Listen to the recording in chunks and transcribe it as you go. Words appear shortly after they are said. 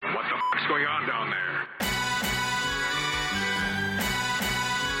going on down there?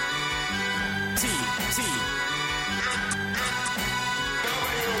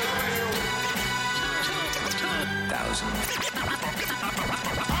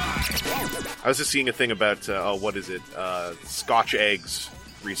 I was just seeing a thing about, Scotch eggs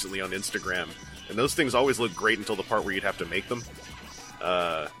recently on Instagram. And those things always look great until the part where you'd have to make them.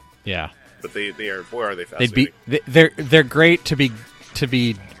 Yeah. But they are, boy, are they fascinating. They're great to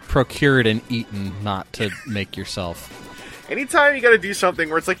be procured and eaten, not to make yourself. Anytime you gotta do something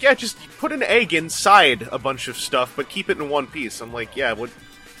where it's like, yeah, just put an egg inside a bunch of stuff, but keep it in one piece. I'm like, yeah, what?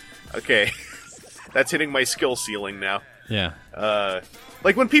 Okay. That's hitting my skill ceiling now. Yeah.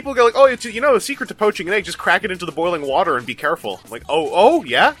 Like when people go like, oh, it's, a secret to poaching an egg, just crack it into the boiling water and be careful. I'm like, oh,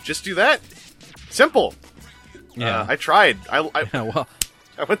 yeah, just do that. Simple. Yeah. I tried. I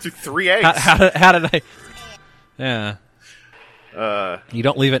went through 3 eggs. How did I? Yeah. You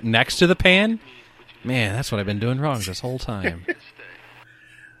don't leave it next to the pan? Man, that's what I've been doing wrong this whole time.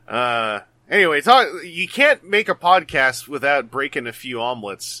 Anyway, you can't make a podcast without breaking a few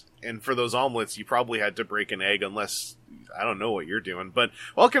omelets. And for those omelets, you probably had to break an egg, unless I don't know what you're doing. But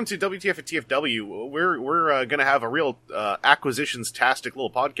welcome to WTF at TFW. We're going to have a real acquisitions-tastic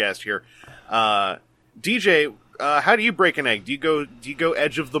little podcast here. DJ, how do you break an egg? Do you go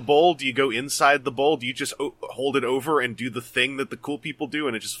edge of the bowl? Do you go inside the bowl? Do you just hold it over and do the thing that the cool people do,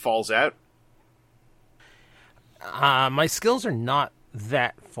 and it just falls out? My skills are not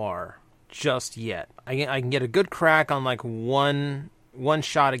that far just yet. I can get a good crack on like one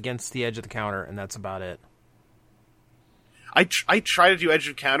shot against the edge of the counter, and that's about it. I try to do edge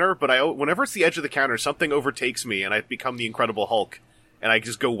of counter, but whenever it's the edge of the counter, something overtakes me, and I become the Incredible Hulk, and I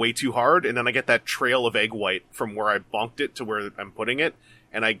just go way too hard, and then I get that trail of egg white from where I bonked it to where I'm putting it,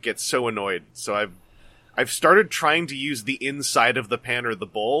 and I get so annoyed. So I've started trying to use the inside of the pan or the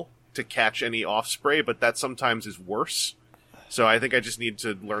bowl to catch any off spray, but that sometimes is worse. So I think I just need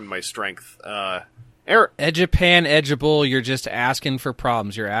to learn my strength. Eric, edge of pan, edge of bowl, you're just asking for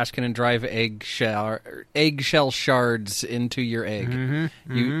problems. You're asking to drive eggshell shards into your egg.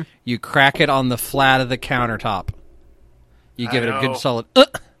 Mm-hmm, you crack it on the flat of the countertop. You give it a good solid,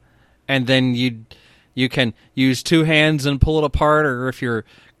 and then you can use 2 hands and pull it apart, or if you're a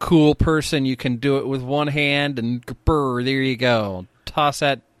cool person, you can do it with 1 hand, and there you go. Toss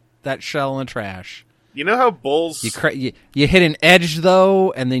that shell in the trash. You know how bowls... You hit an edge,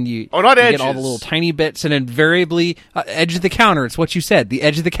 though, and then you get all the little tiny bits, and invariably... edge of the counter, it's what you said. The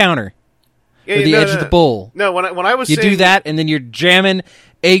edge of the counter. Yeah, or the edge of the bowl. No, when I was saying... You do that, and then you're jamming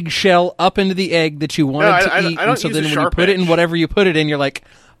eggshell up into the egg that you wanted to eat, and so then when you put it in whatever you put it in, you're like,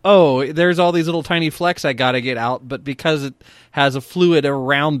 oh, there's all these little tiny flecks I gotta get out, but because it has a fluid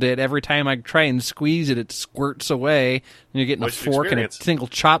around it, every time I try and squeeze it, it squirts away, and you're getting a fork and a single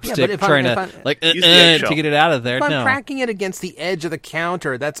chopstick trying to get it out of there. If I'm cracking it against the edge of the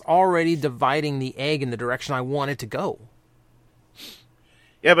counter, that's already dividing the egg in the direction I want it to go.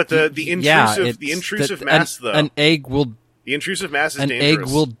 Yeah, but the intrusive mass, though. An egg will... The intrusive mass is dangerous. An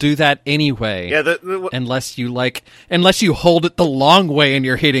egg will do that anyway. Yeah, unless you hold it the long way and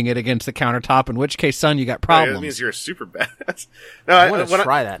you're hitting it against the countertop, in which case, son, you got problems. That means you're a super badass. No, I want to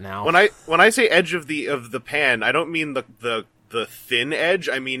try that now. When I say edge of the pan, I don't mean the thin edge.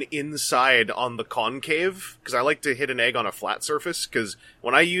 I mean inside on the concave, because I like to hit an egg on a flat surface. Because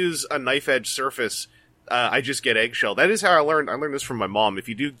when I use a knife edge surface, I just get eggshell. That is how I learned. I learned this from my mom. If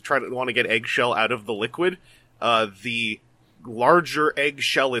you do want to get eggshell out of the liquid, the larger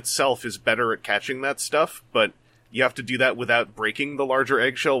eggshell itself is better at catching that stuff, but you have to do that without breaking the larger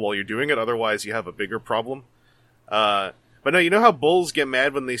eggshell while you're doing it, otherwise you have a bigger problem. But no, you know how bulls get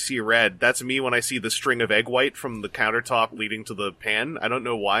mad when they see red? That's me when I see the string of egg white from the countertop leading to the pan. I don't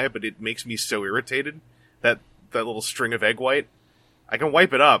know why, but it makes me so irritated. That little string of egg white. I can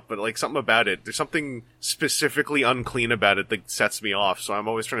wipe it up, but like something about it, there's something specifically unclean about it that sets me off, so I'm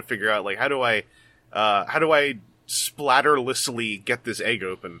always trying to figure out, like, how do I splatterlessly get this egg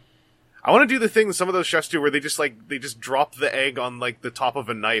open? I want to do the thing some of those chefs do where they just drop the egg on like the top of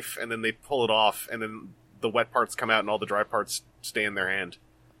a knife and then they pull it off and then the wet parts come out and all the dry parts stay in their hand.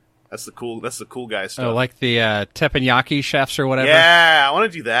 That's the cool guy stuff. Oh, like the teppanyaki chefs or whatever? Yeah, I want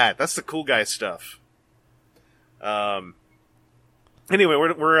to do that. That's the cool guy stuff. Anyway,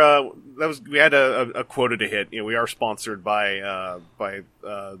 we had a quota to hit. We are sponsored by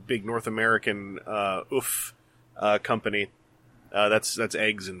big North American company. That's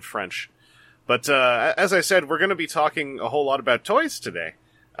eggs in French. But as I said, we're going to be talking a whole lot about toys today.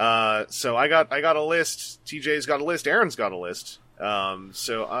 So I got a list. TJ's got a list. Aaron's got a list.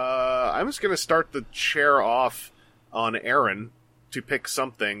 So I'm just going to start the chair off on Aaron. to pick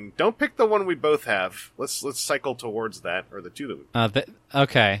something. Don't pick the one we both have. Let's cycle towards that, or the two that we.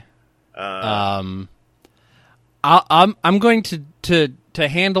 Okay. I'm going to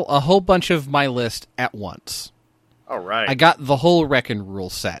handle a whole bunch of my list at once. All right. I got the whole Wrecking Rule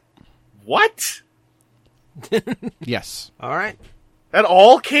set. What? Yes. All right. That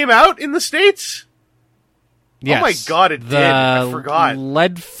all came out in the States? Yes. Oh my god, it did. I forgot.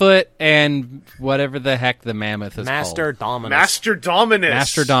 Leadfoot and whatever the heck the mammoth is Master called. Dominus. Master Dominus.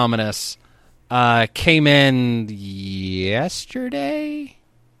 Master Dominus. Came in yesterday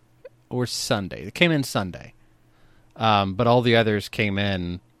or Sunday. It came in Sunday. But all the others came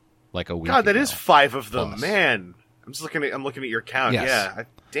in like a week God, that ago. is 5 of them. Plus. Man. I'm looking at your count. Yes. Yeah.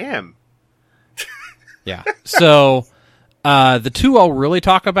 Damn. Yeah. So, the two I'll really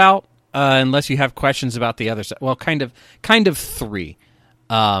talk about, unless you have questions about the other set. Well, kind of 3.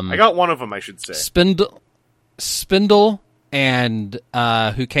 I got one of them, I should say. Spindle and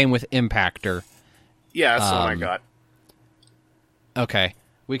who came with Impactor. Yeah, that's what I got. Okay.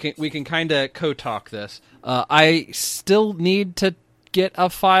 We can kind of co-talk this. I still need to get a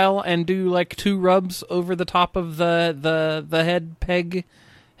file and do like 2 rubs over the top of the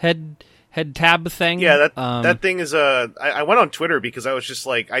head tab thing. Yeah, that thing is I went on Twitter because I was just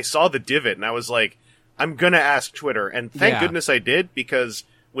like, I saw the divot and I was like, I'm gonna ask Twitter, and thank goodness I did, because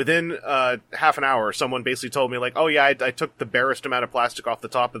within half an hour someone basically told me like, oh yeah, I took the barest amount of plastic off the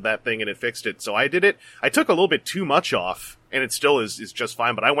top of that thing and it fixed it. So I did it. I took a little bit too much off and it still is just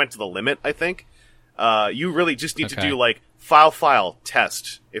fine, but I went to the limit, I think. You really just need to do like file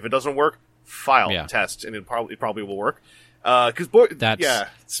test. If it doesn't work, file test, and it probably will work. Because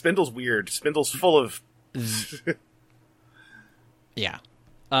Spindle's weird. Spindle's full of yeah.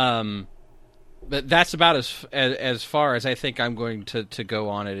 But that's about as far as I think I'm going to go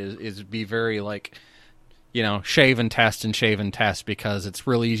on it. Is be very like, shave and test, because it's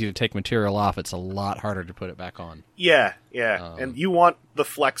really easy to take material off. It's a lot harder to put it back on. Yeah. And you want the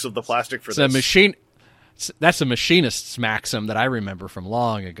flex of the plastic for this. That's a machinist's maxim that I remember from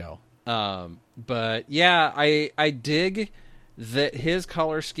long ago. But yeah, I dig that his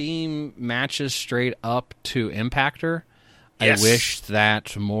color scheme matches straight up to Impactor. Yes. I wish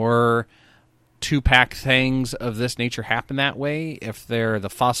that more 2-pack things of this nature happen that way. If they're the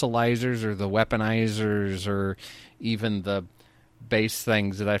fossilizers or the weaponizers or even the base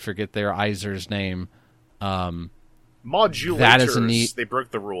things that I forget their Izer's name. Modulators. That is neat. They broke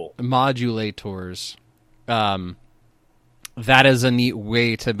the rule. Modulators. That is a neat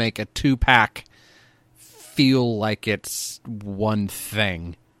way to make a 2-pack feel like it's one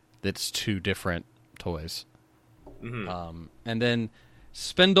thing that's 2 different toys. Mm-hmm. And then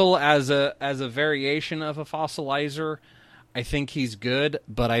Spindle as a variation of a fossilizer, I think he's good,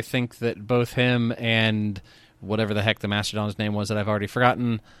 but I think that both him and whatever the heck the Mastodon's name was that I've already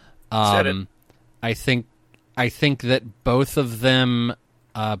forgotten, I think that both of them,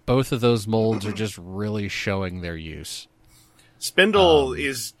 both of those molds are just really showing their use. Spindle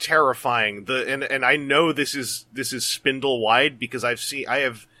is terrifying. And I know this is Spindle wide, because I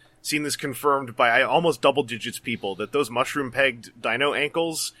have seen this confirmed by almost double digits people, that those mushroom pegged dino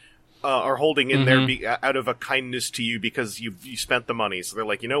ankles are holding in there out of a kindness to you because you spent the money. So they're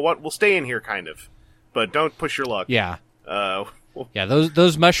like, you know what, we'll stay in here kind of, but don't push your luck. Yeah. Yeah,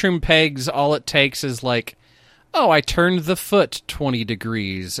 those mushroom pegs, all it takes is like, oh, I turned the foot 20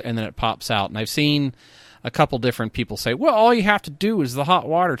 degrees and then it pops out. And I've seen a couple different people say, well, all you have to do is the hot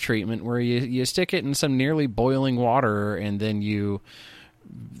water treatment, where you stick it in some nearly boiling water and then you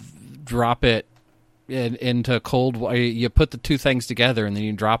drop it into cold water. You put the 2 things together and then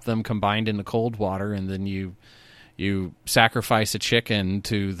you drop them combined into cold water, and then you sacrifice a chicken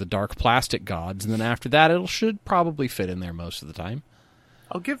to the dark plastic gods, and then after that it should probably fit in there most of the time.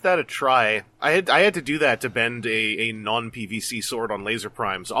 I'll give that a try. I had to do that to bend a non-PVC sword on Laser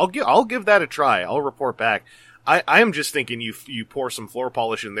Prime, so I'll give that a try. I'll report back. I am just thinking you pour some floor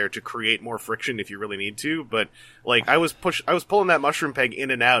polish in there to create more friction if you really need to, but like I was pulling that mushroom peg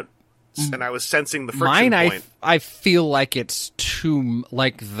in and out, and I was sensing the friction point. I feel like it's too,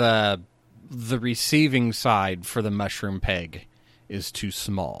 like the receiving side for the mushroom peg is too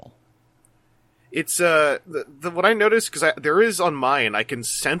small. It's what I noticed, because there is on mine, I can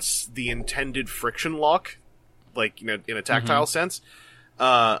sense the intended friction lock, like, in a tactile sense.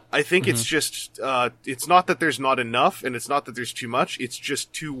 I think it's just it's not that there's not enough, and it's not that there's too much. It's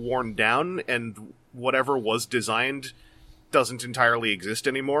just too worn down, and whatever was designed doesn't entirely exist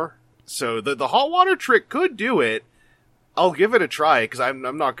anymore. So the hot water trick could do it. I'll give it a try, because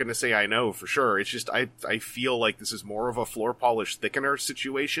I'm not going to say I know for sure. It's just I feel like this is more of a floor polish thickener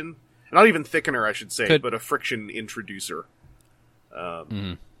situation. Not even thickener, I should say, but a friction introducer.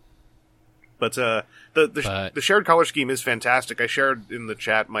 But the shared color scheme is fantastic. I shared in the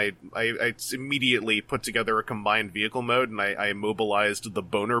chat I immediately put together a combined vehicle mode, and I immobilized the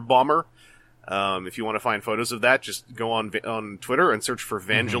Boner Bomber. If you want to find photos of that, just go on Twitter and search for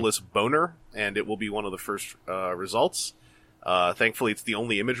Vangelis Boner, and it will be one of the first results. Thankfully, it's the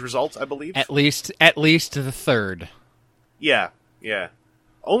only image result, I believe. At least the third. Yeah.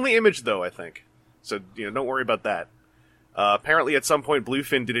 Only image, though, I think. So, don't worry about that. Apparently, at some point,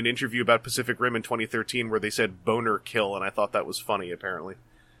 Bluefin did an interview about Pacific Rim in 2013 where they said boner kill, and I thought that was funny, apparently.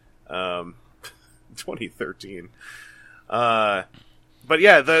 2013. But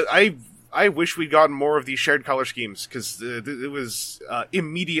yeah, I wish we'd gotten more of these shared color schemes, because it was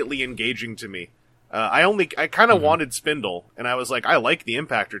immediately engaging to me. I kind of wanted Spindle, and I was like, I like the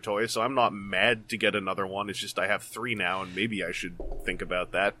Impactor toy, so I'm not mad to get another one. It's just I have 3 now, and maybe I should think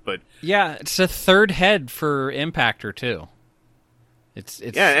about that. But yeah, it's a third head for Impactor too. It's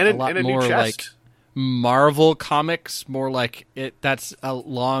a lot more like Marvel Comics, more like it. That's a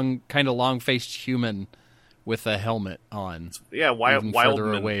long-faced human with a helmet on. Yeah, even further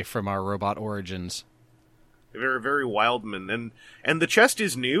Wildman. away from our robot origins. Very, very Wildman. And the chest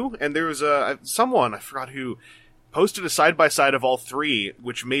is new, and there was someone, I forgot who, posted a side-by-side of all 3,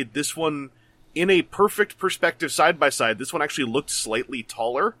 which made this one, in a perfect perspective side-by-side, this one actually looked slightly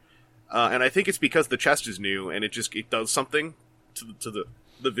taller. And I think it's because the chest is new, and it does something to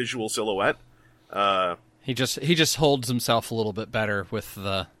the visual silhouette. He just holds himself a little bit better with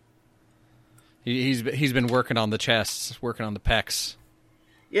the... He's been working on the chests, working on the pecs.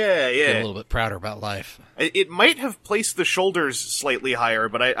 Yeah. Get a little bit prouder about life. It might have placed the shoulders slightly higher,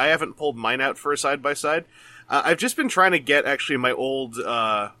 but I haven't pulled mine out for a side-by-side. I've just been trying to get, actually, my old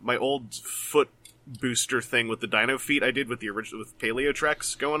foot booster thing with the dino feet I did with the original, with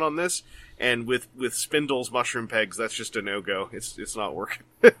Paleotrex going on this, and with Spindle's mushroom pegs, that's just a no-go. It's not working.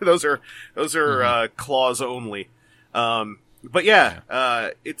 those are claws only. But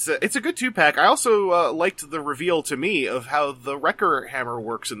yeah, it's a good 2-pack. I also liked the reveal to me of how the Wrecker hammer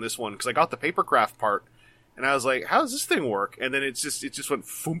works in this one, because I got the papercraft part, and I was like, "How does this thing work?" And then it just went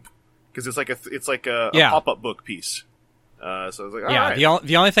foomp, because it's like a pop-up book piece. So I was like, all right.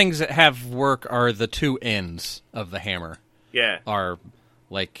 The only things that have work are the 2 ends of the hammer. Yeah, are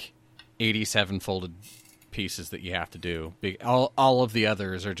like 87 folded pieces that you have to do. All of the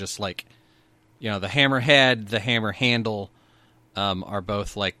others are just like, the hammer head, the hammer handle. Are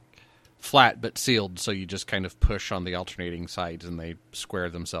both like flat but sealed, so you just kind of push on the alternating sides and they square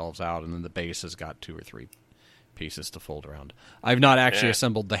themselves out, and then the base has got 2 or 3 pieces to fold around. I've not actually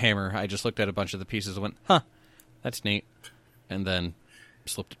assembled the hammer. I just looked at a bunch of the pieces and went, huh, that's neat, and then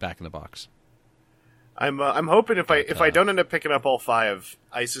slipped it back in the box. I'm hoping if I don't end up picking up all 5,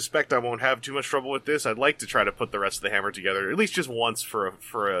 I suspect I won't have too much trouble with this. I'd like to try to put the rest of the hammer together at least just once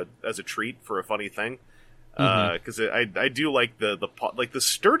as a treat, for a funny thing. Because I do like the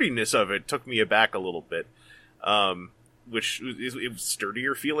sturdiness of it. Took me aback a little bit, which is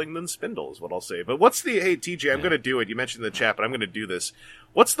sturdier feeling than Spindle is what I'll say. But hey TJ, I'm going to do it. You mentioned in the chat, but I'm going to do this.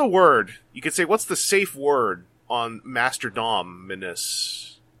 What's the word? You could say, what's the safe word on Master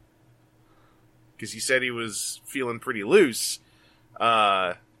Dominus? Because he said he was feeling pretty loose.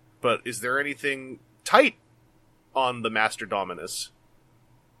 But is there anything tight on the Master Dominus?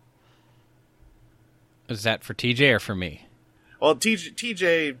 Is that for TJ or for me? Well,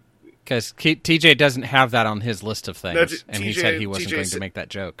 TJ... Because TJ doesn't have that on his list of things, and he said he wasn't going to make that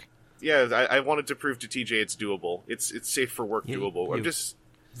joke. Yeah, I wanted to prove to TJ it's doable. It's safe for work doable.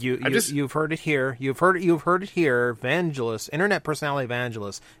 You've heard it here. You've heard it here. Vangelis, internet personality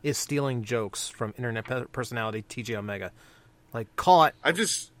Vangelis, is stealing jokes from internet personality TJ Omega. Like, call it. I'm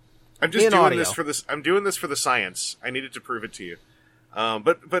just doing audio. This for this. I'm doing this for the science. I needed to prove it to you.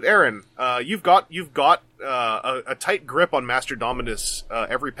 But Aaron, you've got a tight grip on Master Dominus,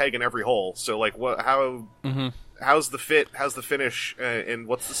 every peg in every hole. So like, how's the fit? How's the finish? And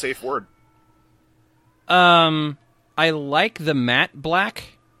what's the safe word? I like the matte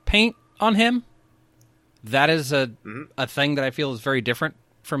black paint on him. That is a thing that I feel is very different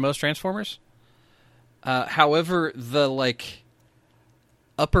from most Transformers. However, the like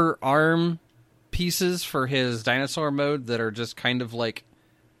upper arm pieces for his dinosaur mode that are just kind of like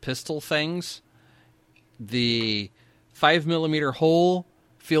pistol things. The 5mm hole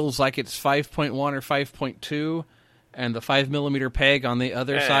feels like it's 5.1 or 5.2, and the 5mm peg on the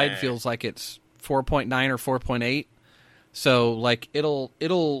other side feels like it's 4.9 or 4.8. So like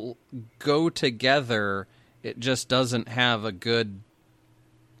it'll go together. It just doesn't have a good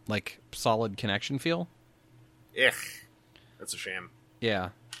like solid connection feel. Ugh. That's a shame. Yeah.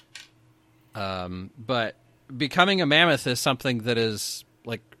 But becoming a mammoth is something that is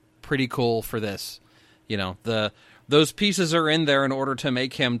like pretty cool for this. Those pieces are in there in order to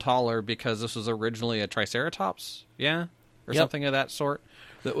make him taller because this was originally a Triceratops, or something of that sort.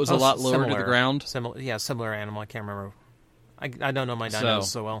 That was a lot lower to the ground. Similar animal. I can't remember. I don't know my dinos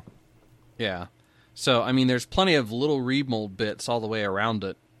so well. Yeah. So, I mean, there's plenty of little remold bits all the way around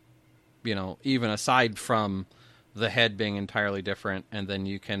it, even aside from the head being entirely different, and then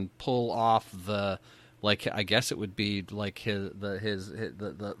you can pull off the, like, I guess it would be like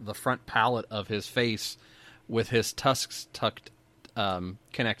the front palate of his face with his tusks tucked,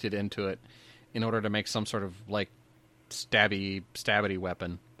 connected into it in order to make some sort of, like, stabby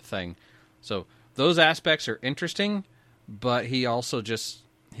weapon thing. So those aspects are interesting, but he also just...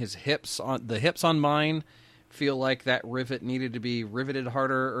 the hips on mine feel like that rivet needed to be riveted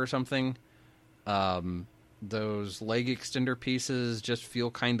harder or something. Those leg extender pieces just feel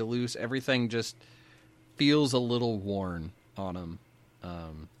kind of loose. Everything just feels a little worn on them.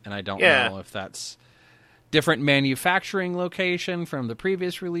 And I don't know if that's different manufacturing location from the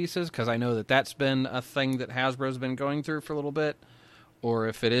previous releases, because I know that that's been a thing that Hasbro's been going through for a little bit, or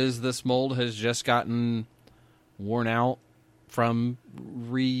if it is this mold has just gotten worn out from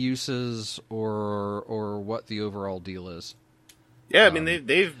reuses, or what the overall deal is. Yeah, I mean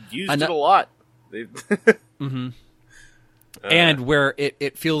they've used it a lot. Mm-hmm. And where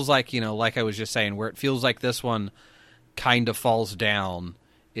it feels like, like I was just saying, where it feels like this one kind of falls down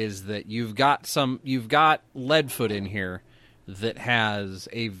is that you've got Leadfoot in here that has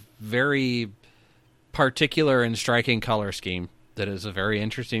a very particular and striking color scheme that is a very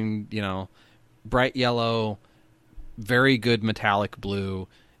interesting, bright yellow, very good metallic blue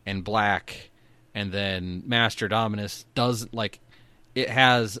and black, and then Master Dominus it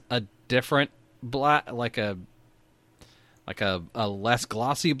has a different black, like a less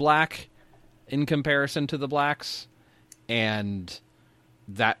glossy black in comparison to the blacks, and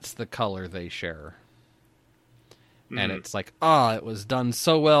that's the color they share. Mm-hmm. And it's like, it was done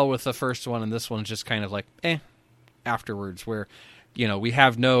so well with the first one, and this one's just kind of like, afterwards, where, we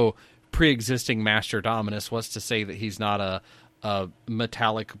have no pre-existing Master Dominus. What's to say that he's not a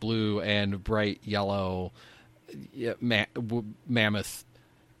metallic blue and bright yellow mammoth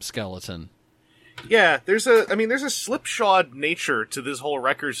skeleton? Yeah, there's a slipshod nature to this whole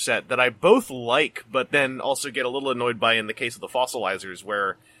Wreckers set that I both like, but then also get a little annoyed by in the case of the fossilizers,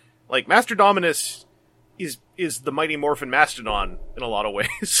 where, like, Master Dominus is the Mighty Morphin Mastodon in a lot of ways,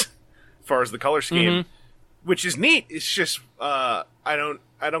 as far as the color scheme, which is neat. It's just, I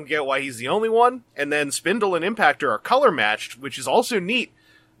don't get why he's the only one. And then Spindle and Impactor are color matched, which is also neat,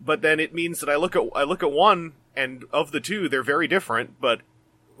 but then it means that I look at one, and of the two, they're very different, but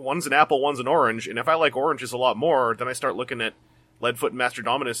one's an apple, one's an orange, and if I like oranges a lot more, then I start looking at Leadfoot and Master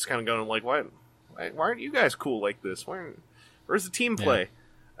Dominus kind of going like, why aren't you guys cool like this? Where's the team play?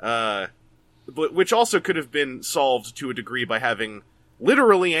 Yeah. But which also could have been solved to a degree by having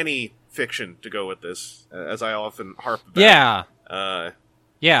literally any fiction to go with this, as I often harp about. Yeah.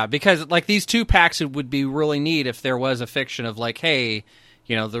 Yeah, because, like, these 2 packs, it would be really neat if there was a fiction of, like, hey,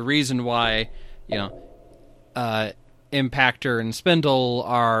 the reason why, Impactor and Spindle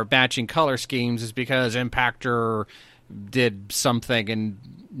are matching color schemes is because Impactor did something and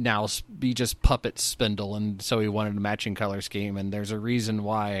now he just puppets Spindle, and so he wanted a matching color scheme, and there's a reason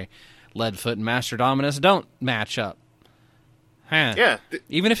why Leadfoot and Master Dominus don't match up. Huh. Yeah.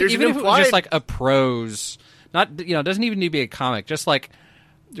 Even if it was just like a prose, not, it doesn't even need to be a comic, just like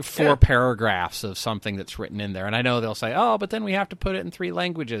 4 paragraphs of something that's written in there. And I know they'll say, but then we have to put it in 3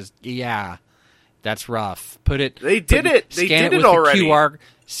 languages. Yeah. That's rough. They did it already.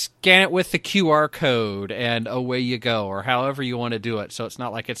 Scan it with the QR code, and away you go, or however you want to do it. So it's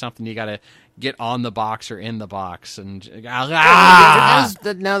not like it's something you got to get on the box or in the box. And now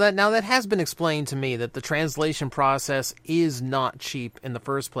that has been explained to me, that the translation process is not cheap in the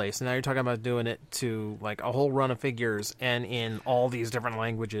first place. And now you're talking about doing it to, like, a whole run of figures and in all these different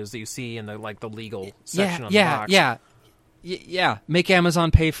languages that you see in the legal section of the box. Yeah, make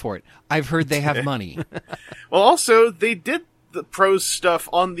Amazon pay for it. I've heard they have money. Well, also, they did the prose stuff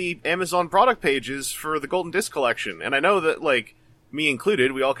on the Amazon product pages for the Golden Disc collection. And I know that, like, me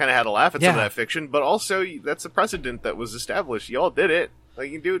included, we all kind of had a laugh at some of that fiction, but also that's a precedent that was established. You all did it.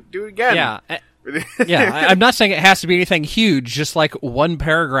 Like, you do it again. Yeah. I'm not saying it has to be anything huge, just like 1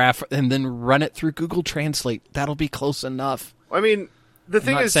 paragraph and then run it through Google Translate. That'll be close enough. I mean,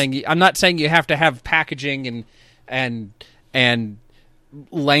 I'm not saying you have to have packaging and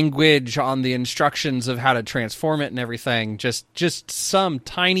language on the instructions of how to transform it and everything. Just some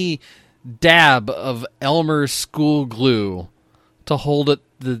tiny dab of Elmer's school glue to hold it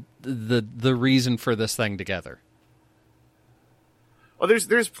the reason for this thing together. Well,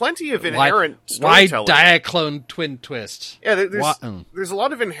 there's plenty of inherent why storytelling. Diaclone Twin Twist? Yeah, there's a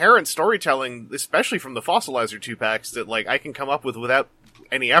lot of inherent storytelling, especially from the Fossilizer 2-packs, that like I can come up with without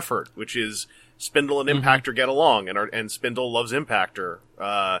any effort, which is Spindle and Impactor get along, and Spindle loves Impactor.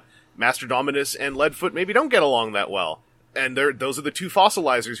 Master Dominus and Leadfoot maybe don't get along that well. And those are the two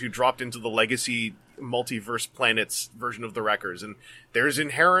Fossilizers who dropped into the Legacy Multiverse Planets version of the Wreckers. And there's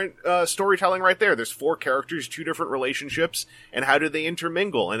inherent storytelling right there. There's 4 characters, 2 different relationships, and how do they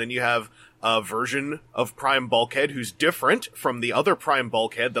intermingle? And then you have a version of Prime Bulkhead who's different from the other Prime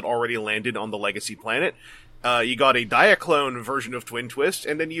Bulkhead that already landed on the Legacy planet. You got a Diaclone version of Twin Twist,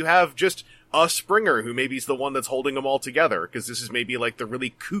 and then you have just a Springer, who maybe is the one that's holding them all together, because this is maybe like the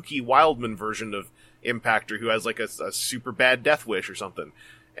really kooky Wildman version of Impactor, who has like a super bad Death Wish or something.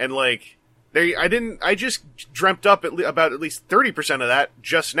 And like, I just dreamt up about at least 30% of that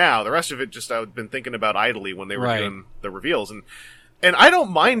just now. The rest of it just I've been thinking about idly when they were doing the reveals. And I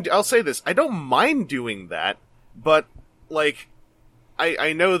don't mind, I'll say this, I don't mind doing that, but like,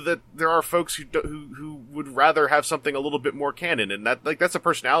 I know that there are folks who would rather have something a little bit more canon, and that's a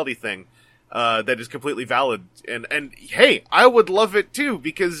personality thing that is completely valid. And hey, I would love it too,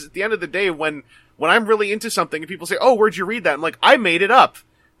 because at the end of the day, when I'm really into something and people say, "Oh, where'd you read that?" I'm like, "I made it up."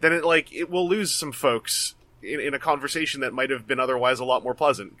 Then it will lose some folks in a conversation that might have been otherwise a lot more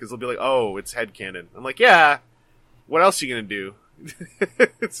pleasant, because they'll be like, "Oh, it's headcanon." I'm like, "Yeah, what else are you gonna do?"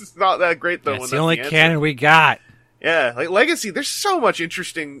 It's just not that great though. That's the only canon we got. Yeah, like Legacy, there's so much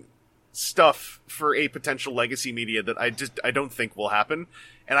interesting stuff for a potential Legacy media that I don't think will happen.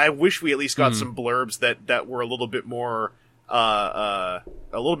 And I wish we at least got some blurbs that were a little bit more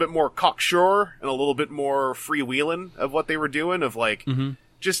cocksure and a little bit more freewheeling of what they were doing, of like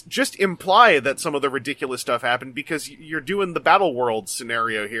just imply that some of the ridiculous stuff happened, because you're doing the Battle World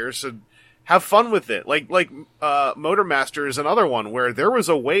scenario here, so have fun with it. Like Motor Master is another one where there was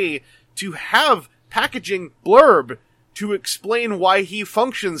a way to have packaging blurb to explain why he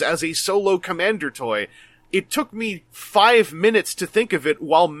functions as a solo commander toy. It took me 5 minutes to think of it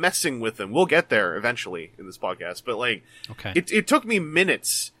while messing with him. We'll get there eventually in this podcast, but like, it took me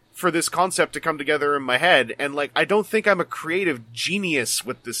minutes for this concept to come together in my head, and like, I don't think I'm a creative genius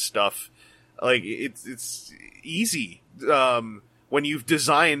with this stuff. Like, it's easy when you've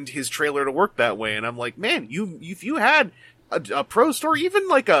designed his trailer to work that way, and I'm like, man, if you had a pro story, even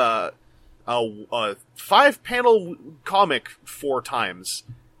like a 5-panel comic 4 times,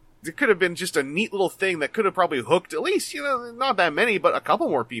 it could have been just a neat little thing that could have probably hooked at least, not that many, but a couple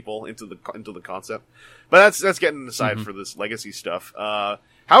more people into the concept. But that's getting aside for this Legacy stuff. How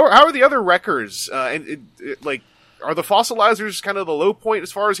are the other Wreckers? Like, are the Fossilizers kind of the low point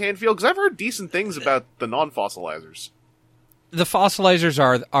as far as hand feel? Because I've heard decent things about the non-Fossilizers. The Fossilizers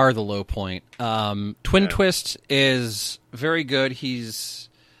are the low point. Twin Twist is very good. He's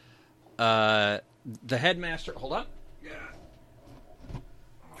the headmaster. Hold on. Yeah.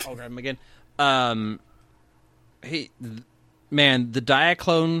 I'll grab him again. The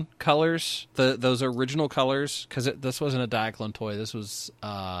Diaclone colors, those original colors, because this wasn't a Diaclone toy. This was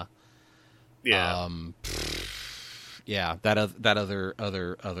that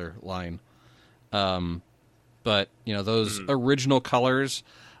other line. But those original colors,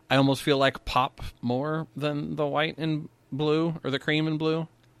 I almost feel like pop more than the white and blue, or the cream and blue.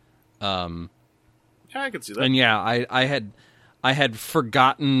 Yeah, I can see that. And yeah, I had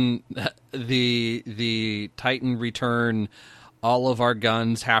forgotten the Titan return. All of our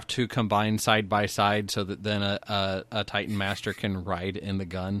guns have to combine side by side so that then a Titan Master can ride in the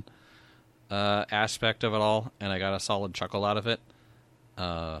gun aspect of it all, and I got a solid chuckle out of it.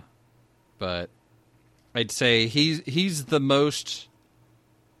 But I'd say he's the most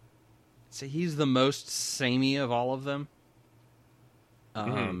samey of all of them.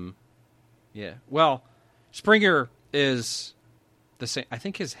 Yeah. Well, Springer is the same. I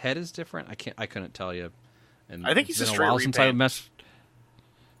think his head is different. I couldn't tell you. And I think he's been a a straight while repaint. since I've messed.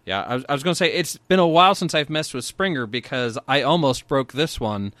 Yeah, I was going to say it's been a while since I've messed with Springer, because I almost broke this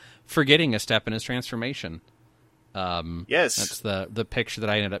one forgetting a step in his transformation. Yes, that's the picture that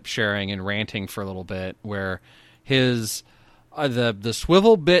I ended up sharing and ranting for a little bit, where his the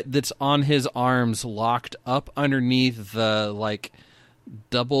swivel bit that's on his arms locked up underneath the like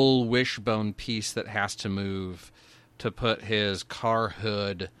double wishbone piece that has to move to put his car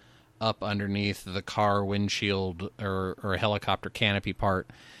hood up underneath the car windshield or helicopter canopy part,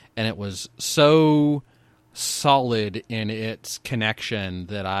 and it was so solid in its connection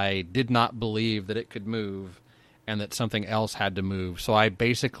that I did not believe that it could move and that something else had to move. So I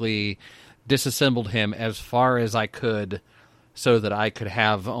basically disassembled him as far as I could so that I could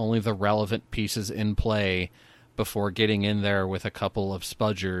have only the relevant pieces in play before getting in there with a couple of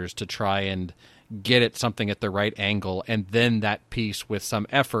spudgers to try and get it something at the right angle, and then that piece with some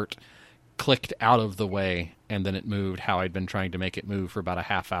effort clicked out of the way, and then it moved how I'd been trying to make it move for about a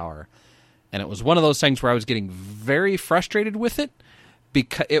half hour. And it was one of those things where I was getting very frustrated with it,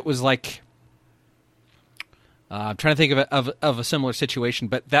 because it was like... I'm trying to think of a similar situation,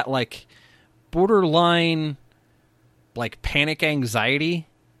 but that like borderline like panic anxiety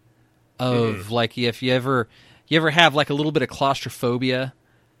of like if you ever have like a little bit of claustrophobia,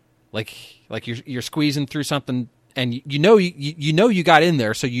 like you're squeezing through something and you know you got in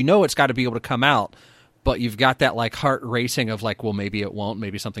there, so you know it's got to be able to come out, but you've got that like heart racing of like, well, maybe it won't,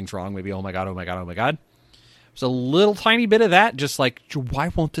 maybe something's wrong, maybe oh my god. There's a little tiny bit of that, just like,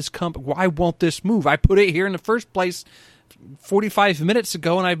 why won't this come? Why won't this move? I put it here in the first place 45 minutes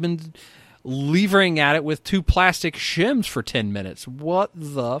ago, and I've been levering at it with 2 plastic shims for 10 minutes. What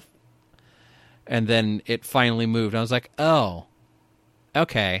the... And then it finally moved. I was like, oh,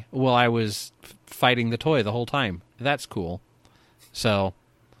 okay. Well, I was fighting the toy the whole time. That's cool. So...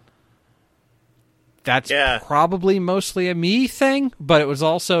 That's probably mostly a me thing, but it was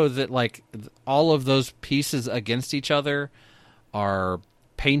also that like all of those pieces against each other are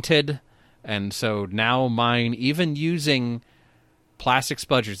painted, and so now mine, even using plastic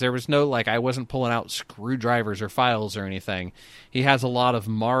spudgers, there was no like I wasn't pulling out screwdrivers or files or anything. He has a lot of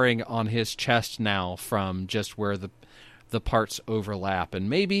marring on his chest now from just where the parts overlap, and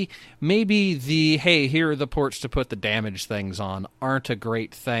maybe the hey, here are the ports to put the damaged things on aren't a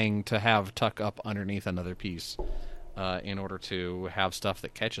great thing to have tuck up underneath another piece in order to have stuff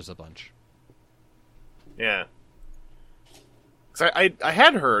that catches a bunch. Yeah, because I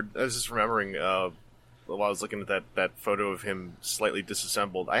had heard, I was just remembering while I was looking at that photo of him slightly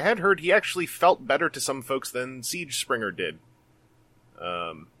disassembled, I had heard he actually felt better to some folks than Siege Springer did.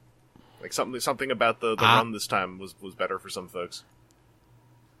 Like something about the run this time was better for some folks.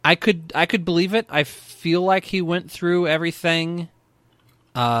 I could believe it. I feel like he went through everything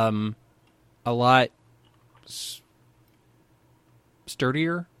a lot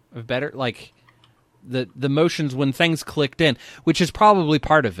sturdier, better. Like the motions when things clicked in, which is probably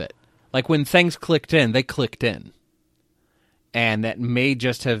part of it. Like when things clicked in, they clicked in. And that may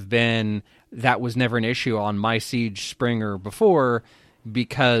just have been, that was never an issue on my Siege Springer before,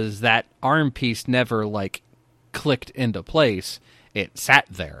 because that arm piece never, like, clicked into place. It sat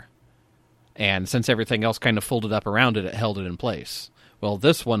there. And since everything else kind of folded up around it, it held it in place. Well,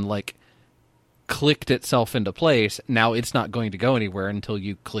 this one, like, clicked itself into place. Now it's not going to go anywhere until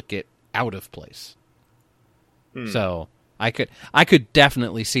you click it out of place. So I could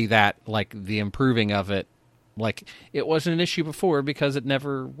definitely see that, like, the improving of it. Like, it wasn't an issue before because it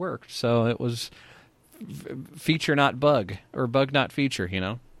never worked. So it was... feature not bug, or bug not feature, you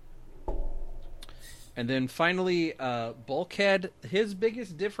know. And then finally, Bulkhead, his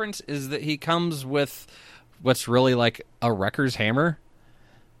biggest difference is that he comes with what's really like a wrecker's hammer,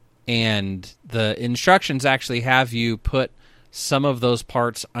 and the instructions actually have you put some of those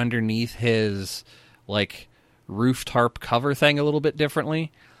parts underneath his like roof tarp cover thing a little bit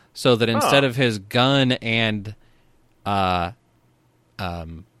differently, so that instead of his gun and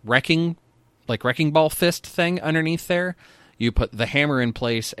wrecking ball fist thing underneath there, you put the hammer in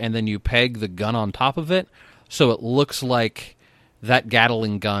place and then you peg the gun on top of it, so it looks like that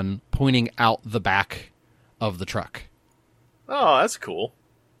Gatling gun pointing out the back of the truck. Oh, that's cool.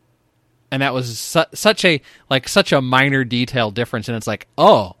 And that was such a minor detail difference, and it's like,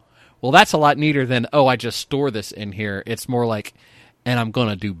 oh, well, that's a lot neater than, oh, I just store this in here. It's more like, and I'm going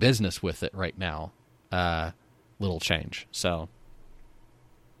to do business with it right now. Little change. So,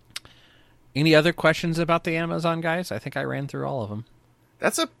 any other questions about the Amazon guys? I think I ran through all of them.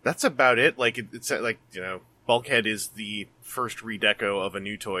 That's about it. Like it's like, you know, Bulkhead is the first redeco of a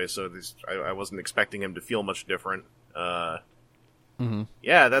new toy, so I wasn't expecting him to feel much different.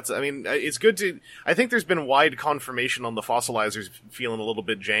 Yeah, I mean, it's good to... I think there's been wide confirmation on the fossilizers feeling a little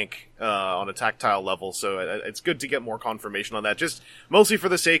bit jank on a tactile level, so it's good to get more confirmation on that, just mostly for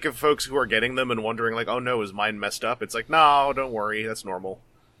the sake of folks who are getting them and wondering, like, oh no, is mine messed up? It's like, no, don't worry, that's normal.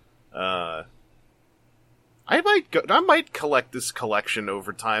 I might collect this collection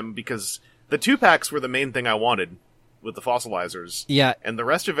over time, because the 2-packs were the main thing I wanted with the fossilizers. Yeah. And the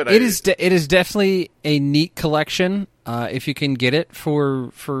rest of it... It is definitely a neat collection. If you can get it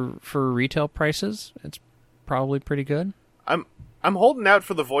for retail prices, it's probably pretty good. I'm holding out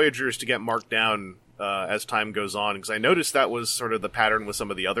for the Voyagers to get marked down as time goes on, because I noticed that was sort of the pattern with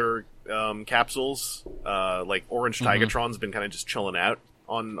some of the other capsules. Like Orange Tigatron's been kind of just chilling out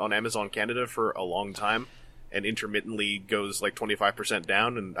on Amazon Canada for a long time. and intermittently goes like 25%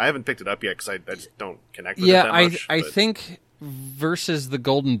 down. And I haven't picked it up yet because I just don't connect with it that much. I think versus the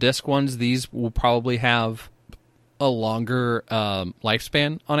Golden Disc ones, these will probably have a longer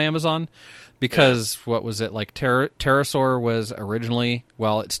lifespan on Amazon. Because, what was it, like Pterosaur was originally,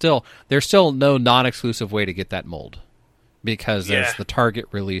 well, there's still no non-exclusive way to get that mold. Because there's the Target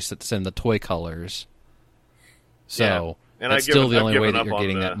release that's in the toy colors. So, and that's still the only way that you're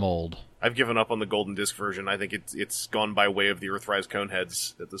getting that mold. I've given up on the Golden Disc version. I think it's gone by way of the Earthrise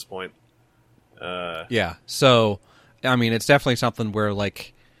Coneheads at this point. Yeah, so, I mean, it's definitely something where,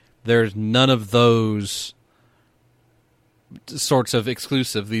 like, there's none of those sorts of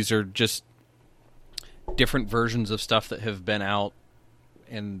exclusive. These are just different versions of stuff that have been out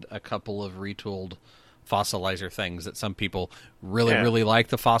and a couple of retooled fossilizer things that some people really like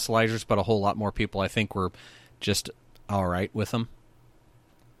the fossilizers, but a whole lot more people I think were just all right with them.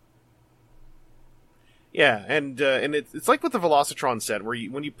 Yeah, and it's like with the Velocitron set where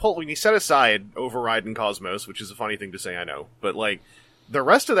when you set aside Override and Cosmos, which is a funny thing to say, I know, but like the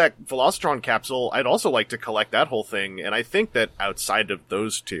rest of that Velocitron capsule, I'd also like to collect that whole thing, and I think that outside of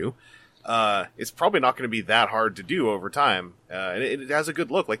those two, it's probably not going to be that hard to do over time. And it has a good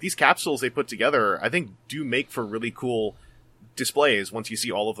look. Like, these capsules they put together, I think, do make for really cool displays once you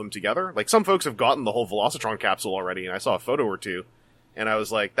see all of them together. Like, some folks have gotten the whole Velocitron capsule already, and I saw a photo or two, and I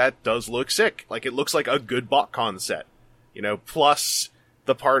was like, that does look sick. Like, it looks like a good BotCon set. You know, plus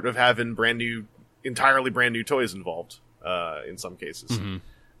the part of having entirely brand new toys involved, in some cases.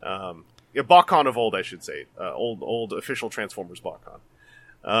 Mm-hmm. BotCon of old, I should say. Old official Transformers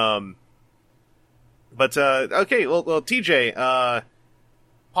BotCon. But okay, well, TJ,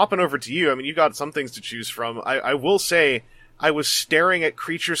 popping over to you. I mean, you got some things to choose from. I will say, I was staring at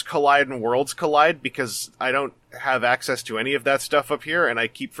Creatures Collide and Worlds Collide because I don't have access to any of that stuff up here, and I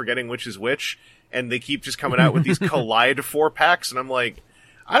keep forgetting which is which, and they keep just coming out with these Collide 4-packs, and I'm like,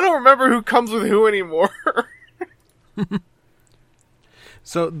 I don't remember who comes with who anymore.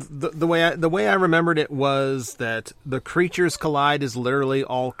 So the way I remembered it was that the Creatures Collide is literally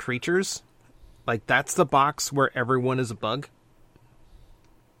all creatures. Like, that's the box where everyone is a bug.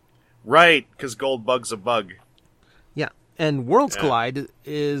 Right, because Goldbug's a bug. Yeah, and Worlds Collide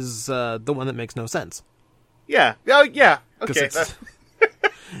is the one that makes no sense. Yeah, yeah, okay.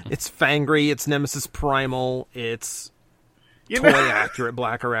 It's Fangry, it's Nemesis Primal, it's toy-accurate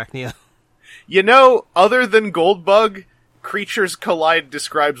Black Arachnia. You know, other than Goldbug, Creatures Collide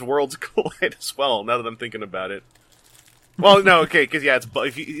describes Worlds Collide as well, now that I'm thinking about it. Well, no, okay, because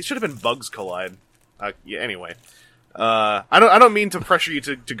it should have been Bugs Collide. Yeah, anyway. I don't mean to pressure you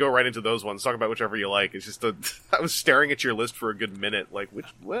to go right into those ones. Talk about whichever you like. It's just I was staring at your list for a good minute, like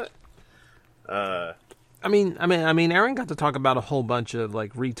what? I mean, Aaron got to talk about a whole bunch of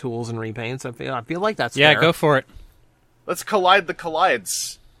like retools and repaints. I feel like that's fair. Go for it. Let's collide the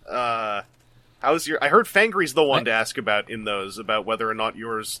collides. How's your? I heard Fangry's the one to ask about in those, about whether or not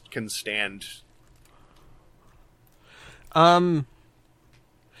yours can stand. Define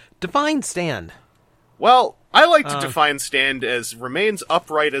stand. Well, I like to define stand as remains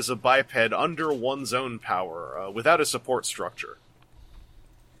upright as a biped under one's own power, without a support structure.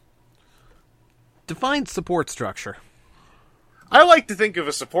 Define support structure. I like to think of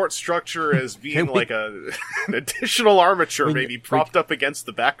a support structure as being like an additional armature, maybe propped up against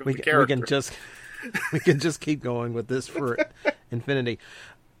the back of the character. We can just keep going with this for infinity.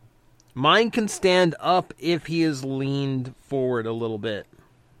 Mine can stand up if he is leaned forward a little bit.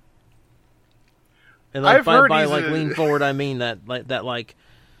 And like, by lean forward, I mean that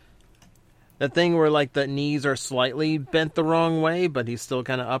thing where like the knees are slightly bent the wrong way, but he's still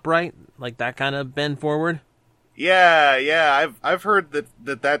kind of upright, like that kind of bend forward. Yeah. I've heard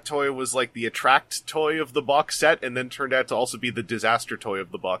that toy was like the attract toy of the box set, and then turned out to also be the disaster toy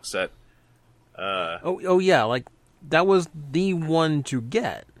of the box set. Oh yeah, like that was the one to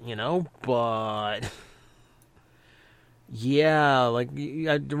get, you know, but yeah, like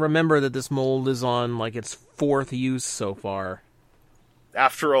I remember that this mold is on like its 4th use so far.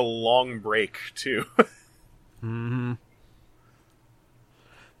 After a long break, too. Mm-hmm.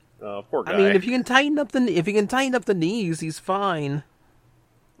 Poor guy. I mean, if you can tighten up the knees, he's fine.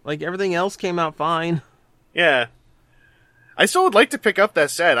 Like everything else came out fine. Yeah. I still would like to pick up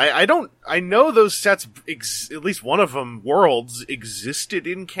that set. I know those sets, at least one of them, Worlds, existed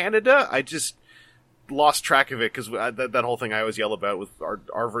in Canada. I just lost track of it because that whole thing I always yell about with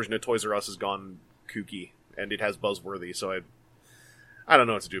our version of Toys R Us has gone kooky, and it has Buzzworthy, so I don't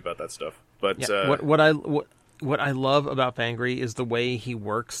know what to do about that stuff. But yeah, what I love about Fangry is the way he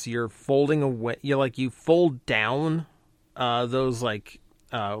works. You're folding away. You fold down those like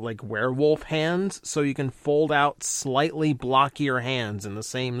like werewolf hands, so you can fold out slightly blockier hands in the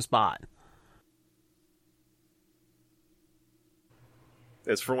same spot.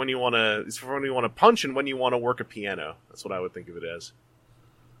 It's for when you want to punch and when you want to work a piano. That's what I would think of it as.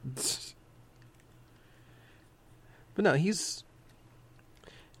 But no, he's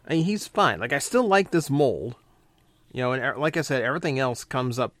fine. Like, I still like this mold. You know, and like I said, everything else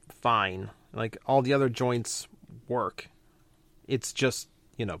comes up fine. Like, all the other joints work. It's just,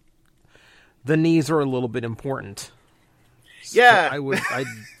 you know, the knees are a little bit important. Yeah. So I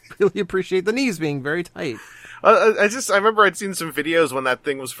really appreciate the knees being very tight. I remember I'd seen some videos when that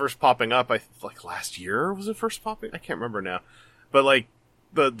thing was first popping up. Like last year was it first popping? I can't remember now. But like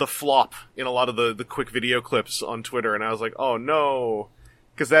the flop in a lot of the quick video clips on Twitter, and I was like, oh no,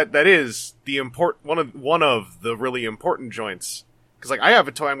 because that is the one of the really important joints. Because like I have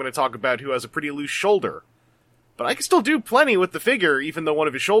a toy I'm going to talk about who has a pretty loose shoulder, but I can still do plenty with the figure, even though one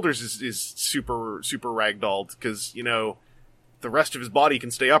of his shoulders is super ragdolled. Because you know, the rest of his body can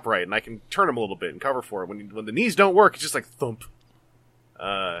stay upright, and I can turn him a little bit and cover for it. When the knees don't work, it's just like thump.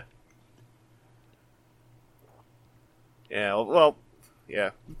 Yeah, well, yeah.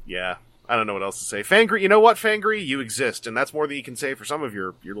 I don't know what else to say. Fangry, you know what, Fangry? You exist, and that's more than you can say for some of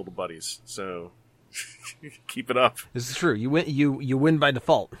your little buddies. So, keep it up. This is true. You win by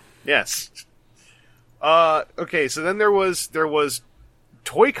default. Yes. Okay, so then there was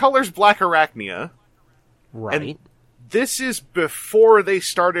Toy Colors Black Arachnia. Right. And this is before they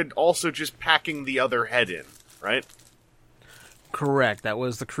started also just packing the other head in, right? Correct. That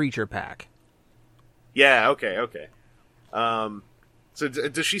was the creature pack. Yeah, okay. So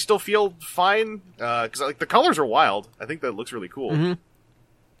does she still feel fine? Because like the colors are wild. I think that looks really cool. Mm-hmm.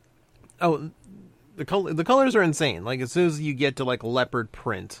 Oh, the colors are insane. Like as soon as you get to like leopard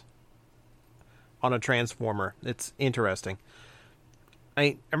print on a Transformer, it's interesting.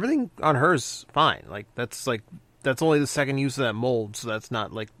 Everything on her's fine. Like that's only the second use of that mold, so that's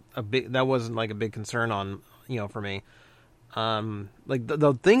not like that wasn't like a big concern on, you know, for me. Like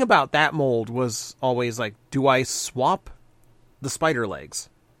the thing about that mold was always like, do I swap the spider legs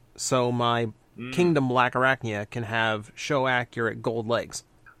so my Kingdom Black Arachnia can have show accurate gold legs?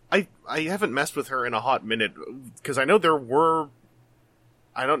 I haven't messed with her in a hot minute because I know there were.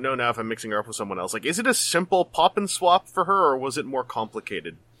 I don't know now if I'm mixing her up with someone else. Like, is it a simple pop and swap for her, or was it more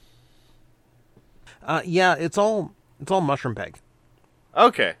complicated? Yeah, it's all mushroom peg.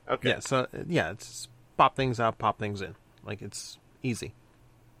 Okay. Yeah, so it's pop things out, pop things in. Like it's easy.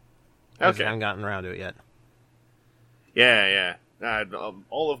 Okay. I haven't gotten around to it yet. Yeah.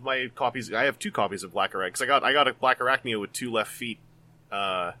 All of my copies. I have 2 copies of Black Arachnia. Because I got a Black Arachnia with 2 left feet.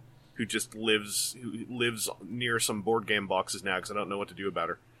 Who lives near some board game boxes now because I don't know what to do about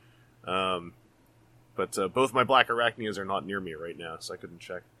her. But both my Black Arachnias are not near me right now, so I couldn't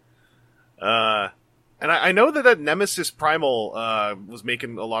check. And I know that Nemesis Primal was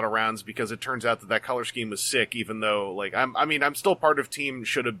making a lot of rounds because it turns out that color scheme was sick. Even though, like, I'm still part of team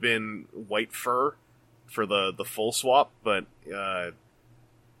should have been white fur for the full swap, but the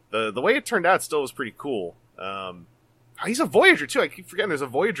way it turned out still was pretty cool. He's a Voyager too. I keep forgetting there's a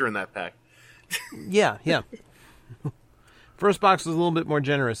Voyager in that pack. Yeah. First box was a little bit more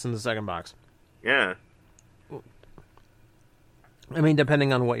generous than the second box. Yeah. I mean,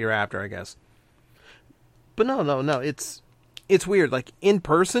 depending on what you're after, I guess. But no. It's weird. Like, in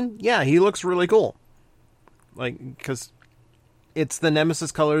person, yeah, he looks really cool. Like, because it's the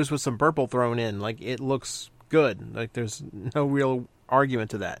Nemesis colors with some purple thrown in. Like, it looks good. Like, there's no real argument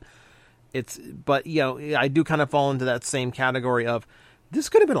to that. But, you know, I do kind of fall into that same category of, this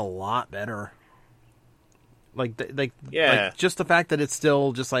could have been a lot better. Like just the fact that it's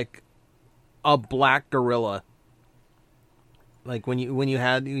still just like a black gorilla. Like when you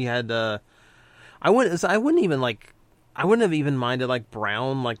had I wouldn't have even minded like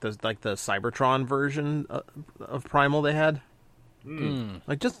brown, like the Cybertron version of Primal they had.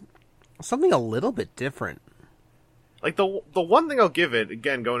 Like just something a little bit different. Like the one thing I'll give it,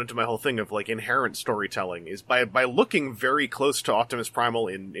 again going into my whole thing of like inherent storytelling, is by looking very close to Optimus Primal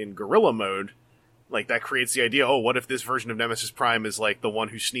in gorilla mode, like that creates the idea, oh, what if this version of Nemesis Prime is like the one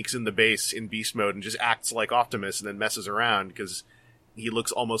who sneaks in the base in beast mode and just acts like Optimus and then messes around because he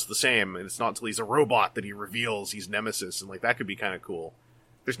looks almost the same, and it's not until he's a robot that he reveals he's Nemesis, and like that could be kind of cool.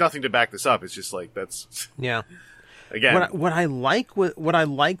 There's nothing to back this up. It's just like that's yeah. Again, what I liked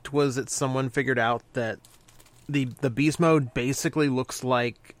was that someone figured out that the beast mode basically looks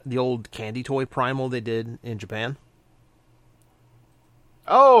like the old Candy Toy Primal they did in Japan.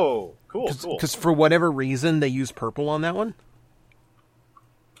 Oh, cool. Because for whatever reason they used purple on that one.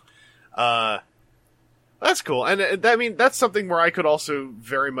 That's cool, and I mean that's something where I could also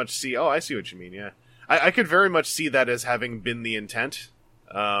very much see. Oh, I see what you mean. Yeah, I could very much see that as having been the intent.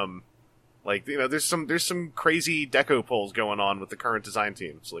 Like there's some crazy deco pulls going on with the current design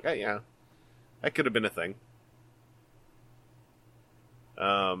team. So like, yeah, that could have been a thing.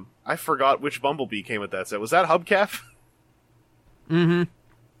 I forgot which Bumblebee came with that set. Was that Hubcap? Mm-hmm.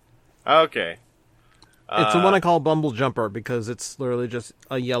 Okay. It's the one I call Bumble Jumper because it's literally just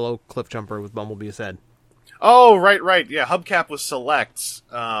a yellow cliff jumper with Bumblebee's head. Oh, right. Yeah, Hubcap was Selects.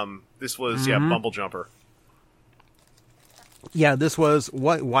 This was, Bumble Jumper. Yeah, this was...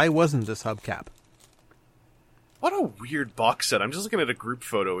 Why wasn't this Hubcap? What a weird box set. I'm just looking at a group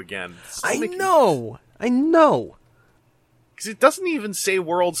photo again. I know! Because it doesn't even say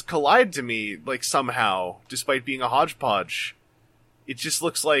Worlds Collide to me, like, somehow, despite being a hodgepodge. It just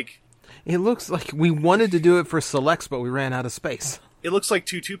looks like... It looks like we wanted to do it for Selects, but we ran out of space. It looks like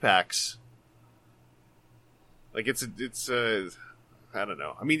 2 2-packs. Like, it's I don't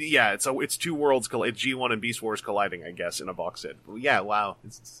know. I mean, yeah, it's 2 worlds, G1 and Beast Wars colliding, I guess, in a box set. But yeah, wow.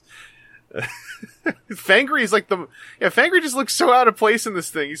 Fangry's like Fangry just looks so out of place in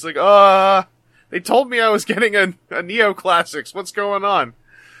this thing. He's like, they told me I was getting a Neo Classics. What's going on?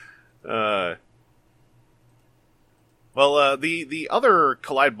 Well, the other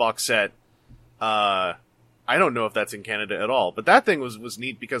Collide box set, I don't know if that's in Canada at all, but that thing was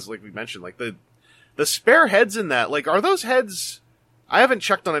neat because, like we mentioned, like the spare heads in that, like, are those heads? I haven't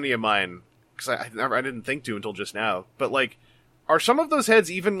checked on any of mine because I didn't think to until just now. But like, are some of those heads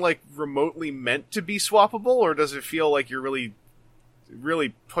even like remotely meant to be swappable, or does it feel like you're really,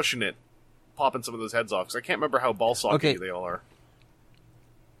 really pushing it, popping some of those heads off? Because I can't remember how ball sockety they all are.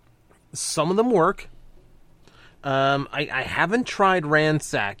 Some of them work. I haven't tried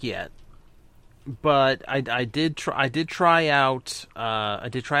Ransack yet, but I did try out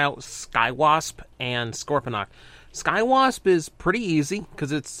Skywasp and Scorponok. Skywasp is pretty easy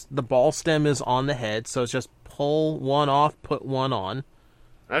because it's the ball stem is on the head, so it's just pull one off, put one on.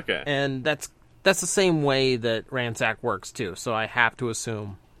 Okay, and that's the same way that Ransack works too. So I have to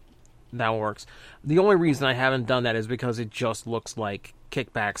assume that works. The only reason I haven't done that is because it just looks like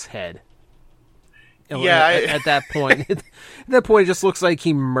Kickback's head. Yeah, at that point, it just looks like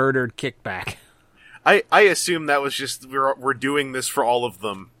he murdered Kickback. I assume that was just we're doing this for all of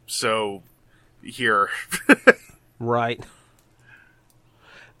them, so here. Right.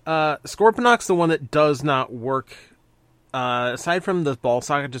 Scorponok's the one that does not work. Aside from the ball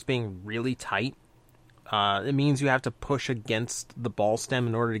socket just being really tight, it means you have to push against the ball stem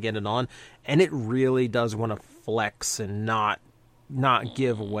in order to get it on, and it really does want to flex and not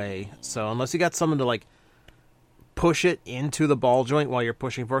give way. So unless you got someone to like push it into the ball joint while you're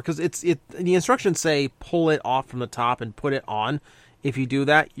pushing for it, because the instructions say pull it off from the top and put it on. If you do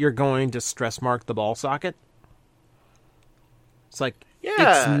that, you're going to stress mark the ball socket. It's like,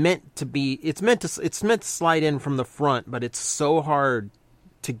 it's meant to slide in from the front, but it's so hard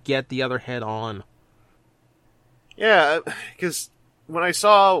to get the other head on. Yeah, because when I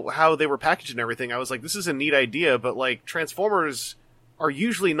saw how they were packaged and everything, I was like, this is a neat idea, but like Transformers are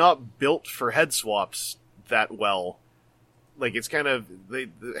usually not built for head swaps that well. Like, it's kind of the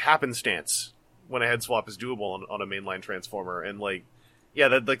happenstance when a head swap is doable on a mainline Transformer, and like, yeah,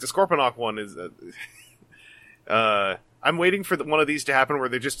 the Scorponok one is. I'm waiting for one of these to happen where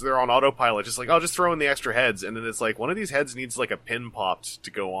they're on autopilot, just like, I'll just throw in the extra heads, and then it's like one of these heads needs like a pin popped to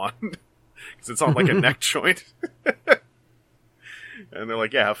go on because it's on like a neck joint, and they're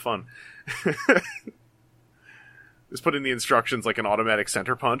like, yeah, have fun. Just put in the instructions like an automatic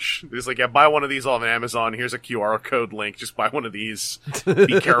center punch. It's like, yeah, buy one of these on Amazon. Here's a QR code link. Just buy one of these.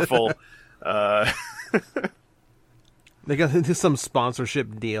 Be careful. They got some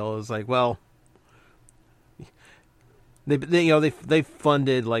sponsorship deal. It's like, well, they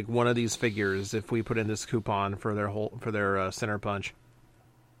funded like one of these figures if we put in this coupon for their center punch.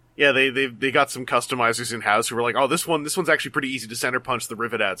 Yeah, they got some customizers in house who were like, oh, this one's actually pretty easy to center punch the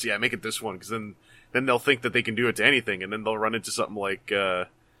rivet at. So yeah, make it this one, because then they'll think that they can do it to anything, and then they'll run into something like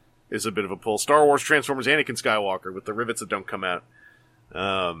is a bit of a pull. Star Wars Transformers Anakin Skywalker with the rivets that don't come out.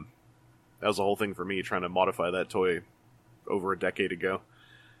 That was the whole thing for me, trying to modify that toy over a decade ago.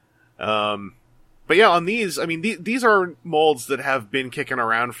 But yeah, on these, I mean, these are molds that have been kicking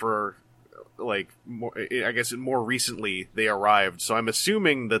around for, like, more, I guess more recently they arrived. So I'm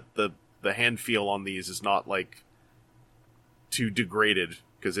assuming that the hand feel on these is not, like, too degraded,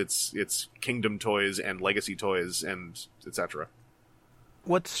 because it's Kingdom toys and Legacy toys and etc.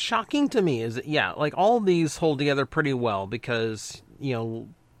 What's shocking to me is that, yeah, like, all of these hold together pretty well because,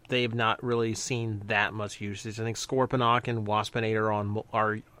 they've not really seen that much usage. I think Scorponok and Waspinator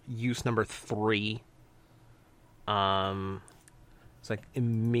are use number 3. It's like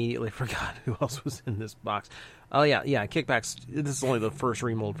immediately forgot who else was in this box. Oh yeah, Kickback's. This is only the first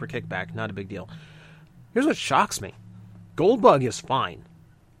remold for Kickback. Not a big deal. Here's what shocks me: Goldbug is fine.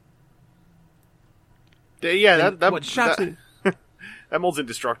 Yeah, what shocks me. That mold's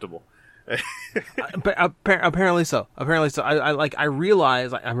indestructible. But apparently so. I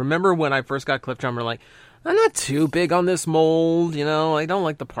realize. I remember when I first got Cliffjumper, like, I'm not too big on this mold, you know. I don't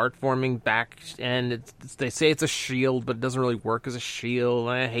like the part forming back end. They say it's a shield, but it doesn't really work as a shield.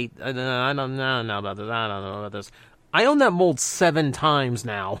 I don't know about this. I own that mold 7 times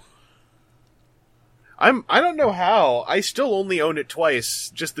now. I don't know how. I still only own it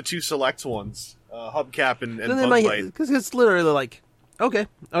twice, just the 2 select ones, Hubcap and Bug Because it's literally like, okay,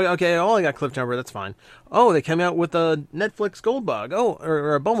 oh, I got Cliffjumper, that's fine. Oh, they came out with a Netflix Goldbug,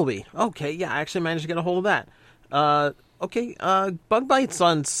 or a Bumblebee. Okay, yeah, I actually managed to get a hold of that. Okay, Bug Bite's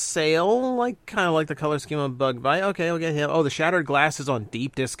on sale, like, kind of like the color scheme of Bug Bite. Okay, I'll get him. Oh, the Shattered Glass is on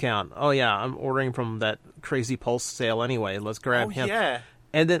deep discount. Oh, yeah, I'm ordering from that Crazy Pulse sale anyway. Let's grab him. Yeah.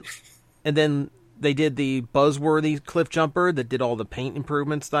 And then they did the Buzzworthy Cliffjumper that did all the paint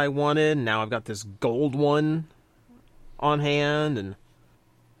improvements that I wanted. Now I've got this gold one on hand, and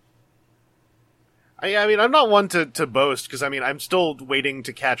I mean, I'm not one to boast, because, I mean, I'm still waiting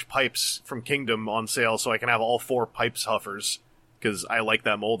to catch Pipes from Kingdom on sale so I can have all 4 Pipes Huffers, because I like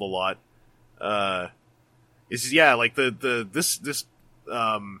that mold a lot. Like, the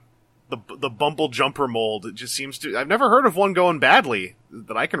Bumble Jumper mold, it just seems to... I've never heard of one going badly,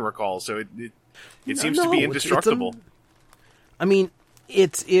 that I can recall, so it seems to be indestructible. I mean,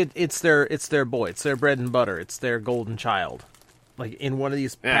 it's their boy, it's their bread and butter, it's their golden child. Like, in one of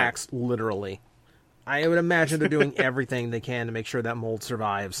these packs, literally. I would imagine they're doing everything they can to make sure that mold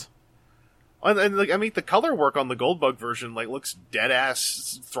survives. And like, I mean, the color work on the Goldbug version, like, looks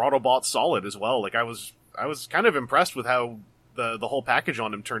dead-ass Throttlebot solid as well. Like, I was kind of impressed with how the whole package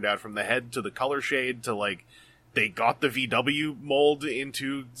on him turned out, from the head to the color shade to, like, they got the VW mold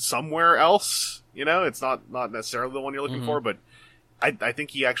into somewhere else. You know, it's not necessarily the one you're looking for, but I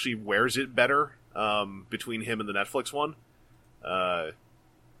think he actually wears it better, between him and the Netflix one.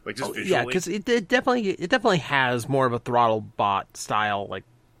 Like, just visually. Yeah, because it definitely has more of a Throttlebot style, like,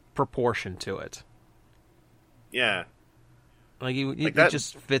 proportion to it. Yeah. Like, it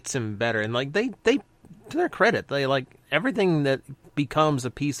just fits him better. And, like, they to their credit, they, like, everything that becomes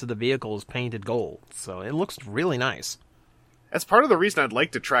a piece of the vehicle is painted gold. So it looks really nice. That's part of the reason I'd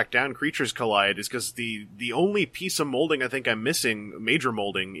like to track down Creatures Collide, is because the only piece of molding I think I'm missing, major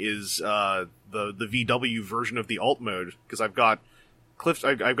molding, is the VW version of the alt mode. Because I've got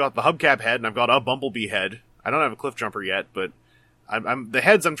I've got the hubcap head, and I've got a Bumblebee head. I don't have a Cliffjumper yet, but the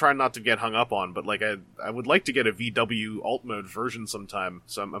heads I'm trying not to get hung up on. But like, I would like to get a VW alt mode version sometime.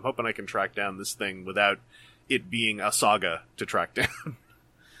 So I'm hoping I can track down this thing without it being a saga to track down.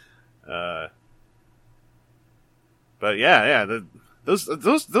 But yeah, those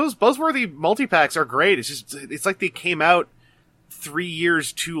Buzzworthy multi-packs are great. It's like they came out 3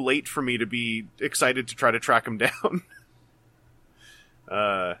 years too late for me to be excited to try to track them down.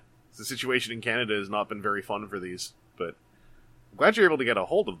 The situation in Canada has not been very fun for these, but I'm glad you're able to get a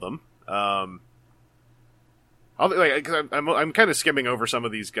hold of them. I'm kind of skimming over some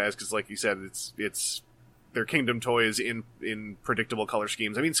of these guys because, like you said, it's their Kingdom toys in predictable color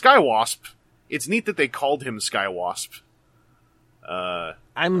schemes. I mean, Skywasp. It's neat that they called him Skywasp.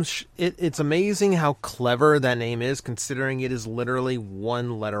 It's amazing how clever that name is, considering it is literally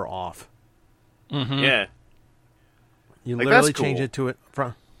 1 letter off. Mm-hmm. Yeah. You like, literally change it to it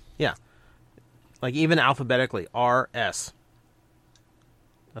from, yeah. Like, even alphabetically, RS.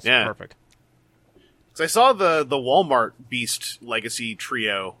 That's perfect. So I saw the Walmart Beast Legacy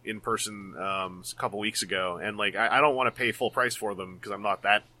Trio in person a couple weeks ago, and like, I don't want to pay full price for them because I'm not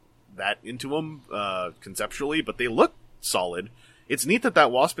that into them conceptually, but they look solid. It's neat that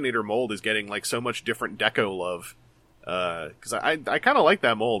Waspinator mold is getting like so much different deco love, because I kind of like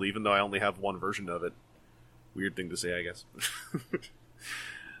that mold, even though I only have one version of it. Weird thing to say, I guess.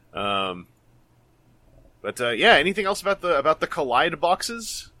 Yeah. Anything else about the Collide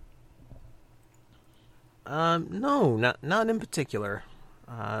boxes? No, not in particular.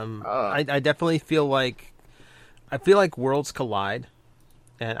 I definitely feel like Worlds Collide,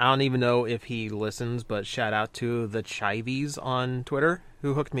 and I don't even know if he listens, but shout out to the Chivies on Twitter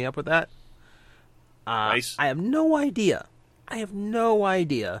who hooked me up with that. Nice. I have no idea.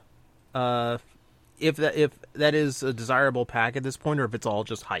 If that is a desirable pack at this point, or if it's all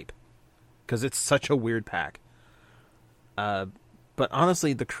just hype, because it's such a weird pack. But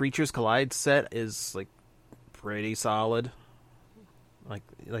honestly, the Creatures Collide set is like pretty solid. Like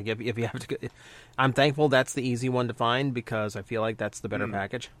if you have to, I'm thankful that's the easy one to find because I feel like that's the better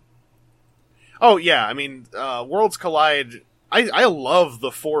package. Oh yeah, I mean, Worlds Collide. I love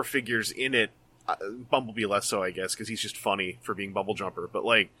the 4 figures in it. Bumblebee less so, I guess, because he's just funny for being Bubble Jumper. But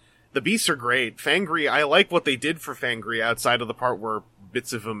like, the beasts are great. Fangry, I like what they did for Fangry outside of the part where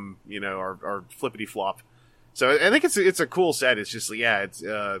bits of him, are flippity flop. So I think it's a cool set. It's just it's.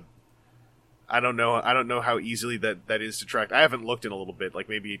 I don't know how easily that is to track. I haven't looked in a little bit. Like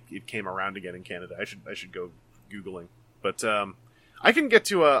maybe it came around again in Canada. I should go Googling. But I can get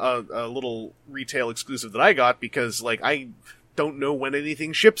to a little retail exclusive that I got because like I don't know when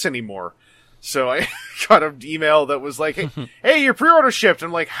anything ships anymore. So I got an email that was like, hey, your pre-order shipped.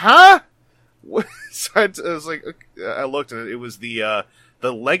 I'm like, huh? So I was like, okay. I looked and it was the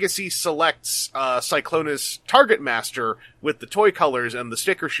Legacy Selects Cyclonus Target Master with the toy colors and the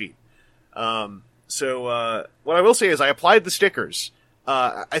sticker sheet. So what I will say is I applied the stickers.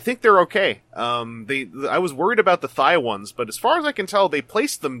 I think they're okay. I was worried about the thigh ones, but as far as I can tell, they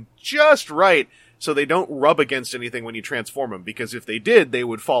placed them just right so they don't rub against anything when you transform them, because if they did, they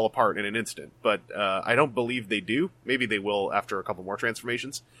would fall apart in an instant. But I don't believe they do. Maybe they will after a couple more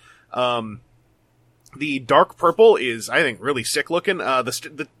transformations. The dark purple is, I think, really sick looking.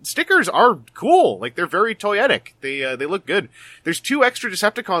 The stickers are cool. Like, they're very toyetic. They look good. There's 2 extra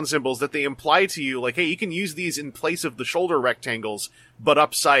Decepticon symbols that they imply to you, like, hey, you can use these in place of the shoulder rectangles, but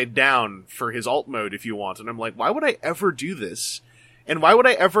upside down for his alt mode if you want. And I'm like, why would I ever do this? And why would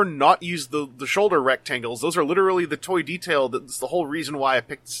I ever not use the shoulder rectangles? Those are literally the toy detail. That's the whole reason why I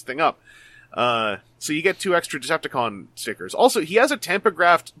picked this thing up. So you get 2 extra Decepticon stickers. Also, he has a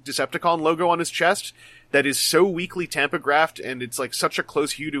Tampographed Decepticon logo on his chest that is so weakly Tampographed, and it's like such a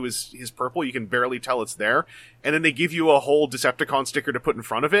close hue to his purple, you can barely tell it's there. And then they give you a whole Decepticon sticker to put in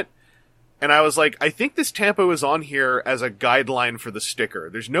front of it. And I was like, I think this Tampo is on here as a guideline for the sticker.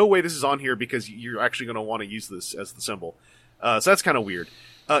 There's no way this is on here because you're actually going to want to use this as the symbol. So that's kind of weird.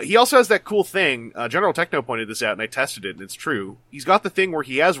 He also has that cool thing. General Techno pointed this out, and I tested it, and it's true. He's got the thing where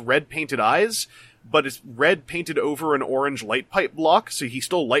he has red painted eyes, but it's red painted over an orange light pipe block, so he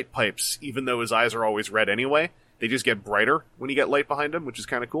still light pipes, even though his eyes are always red anyway. They just get brighter when you get light behind him, which is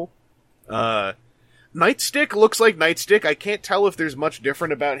kind of cool. Nightstick looks like Nightstick. I can't tell if there's much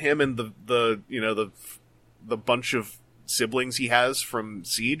different about him and the bunch of siblings he has from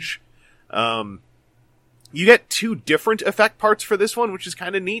Siege. You get 2 different effect parts for this one, which is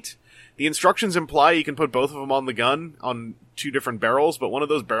kind of neat. The instructions imply you can put both of them on the gun on 2 different barrels, but one of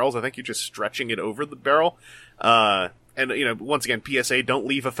those barrels, I think you're just stretching it over the barrel. And, once again, PSA, don't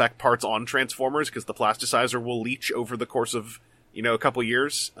leave effect parts on Transformers, because the plasticizer will leach over the course of, a couple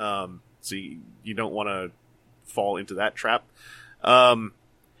years. So you don't want to fall into that trap.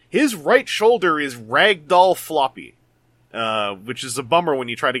 His right shoulder is ragdoll floppy. Which is a bummer when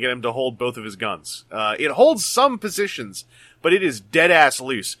you try to get him to hold both of his guns. It holds some positions, but it is dead-ass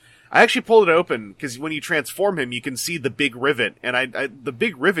loose. I actually pulled it open, because when you transform him, you can see the big rivet, and the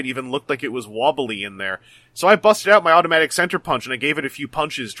big rivet even looked like it was wobbly in there. So I busted out my automatic center punch, and I gave it a few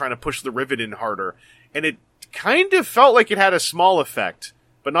punches trying to push the rivet in harder, and it kind of felt like it had a small effect,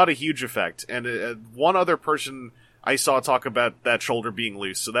 but not a huge effect. And one other person I saw talk about that shoulder being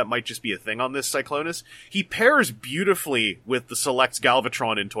loose, so that might just be a thing on this Cyclonus. He pairs beautifully with the Selects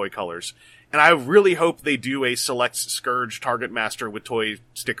Galvatron in toy colors, and I really hope they do a Selects Scourge Target Master with toy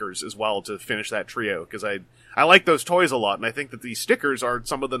stickers as well to finish that trio, because I like those toys a lot, and I think that these stickers are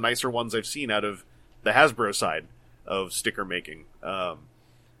some of the nicer ones I've seen out of the Hasbro side of sticker making.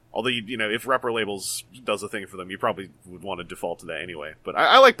 Although, if Repro Labels does a thing for them, you probably would want to default to that anyway. But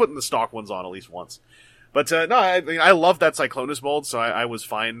I like putting the stock ones on at least once. But, no, I love that Cyclonus mold, so I was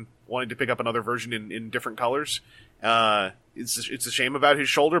fine wanting to pick up another version in different colors. It's a shame about his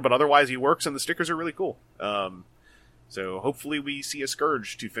shoulder, but otherwise he works, and the stickers are really cool. So hopefully we see a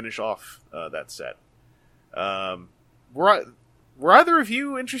Scourge to finish off that set. Were either of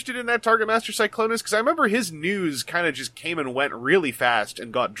you interested in that Target Master Cyclonus? Because I remember his news kind of just came and went really fast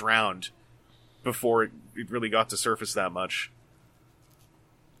and got drowned before it really got to surface that much.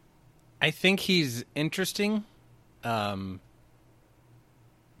 I think he's interesting, but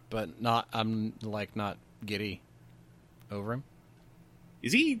I'm not giddy over him.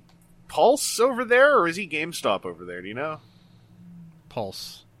 Is he Pulse over there, or is he GameStop over there? Do you know?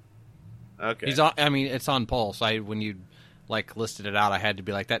 Pulse. Okay. He's on. I mean, it's on Pulse. When you listed it out, I had to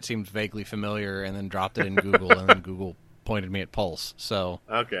be like, that seems vaguely familiar, and then dropped it in Google, and then Google pointed me at Pulse. So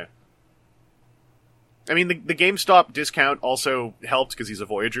okay. I mean, the GameStop discount also helped because he's a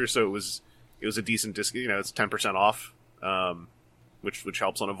Voyager, so it was a decent discount. It's 10% off, which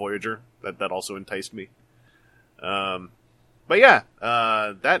helps on a Voyager. That also enticed me. But But yeah,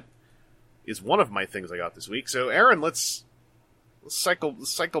 that is one of my things I got this week. So Aaron, let's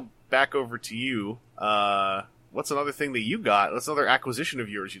cycle back over to you. What's another thing that you got? What's another acquisition of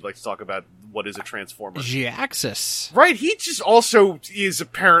yours you'd like to talk about? What is a Transformer? Jhiaxus. Right, he just also is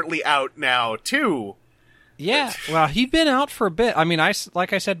apparently out now, too. Yeah, well, he'd been out for a bit. I mean,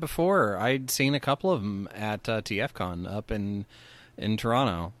 like I said before, I'd seen a couple of them at TFCon up in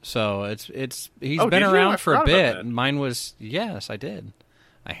Toronto. So he's been around for a bit. Mine was, yes, I did.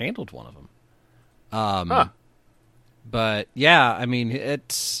 I handled one of them. But yeah, I mean,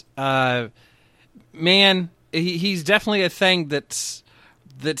 it's man. He's definitely a thing that's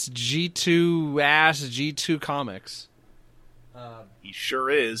G2 G2 comics. He sure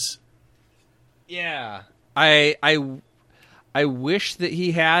is. Yeah, I wish that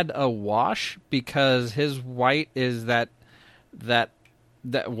he had a wash, because his white is that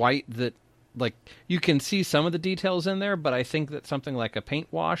white that, like, you can see some of the details in there, but I think that something like a paint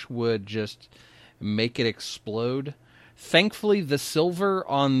wash would just make it explode. Thankfully, the silver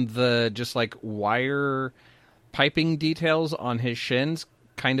on the just like wire piping details on his shins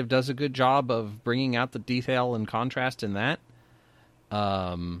kind of does a good job of bringing out the detail and contrast in that.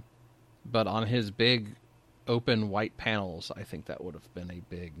 But on his big open white panels, I think that would have been a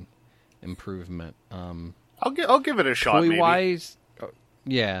big improvement. I'll give it a shot. Toy wise,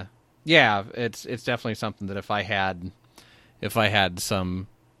 yeah, it's definitely something that if I had some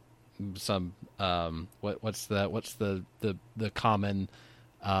what's the common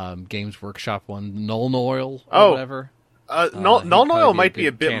Games Workshop one, Null Oil or whatever. Null Oil might be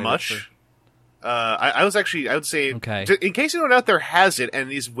a bit much. I would say, okay. In case anyone out there has it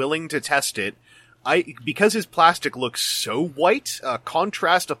and is willing to test it, because his plastic looks so white,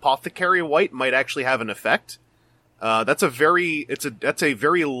 contrast Apothecary white might actually have an effect. That's a very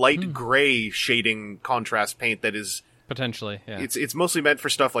light gray shading contrast paint that is potentially, yeah. It's mostly meant for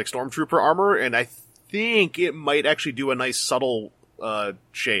stuff like Stormtrooper armor, and I think it might actually do a nice subtle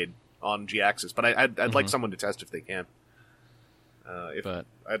shade on Jhiaxus. But I'd like someone to test if they can.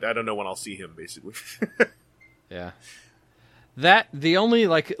 I don't know when I'll see him, basically. Yeah. The only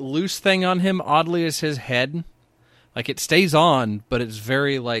like loose thing on him, oddly, is his head. Like, it stays on, but it's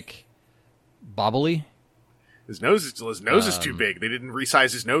very like bobbly. His nose is too big. They didn't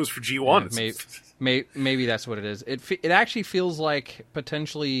resize his nose for G1. Yeah, maybe that's what it is. It actually feels like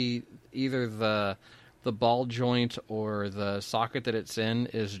potentially either the ball joint or the socket that it's in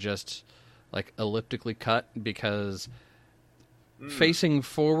is just like elliptically cut, because facing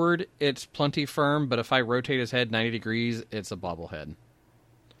forward it's plenty firm, but if I rotate his head 90 degrees, it's a bobblehead.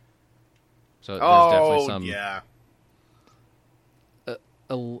 So there's definitely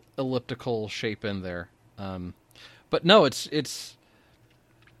some elliptical shape in there. But no, it's.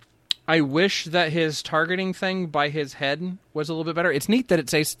 I wish that his targeting thing by his head was a little bit better. It's neat that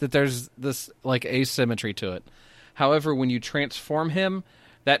that there's this like asymmetry to it. However, when you transform him,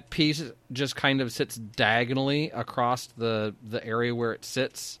 that piece just kind of sits diagonally across the area where it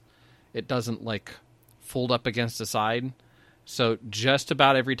sits. It doesn't like fold up against the side. So just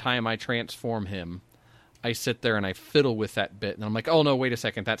about every time I transform him, I sit there and I fiddle with that bit, and I'm like, oh no, wait a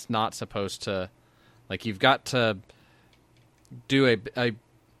second, that's not supposed to. Like, you've got to do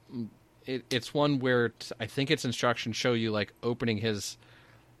it's one where I think its instructions show you like opening his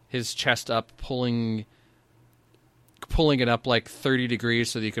chest up, pulling it up like 30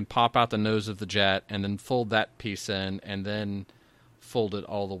 degrees so that you can pop out the nose of the jet, and then fold that piece in, and then fold it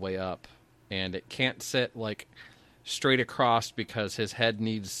all the way up. And it can't sit like straight across because his head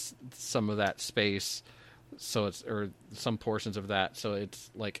needs some of that space, or some portions of that. So it's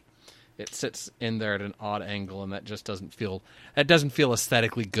like it sits in there at an odd angle, and that just doesn't feel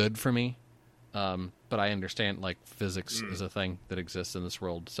aesthetically good for me. But I understand like physics is a thing that exists in this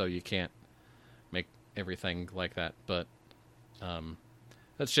world, so you can't make everything like that. But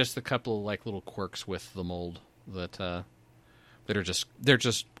that's just a couple of like little quirks with the mold that are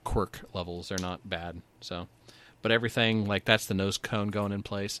just quirk levels. They're not bad. So, but everything like that's the nose cone going in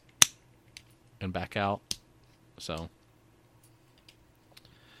place and back out. So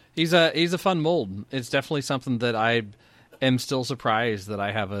he's a fun mold. It's definitely something that I am still surprised that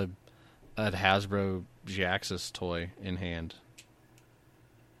I have a Hasbro Jhiaxus toy in hand.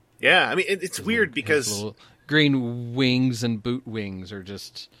 Yeah, I mean it's weird because green wings and boot wings are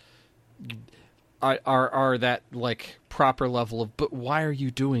just are that like proper level of. But why are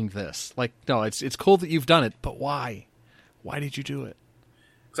you doing this? Like, no, it's cool that you've done it, but why? Why did you do it?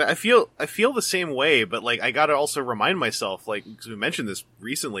 I feel the same way, but like I gotta also remind myself, like, because we mentioned this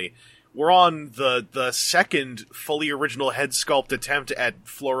recently, we're on the second fully original head sculpt attempt at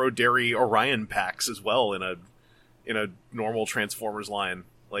Fluoro Dairy Orion packs as well in in a normal Transformers line.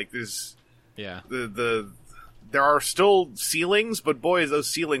 Like there's Yeah. there are still ceilings, but boy, those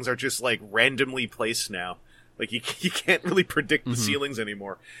ceilings are just like randomly placed now. Like you can't really predict the ceilings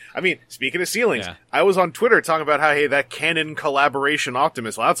anymore. I mean, speaking of ceilings, Yeah. I was on Twitter talking about how, hey, that Canon collaboration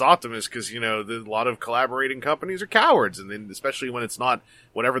Optimus. Well, that's Optimus because, a lot of collaborating companies are cowards. And then especially when it's not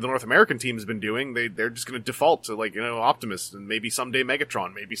whatever the North American team's been doing, they're just going to default to Optimus and maybe someday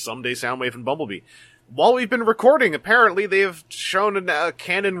Megatron, maybe someday Soundwave and Bumblebee. While we've been recording, apparently they have shown a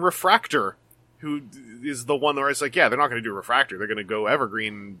Canon Refractor, who is the one where it's like, yeah, they're not going to do Refractor. They're going to go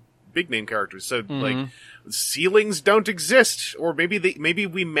Evergreen big name characters. So like ceilings don't exist, or maybe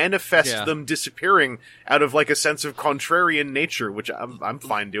we manifest them disappearing out of like a sense of contrarian nature, which I'm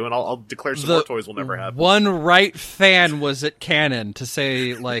fine doing. I'll declare some more toys will never happen. One right fan was at Canon to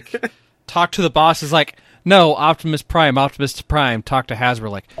say like talk to the boss is like, no, Optimus Prime, talk to Hasbro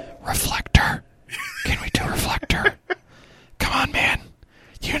like Reflector. Can we do Reflector? Come on, man.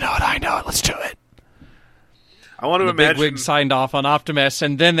 You know it, I know it, let's do it. I want to imagine big wig signed off on Optimus,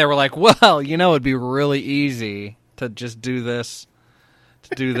 and then they were like, well, it'd be really easy to just do this,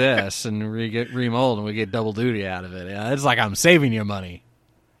 and remold, and we get double duty out of it. Yeah, it's like I'm saving you money.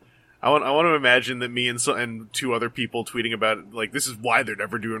 I want to imagine that me and two other people tweeting about it, like, this is why they're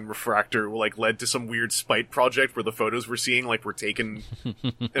never doing Refractor, like, led to some weird spite project where the photos we're seeing, like, were taken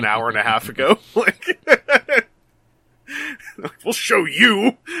an hour and a half ago. Like, we'll show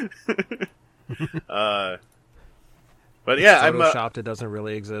you. But yeah, Photoshopped, it doesn't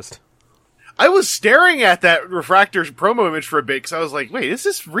really exist. I was staring at that Refractor promo image for a bit because I was like, wait, is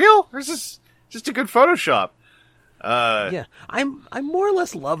this real? Or is this just a good Photoshop? Yeah, I more or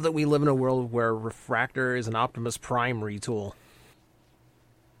less love that we live in a world where Refractor is an Optimus Prime retool.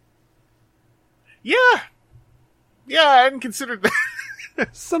 Yeah, I hadn't considered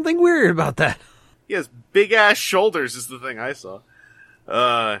that. Something weird about that. He has big ass shoulders, is the thing I saw.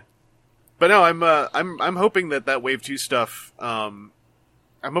 But no, I'm hoping that Wave 2 stuff. I'm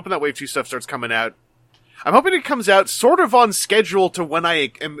hoping that Wave 2 stuff starts coming out. I'm hoping it comes out sort of on schedule to when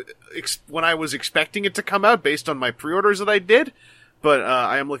when I was expecting it to come out based on my pre-orders that I did. But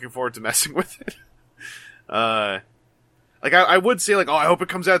I am looking forward to messing with it. Like I would say like, oh, I hope it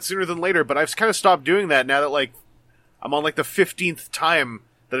comes out sooner than later. But I've kind of stopped doing that now that like I'm on like the 15th time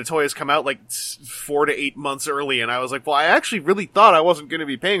that a toy has come out like 4 to 8 months early, and I was like, well, I actually really thought I wasn't going to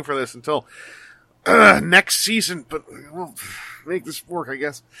be paying for this until next season, but we'll make this work, I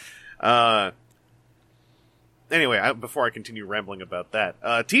guess. Anyway, before I continue rambling about that,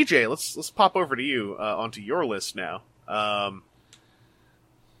 TJ, let's pop over to you onto your list now.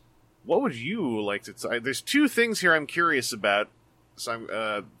 What would you like to? There's two things here I'm curious about. So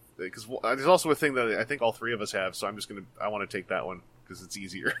I'm because there's also a thing that I think all three of us have. So I want to take that one because it's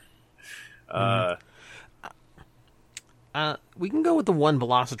easier. We can go with the one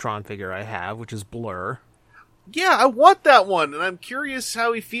Velocitron figure I have, which is Blur. Yeah, I want that one, and I'm curious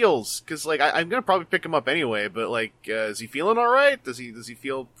how he feels because, like, I'm gonna probably pick him up anyway. But like, is he feeling all right? Does he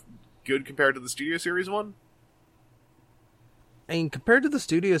feel good compared to the Studio Series one? I mean, compared to the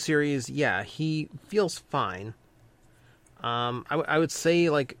Studio Series, yeah, he feels fine. I would say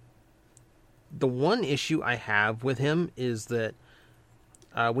like the one issue I have with him is that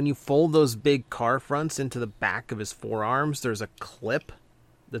when you fold those big car fronts into the back of his forearms, there's a clip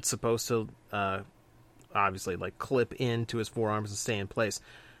that's supposed to obviously like clip into his forearms and stay in place.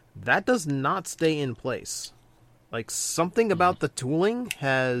 That does not stay in place. Like something about the tooling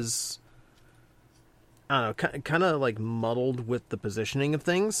has, I don't know, kind of like muddled with the positioning of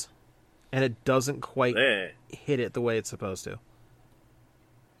things, and it doesn't quite hit it the way it's supposed to.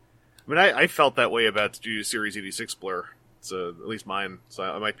 I mean, I felt that way about Studio Series 86 Blur. So at least mine. So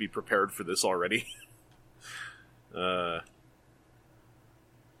I might be prepared for this already. But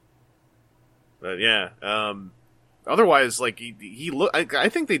yeah. Otherwise, like he look. I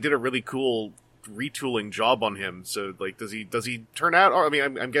think they did a really cool retooling job on him. So like, does he turn out? Or, I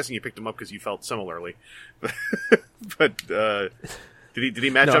mean, I'm guessing you picked him up because you felt similarly. But did he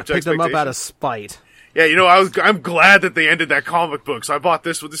match up to expectations? I picked him up out of spite. Yeah, I'm glad that they ended that comic book. So I bought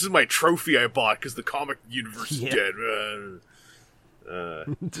this one. This is my trophy I bought because the comic universe is dead.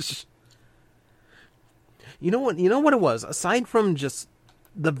 You know what it was? Aside from just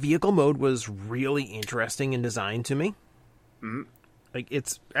the vehicle mode was really interesting in design to me. Mm-hmm. Like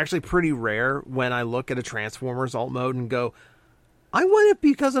it's actually pretty rare when I look at a Transformers alt mode and go, I want it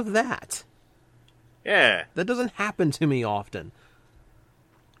because of that. Yeah, that doesn't happen to me often.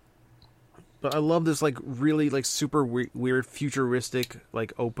 But I love this, like, really, like, super weird, futuristic,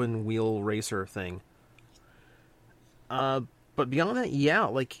 like, open wheel racer thing. But beyond that, yeah,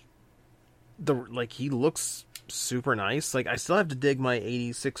 like, he looks super nice. Like, I still have to dig my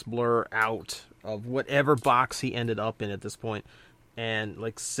 86 Blur out of whatever box he ended up in at this point and,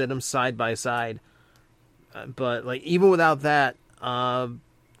 like, sit them side by side. But, like, even without that, I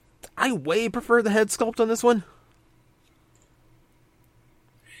way prefer the head sculpt on this one.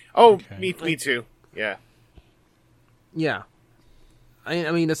 Oh, okay. Me too. Yeah. Yeah.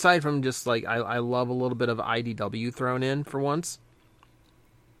 I mean, aside from just, like, I love a little bit of IDW thrown in for once.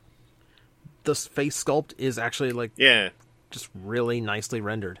 The face sculpt is actually, like, just really nicely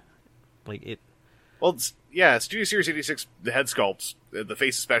rendered. Like, it... Well, Studio Series 86, the head sculpts, the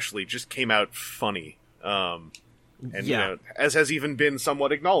face especially, just came out funny. You know, as has even been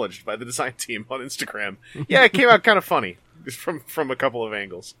somewhat acknowledged by the design team on Instagram. Yeah, it came out kind of funny from a couple of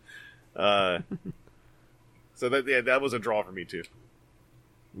angles. So that was a draw for me too.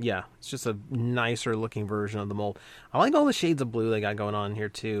 Yeah, it's just a nicer looking version of the mold. I like all the shades of blue they got going on here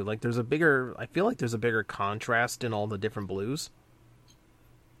too. Like I feel like there's a bigger contrast in all the different blues.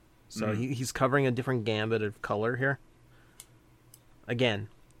 So he's covering a different gambit of color here. Again,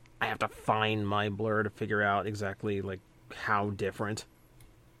 I have to find my blur to figure out exactly like how different.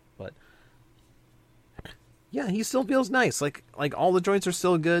 But yeah, he still feels nice. Like all the joints are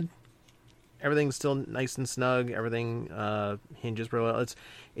still good. Everything's still nice and snug. Everything hinges really well.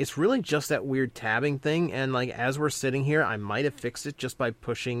 It's really just that weird tabbing thing. And like as we're sitting here, I might have fixed it just by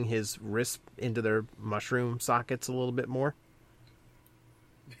pushing his wrists into their mushroom sockets a little bit more.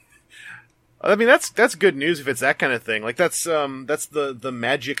 I mean, that's good news if it's that kind of thing. Like that's the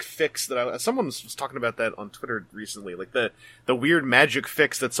magic fix that someone was talking about that on Twitter recently. Like the weird magic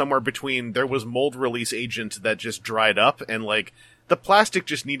fix that somewhere between there was mold release agent that just dried up and like the plastic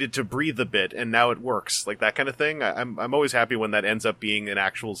just needed to breathe a bit and now it works. Like that kind of thing. I'm always happy when that ends up being an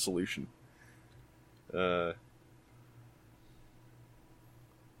actual solution. But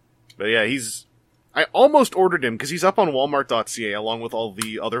yeah, I almost ordered him because he's up on Walmart.ca along with all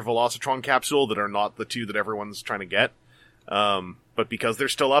the other Velocitron capsule that are not the two that everyone's trying to get. But because they're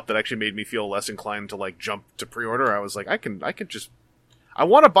still up, that actually made me feel less inclined to like jump to pre-order. I was like, I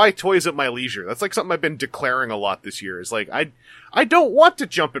want to buy toys at my leisure. That's like something I've been declaring a lot this year. Is like I don't want to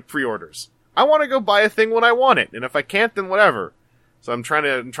jump at pre-orders. I want to go buy a thing when I want it, and if I can't, then whatever. So I'm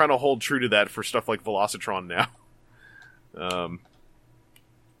trying to hold true to that for stuff like Velocitron now.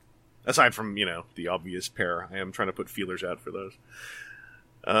 Aside from, you know, the obvious pair, I am trying to put feelers out for those.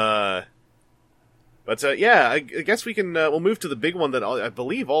 Yeah, I guess we can, we'll move to the big one that I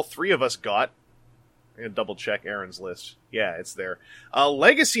believe all three of us got. I'm gonna double check Aaron's list. Yeah, it's there.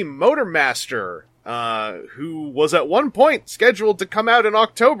 Legacy Motormaster, who was at one point scheduled to come out in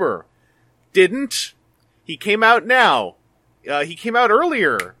October. Didn't. He came out now. He came out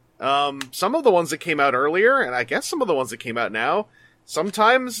earlier. Some of the ones that came out earlier, and I guess some of the ones that came out now,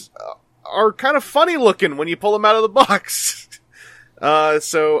 sometimes are kind of funny looking when you pull them out of the box.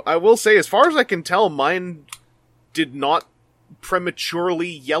 So I will say, as far as I can tell, mine did not prematurely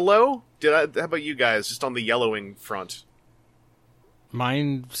yellow. How about you guys, just on the yellowing front?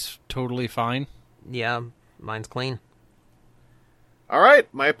 Mine's totally fine. Yeah, mine's clean.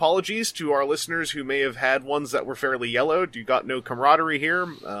 Alright, my apologies to our listeners who may have had ones that were fairly yellowed. You got no camaraderie here,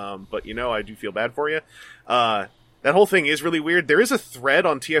 but you know, I do feel bad for you. That whole thing is really weird. There is a thread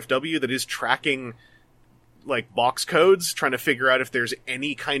on TFW that is tracking, like, box codes, trying to figure out if there's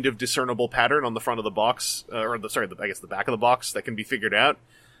any kind of discernible pattern on the front of the back of the box that can be figured out.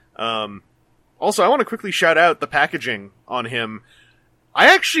 Also, I want to quickly shout out the packaging on him. I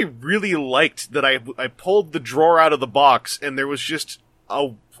actually really liked that I pulled the drawer out of the box and there was just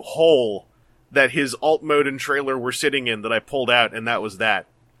a hole that his alt mode and trailer were sitting in that I pulled out, and that was that.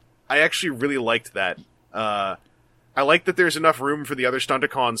 I actually really liked that. I like that there's enough room for the other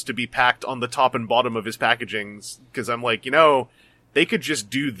Stunticons to be packed on the top and bottom of his packagings, because I'm like, you know, they could just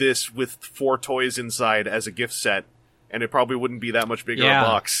do this with 4 toys inside as a gift set, and it probably wouldn't be that much bigger a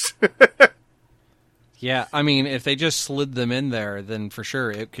box. Yeah, I mean, if they just slid them in there, then for sure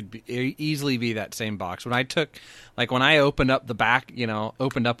it could easily be that same box. When I opened up the back,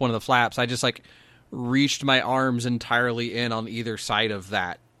 opened up one of the flaps, I just like reached my arms entirely in on either side of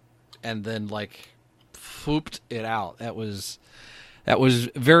that, and then like swooped it out. That was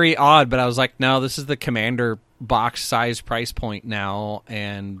very odd, but I was like, no, this is the Commander box size price point now,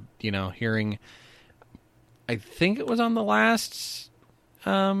 and hearing, I think it was on the last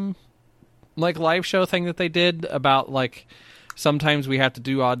live show thing that they did about like sometimes we have to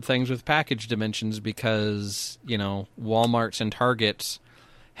do odd things with package dimensions because Walmarts and Targets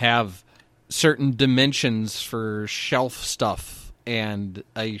have certain dimensions for shelf stuff, and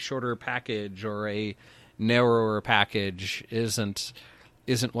a shorter package or a narrower package isn't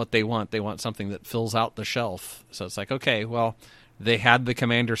isn't what they want. They want something that fills out the shelf. So it's like, okay, well, they had the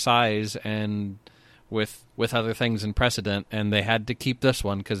Commander size and with other things in precedent, and they had to keep this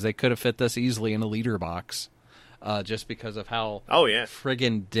one because they could have fit this easily in a leader box, just because of how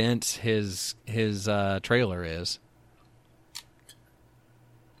friggin' dense his trailer is.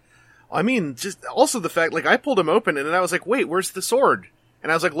 I mean, just also the fact, like, I pulled him open and then I was like, wait, where's the sword? And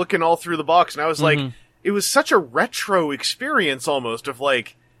I was like looking all through the box and I was like, it was such a retro experience almost of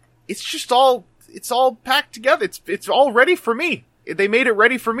like, it's all packed together. It's all ready for me. They made it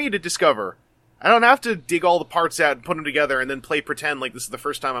ready for me to discover. I don't have to dig all the parts out and put them together and then play pretend like this is the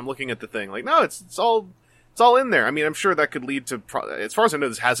first time I'm looking at the thing. Like, no, it's all in there. I mean, I'm sure that could lead to, as far as I know,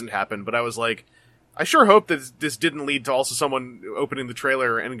 this hasn't happened, but I was like, I sure hope that this didn't lead to also someone opening the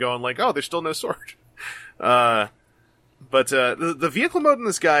trailer and going like, oh, there's still no sword. But the vehicle mode in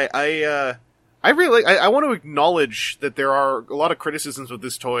this guy, I really I want to acknowledge that there are a lot of criticisms with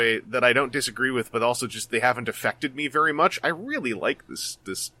this toy that I don't disagree with, but also just they haven't affected me very much. I really like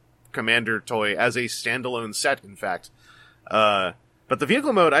this Commander toy as a standalone set, in fact. But the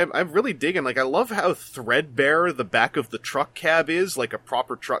vehicle mode, I'm really digging. Like, I love how threadbare the back of the truck cab is, like a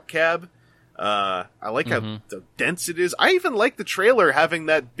proper truck cab. I like how dense it is. I even like the trailer having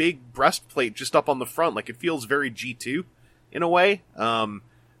that big breastplate just up on the front. Like, it feels very G2 in a way.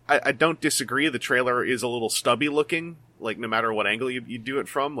 I don't disagree. The trailer is a little stubby looking, like no matter what angle you do it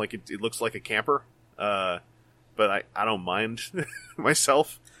from. Like, it looks like a camper. But I don't mind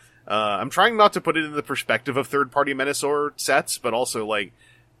myself. I'm trying not to put it in the perspective of third-party Menasor sets, but also, like,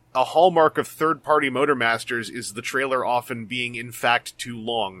 a hallmark of third-party Motormasters is the trailer often being, in fact, too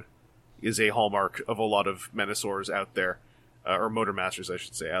long. Is a hallmark of a lot of Menasors out there, or Motormasters, I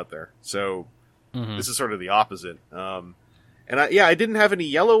should say, out there. So this is sort of the opposite. And I didn't have any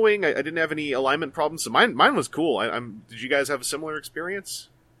yellowing. I didn't have any alignment problems. So mine was cool. Did you guys have a similar experience?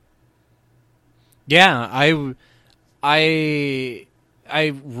 Yeah,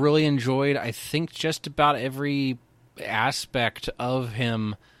 I really enjoyed, I think, just about every aspect of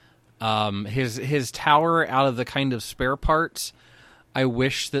him. His tower, out of the kind of spare parts, I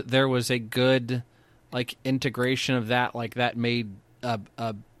wish that there was a good, like, integration of that, like that made a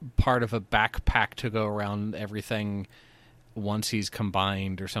part of a backpack to go around everything once he's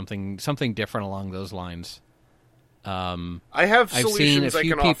combined, or something different along those lines. I have I've seen a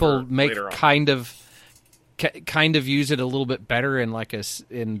few people make kind of use it a little bit better in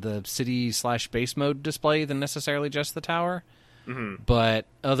in the city/base mode display than necessarily just the tower. But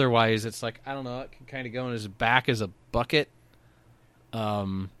otherwise, it's like, I don't know, it can kind of go in his back as a bucket.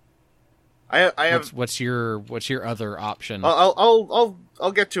 I have. What's your other option?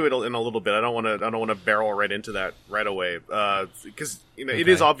 I'll get to it in a little bit. I don't want to barrel right into that right away. Because it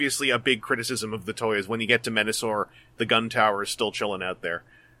is obviously a big criticism of the toy is when you get to Menasor, the gun tower is still chilling out there.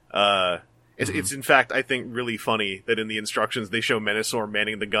 It's in fact, I think, really funny that in the instructions they show Menasor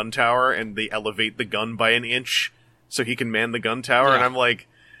manning the gun tower and they elevate the gun by an inch so he can man the gun tower, and I'm like,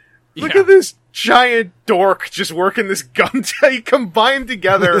 look at this giant dork just working this gun tower. He combined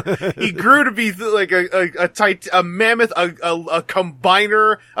together. He grew to be like a mammoth, a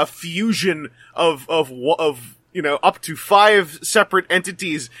combiner, a fusion of up to 5 separate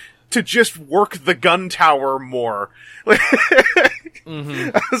entities to just work the gun tower more.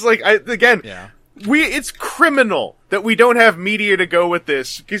 I was like, it's criminal that we don't have media to go with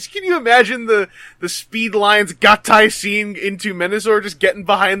this. Because can you imagine the Speed Lines Gatai scene into Menasor just getting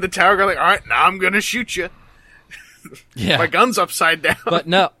behind the tower, going like, all right, now I'm gonna shoot you. Yeah, my gun's upside down. But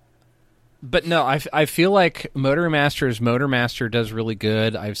no, I feel like Motormaster does really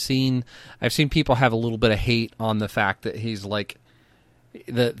good. I've seen people have a little bit of hate on the fact that he's like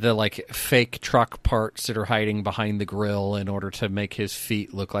the like fake truck parts that are hiding behind the grill in order to make his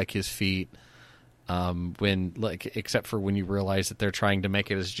feet look like his feet. When except for when you realize that they're trying to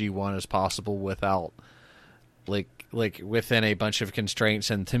make it as G1 as possible without like within a bunch of constraints,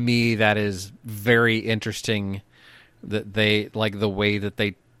 and to me that is very interesting that they like the way that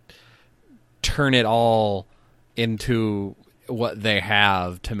they turn it all into what they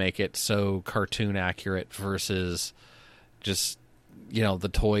have to make it so cartoon accurate versus just the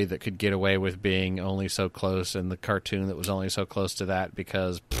toy that could get away with being only so close and the cartoon that was only so close to that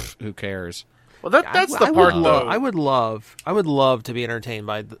because who cares. Well, that's the part, though. I would love to be entertained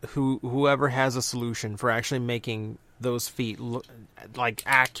by whoever has a solution for actually making those feet look like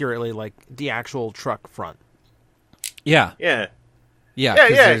accurately like the actual truck front. Yeah.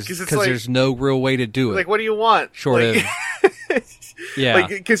 Because there's no real way to do it. Like, what do you want? Short of. Yeah.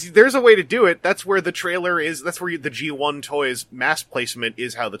 Because there's a way to do it. That's where the trailer is. That's where the G1 toys mass placement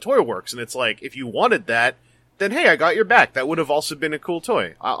is how the toy works. And it's like, if you wanted that, then hey, I got your back. That would have also been a cool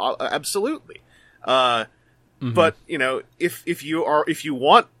toy. Absolutely. But, you know, if you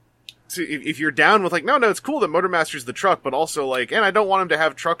want to, if you're down with like, no, it's cool that Motormaster's the truck, but also like, and I don't want him to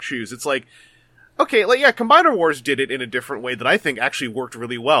have truck shoes. It's like, okay, like, yeah, Combiner Wars did it in a different way that I think actually worked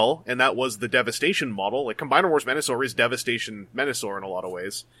really well, and that was the Devastation model. Like, Combiner Wars Menasor is Devastation Menasor in a lot of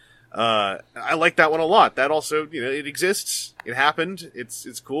ways. I like that one a lot. That also, you know, it exists. It happened.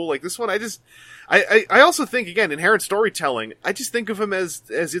 It's cool. Like, this one, I also think, again, inherent storytelling, I just think of him as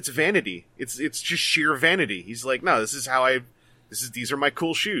it's vanity. It's just sheer vanity. He's like, no, these are my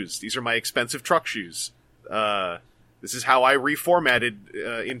cool shoes. These are my expensive truck shoes. This is how I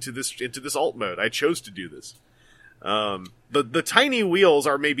reformatted into this alt mode. I chose to do this. The tiny wheels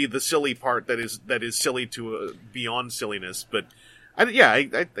are maybe the silly part that is silly to beyond silliness, but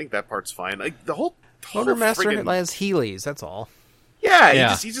I think that part's fine. Like, the whole Motormaster has Heelys. That's all.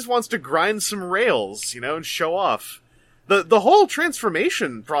 Yeah. He just wants to grind some rails, you know, and show off. The whole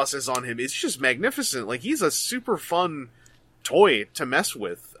transformation process on him is just magnificent. Like, he's a super fun toy to mess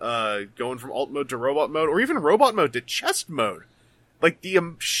with, going from alt mode to robot mode, or even robot mode to chest mode. Like,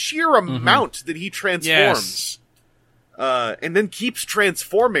 the sheer amount that he transforms, and then keeps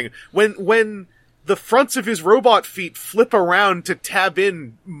transforming. When the fronts of his robot feet flip around to tab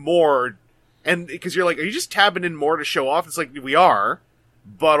in more, and because you're like, are you just tabbing in more to show off? It's like, we are,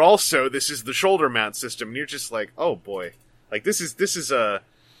 but also this is the shoulder mount system, and you're just like, oh boy, like this is a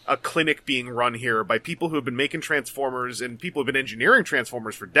clinic being run here by people who have been making Transformers and people who have been engineering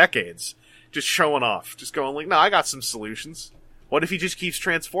Transformers for decades, just showing off, just going like, no, I got some solutions. What if he just keeps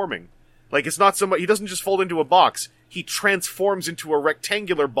transforming? Like, it's not so much, he doesn't just fold into a box, he transforms into a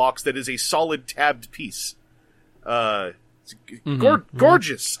rectangular box that is a solid tabbed piece. It's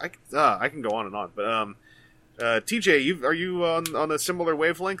gorgeous. I can go on and on, but TJ, are you on a similar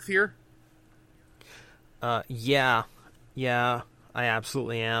wavelength here? Yeah, I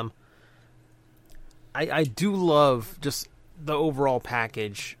absolutely am. I do love just the overall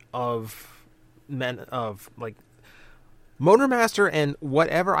package of like Motormaster and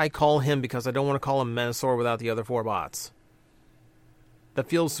whatever I call him, because I don't want to call him Menasor without the other four bots. That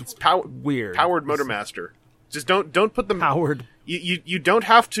feels weird. Powered Motormaster. Just don't put them powered. You don't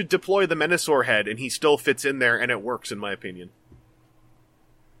have to deploy the Menasor head, and he still fits in there, and it works, in my opinion.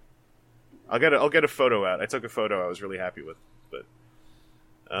 I'll get a photo out. I took a photo I was really happy with, but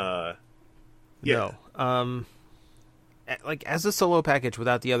yeah. No. Like, as a solo package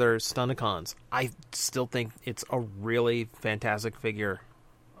without the other Stunticons, I still think it's a really fantastic figure.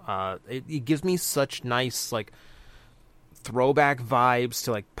 It gives me such nice, like, throwback vibes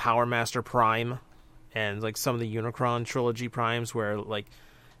to, like, Power Master Prime and, like, some of the Unicron trilogy primes, where, like,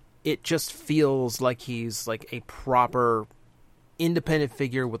 it just feels like he's, like, a proper independent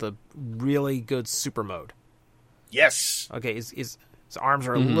figure with a really good super mode. Yes. Okay, his arms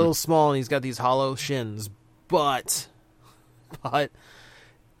are a little small and he's got these hollow shins, but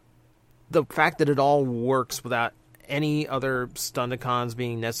the fact that it all works without any other Stunticons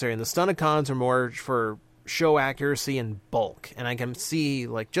being necessary, and the Stunticons are more for show accuracy and bulk, and I can see,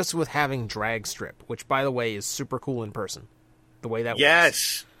 like, just with having drag strip, which, by the way, is super cool in person, the way that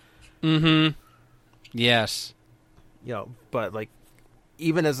works. Yes. You know, but, like,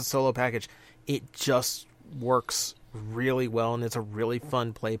 even as a solo package, it just works really well, and it's a really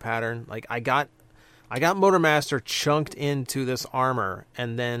fun play pattern. Like, I got Motormaster chunked into this armor,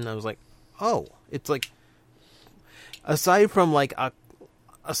 and then I was like, oh, it's like, aside from like a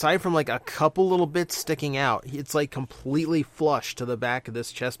couple little bits sticking out, it's like completely flush to the back of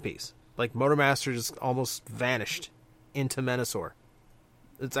this chest piece. Like, Motormaster just almost vanished into Menasor.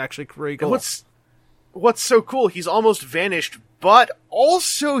 It's actually pretty cool. And what's so cool, he's almost vanished, but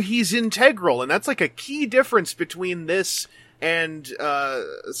also he's integral, and that's like a key difference between this and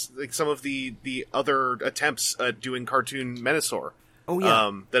like some of the other attempts at doing cartoon Menasor. Oh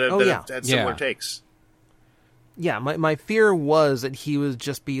yeah, that have had similar takes. Yeah, my fear was that he would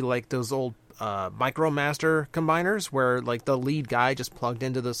just be like those old Micromaster combiners, where like the lead guy just plugged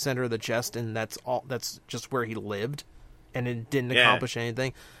into the center of the chest, and that's just where he lived, and it didn't accomplish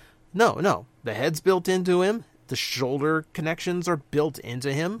anything. No, the head's built into him. The shoulder connections are built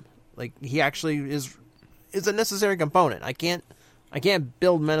into him. Like, he actually is a necessary component. I can't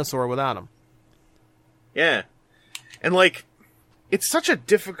build Menasor without him. Yeah. And, like, it's such a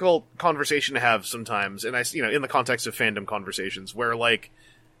difficult conversation to have sometimes, and in the context of fandom conversations, where, like,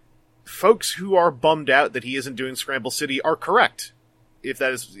 folks who are bummed out that he isn't doing Scramble City are correct. If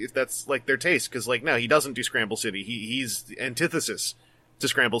that's like their taste, because, like, no, he doesn't do Scramble City. He's the antithesis to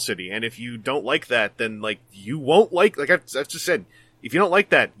Scramble City, and if you don't like that, then, like, you won't like I've just said, If you don't like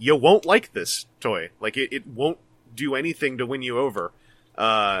that, you won't like this toy. Like, it won't do anything to win you over.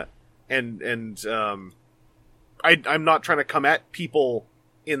 I'm not trying to come at people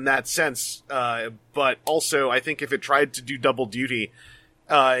in that sense, but also I think if it tried to do double duty,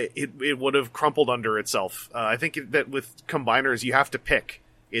 it would have crumpled under itself. I think that with combiners, you have to pick.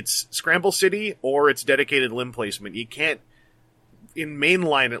 It's Scramble City or it's dedicated limb placement. You can't, in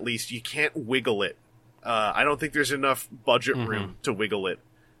mainline at least, you can't wiggle it. I don't think there's enough budget room to wiggle it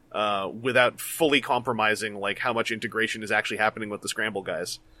without fully compromising like how much integration is actually happening with the Scramble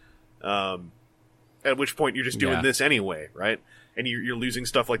guys. At which point you're just doing this anyway, right? And you're losing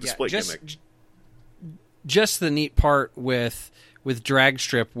stuff like the split gimmick. Just the neat part with drag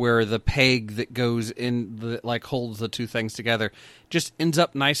strip where the peg that goes in like holds the two things together just ends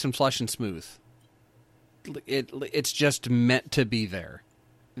up nice and flush and smooth. It's just meant to be there.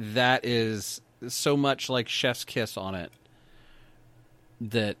 That is so much like Chef's Kiss on it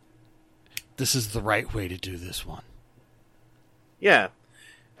that this is the right way to do this one. Yeah.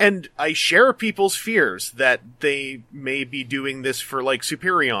 And I share people's fears that they may be doing this for, like,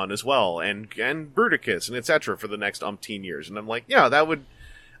 Superion as well, and Bruticus, and etc. for the next umpteen years. And I'm like, yeah, that would...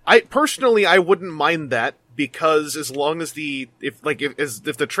 I wouldn't mind that, because as long as if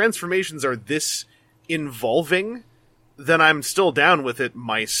the transformations are this involving, then I'm still down with it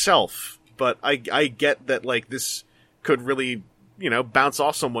myself. But I get that, like, this could really, bounce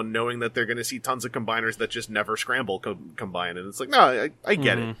off someone knowing that they're going to see tons of combiners that just never scramble combine. And it's like, no, I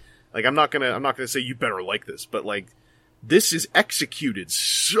get it. Like, I'm not gonna say you better like this, but, like, this is executed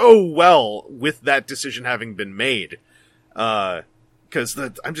so well with that decision having been made. Cause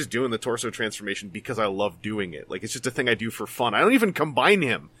I'm just doing the torso transformation because I love doing it. Like, it's just a thing I do for fun. I don't even combine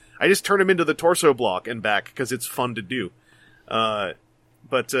him. I just turn him into the torso block and back because it's fun to do. But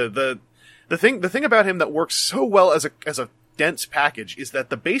the thing about him that works so well as a dense package is that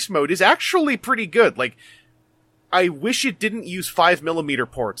the base mode is actually pretty good. Like, I wish it didn't use 5mm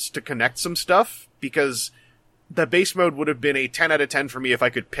ports to connect some stuff, because the base mode would have been a 10 out of 10 for me if I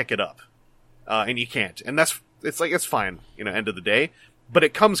could pick it up. And you can't. And it's fine, end of the day. But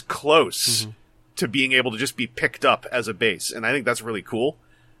it comes close to being able to just be picked up as a base. And I think that's really cool.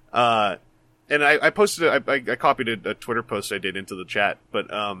 And I posted, I copied a Twitter post I did into the chat, but,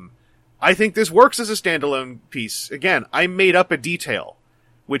 I think this works as a standalone piece. Again, I made up a detail,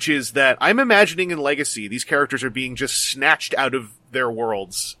 which is that I'm imagining in Legacy, these characters are being just snatched out of their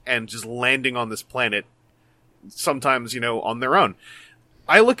worlds and just landing on this planet, sometimes, on their own.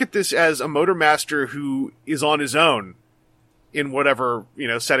 I look at this as a Motormaster who is on his own in whatever,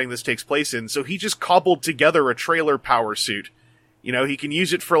 setting this takes place in, so he just cobbled together a trailer power suit. He can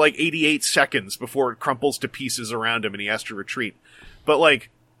use it for like 88 seconds before it crumples to pieces around him and he has to retreat. But,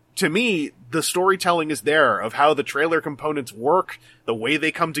 like, to me, the storytelling is there of how the trailer components work, the way they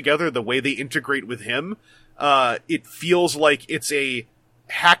come together, the way they integrate with him. It feels like it's a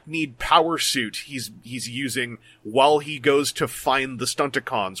hackneyed power suit he's using while he goes to find the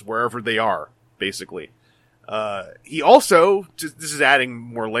Stunticons wherever they are, basically. He also, this is adding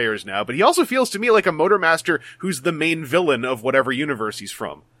more layers now, but he also feels to me like a Motormaster who's the main villain of whatever universe he's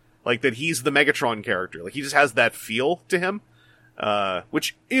from. Like, that he's the Megatron character. Like, he just has that feel to him.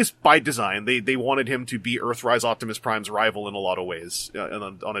 Which is by design. They wanted him to be Earthrise Optimus Prime's rival in a lot of ways,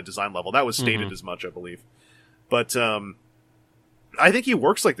 on a design level. That was stated as much, I believe. But, I think he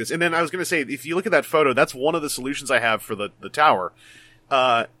works like this. And then I was gonna say, if you look at that photo, that's one of the solutions I have for the tower,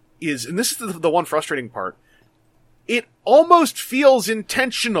 and this is the one frustrating part, it almost feels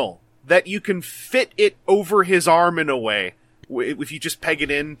intentional that you can fit it over his arm in a way, if you just peg it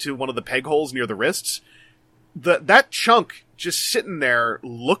into one of the peg holes near the wrists. That chunk just sitting there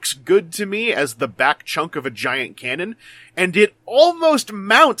looks good to me as the back chunk of a giant cannon, and it almost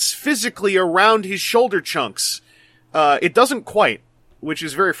mounts physically around his shoulder chunks. It doesn't quite, which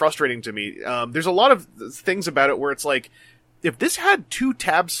is very frustrating to me. There's a lot of things about it where it's like, if this had 2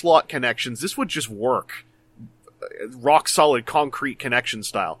 tab slot connections, this would just work. Rock solid concrete connection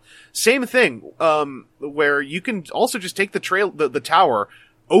style. Same thing, where you can also just take the tower,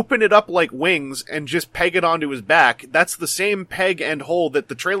 open it up like wings, and just peg it onto his back. That's the same peg and hole that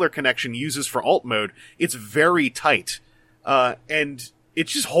the trailer connection uses for alt mode. It's very tight. And it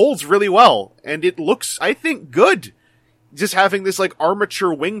just holds really well. And it looks, I think, good. Just having this, like,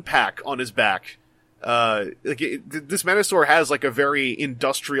 armature wing pack on his back. This Menasor has, like, a very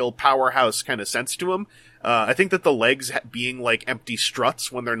industrial powerhouse kind of sense to him. I think that the legs being, like, empty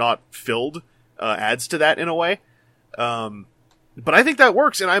struts when they're not filled, adds to that in a way. But I think that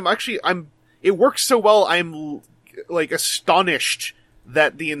works, and it works so well, I'm, like, astonished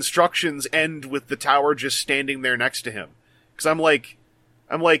that the instructions end with the tower just standing there next to him. because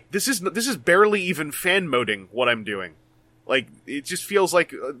I'm like, this is barely even fan moding what I'm doing. Like, it just feels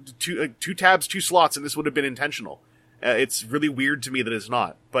like two tabs, 2 slots, and this would have been intentional. It's really weird to me that it's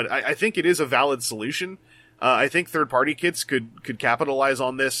not. But I think it is a valid solution. I think third-party kits could capitalize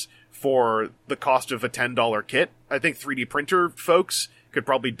on this for the cost of a $10 kit. I think 3D printer folks could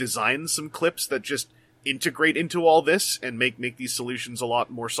probably design some clips that just integrate into all this and make these solutions a lot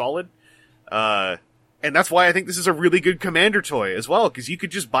more solid. And that's why I think this is a really good Commander toy as well, because you could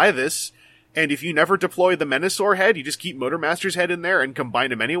just buy this, and if you never deploy the Menasor head, you just keep Motormaster's head in there and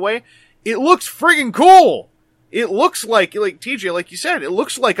combine them anyway. It looks friggin' cool! It looks like TJ, like you said, it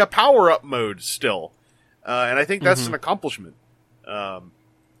looks like a power-up mode still. And I think that's an accomplishment.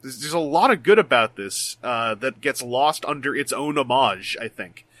 There's a lot of good about this, that gets lost under its own homage, I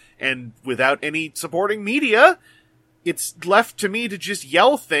think. And without any supporting media, it's left to me to just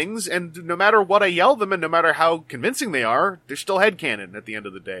yell things, and no matter what I yell them, and no matter how convincing they are, they're still headcanon at the end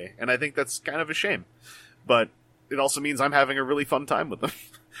of the day. And I think that's kind of a shame. But it also means I'm having a really fun time with them.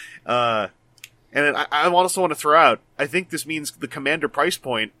 And I also want to throw out, I think this means the Commander price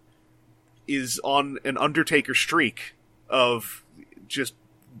point is on an Undertaker streak of just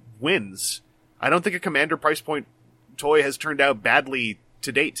wins. I don't think a Commander price point toy has turned out badly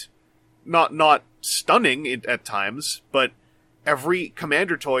to date. Not stunning at times, but every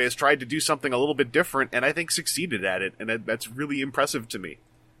Commander toy has tried to do something a little bit different, and I think succeeded at it, and that's really impressive to me.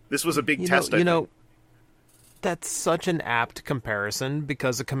 This was a big test, I think. That's such an apt comparison,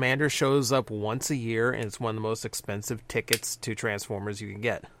 because a Commander shows up once a year, and it's one of the most expensive tickets to Transformers you can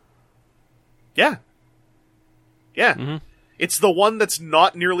get. Yeah. Yeah. Mm-hmm. It's the one that's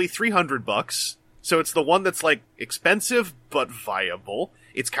not nearly $300, so it's the one that's, like, expensive but viable.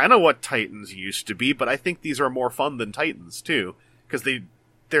 It's kind of what Titans used to be, but I think these are more fun than Titans, too, because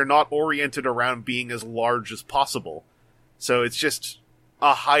they're not oriented around being as large as possible. So it's just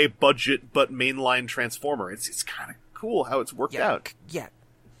a high-budget but mainline Transformer. It's kind of cool how it's worked out. Yeah.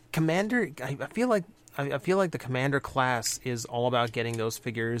 Commander, I feel like the Commander class is all about getting those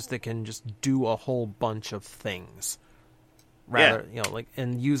figures that can just do a whole bunch of things. Rather,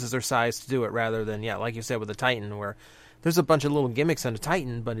 and uses their size to do it, rather than, like you said, with the Titan, where there's a bunch of little gimmicks on a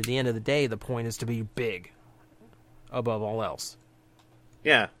Titan, but at the end of the day, the point is to be big above all else.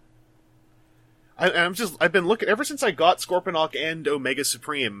 Yeah. I've been looking, ever since I got Scorponok and Omega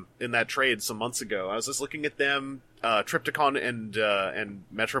Supreme in that trade some months ago, I was just looking at them. Trypticon and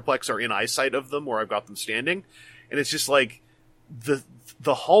Metroplex are in eyesight of them, where I've got them standing. And it's just like, the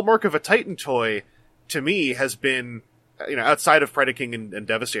hallmark of a Titan toy, to me, has been, outside of Predaking and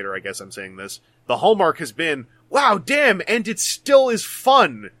Devastator, I guess I'm saying this, the hallmark has been, wow, damn, and it still is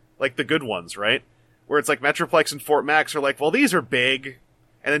fun. Like the good ones, right? Where it's like Metroplex and Fort Max are like, well, these are big.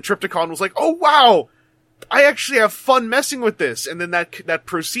 And then Trypticon was like, oh, wow, I actually have fun messing with this. And then that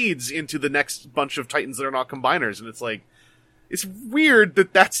proceeds into the next bunch of Titans that are not combiners. And it's like, it's weird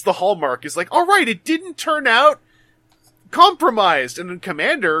that that's the hallmark. It's like, all right, it didn't turn out compromised. And then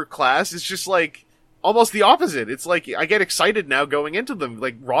Commander class is just like almost the opposite. It's like, I get excited now going into them.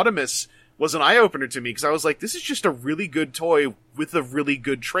 Like, Rodimus was an eye-opener to me, because I was like, this is just a really good toy with a really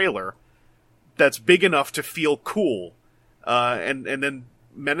good trailer that's big enough to feel cool. And then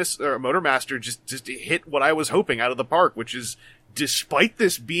Motormaster just hit what I was hoping out of the park, which is, despite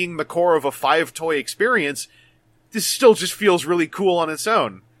this being the core of a 5-toy experience, this still just feels really cool on its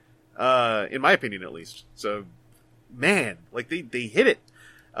own. In my opinion, at least. So, man, like, they hit it,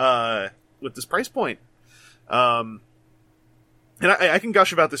 with this price point. And I can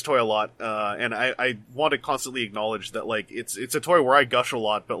gush about this toy a lot, and I want to constantly acknowledge that, like, it's a toy where I gush a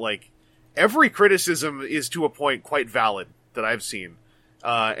lot, but, like, every criticism is to a point quite valid that I've seen.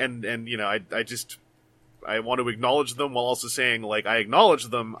 And I want to acknowledge them while also saying, like, I acknowledge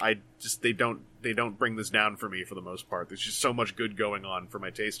them, they don't bring this down for me for the most part. There's just so much good going on for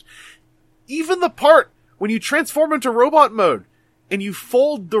my taste. Even the part when you transform into robot mode, and you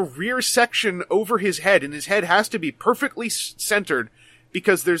fold the rear section over his head, and his head has to be perfectly centered,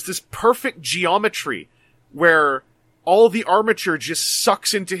 because there's this perfect geometry where all the armature just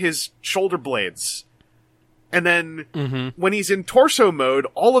sucks into his shoulder blades. And then, when he's in torso mode,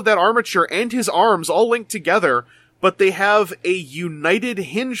 all of that armature and his arms all link together, but they have a united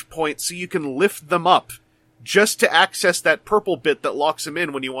hinge point so you can lift them up, just to access that purple bit that locks him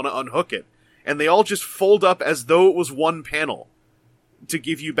in when you want to unhook it. And they all just fold up as though it was one panel, to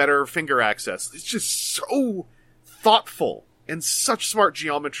give you better finger access. It's just so thoughtful and such smart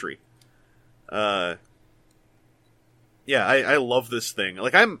geometry. I love this thing.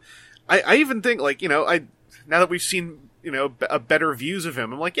 Like, I even think, like, now that we've seen, better views of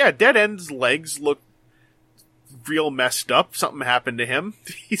him, I'm like, yeah, Dead End's legs look real messed up. Something happened to him.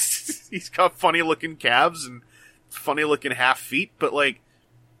 He's got funny looking calves and funny looking half feet, but like,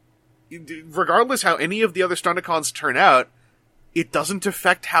 regardless how any of the other Stunticons turn out, it doesn't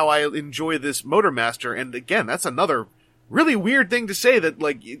affect how I enjoy this Motormaster. And again, that's another really weird thing to say that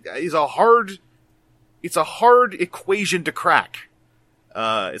like it's a hard equation to crack.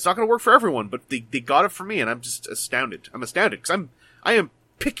 It's not going to work for everyone, but they got it for me, and I'm just astounded. I'm astounded because I am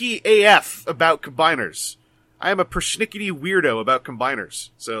picky AF about combiners. I am a persnickety weirdo about combiners.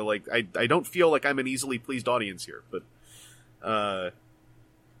 So like I don't feel like I'm an easily pleased audience here, but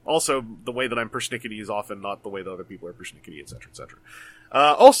also the way that I'm persnickety is often not the way that other people are persnickety, etc., etc.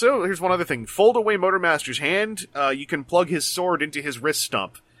 Also, here's one other thing: fold away Motormaster's hand. You can plug his sword into his wrist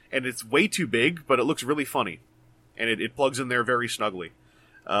stump, and it's way too big, but it looks really funny, and it plugs in there very snugly.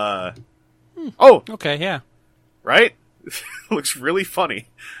 Oh, okay, yeah, right. Looks really funny.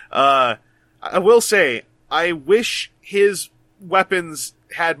 I will say, I wish his weapons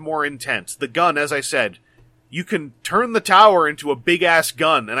had more intent. The gun, as I said, you can turn the tower into a big-ass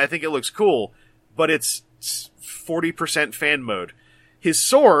gun, and I think it looks cool, but it's 40% fan mode. His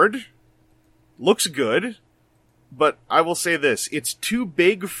sword looks good, but I will say this. It's too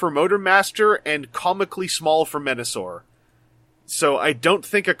big for Motormaster and comically small for Menasor. So I don't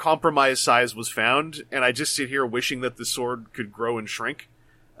think a compromise size was found, and I just sit here wishing that the sword could grow and shrink.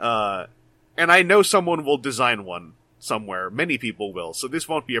 And I know someone will design one somewhere. Many people will, so this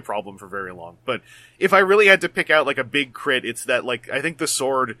won't be a problem for very long. But if I really had to pick out like a big crit, it's that like I think the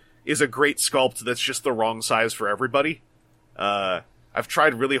sword is a great sculpt that's just the wrong size for everybody. I've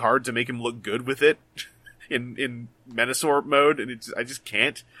tried really hard to make him look good with it in Menasor mode, and I just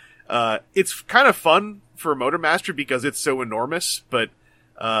can't. It's kind of fun for Motormaster because it's so enormous, but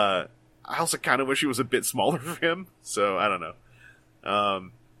I also kind of wish it was a bit smaller for him. So I don't know.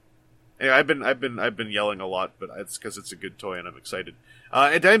 Anyway, I've been yelling a lot, but it's because it's a good toy and I'm excited.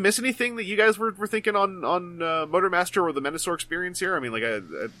 And did I miss anything that you guys were thinking on Motormaster or the Menasor experience here? I mean, like,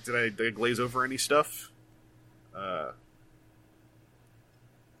 did I glaze over any stuff? I'm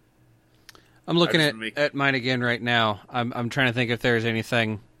looking at mine again right now. I'm trying to think if there's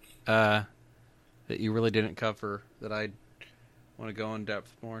anything that you really didn't cover that I want to go in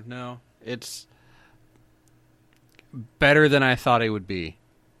depth more. No, it's better than I thought it would be,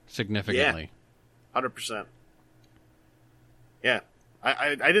 significantly. Yeah, 100%. Yeah,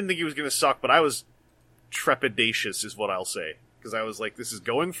 I didn't think he was going to suck, but I was trepidatious, is what I'll say, because I was like, this is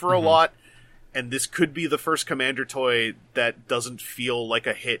going for a lot, and this could be the first Commander toy that doesn't feel like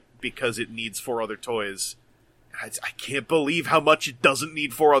a hit because it needs 4 other toys. I can't believe how much it doesn't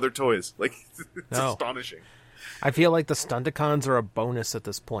need 4 other toys. Like, it's astonishing. I feel like the Stunticons are a bonus at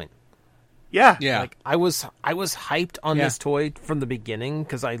this point. Yeah. Like, I was hyped on this toy from the beginning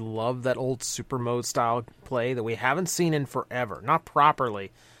because I love that old super mode style play that we haven't seen in forever, not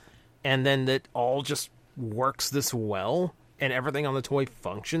properly. And then that all just works this well, and everything on the toy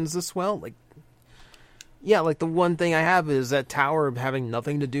functions this well. Like, yeah, like the one thing I have is that tower having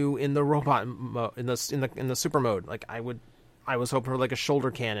nothing to do in the robot mode, in the super mode. Like I was hoping for like a shoulder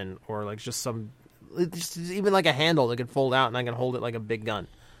cannon or like just even like a handle that could fold out and I can hold it like a big gun.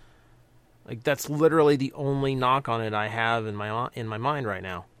 Like that's literally the only knock on it I have in my mind right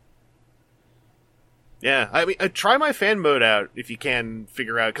now. Yeah, I mean, try my fan mode out if you can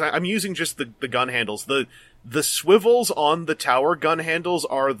figure out, because I'm using just the gun handles. The swivels on the tower gun handles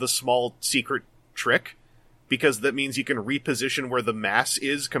are the small secret trick, because that means you can reposition where the mass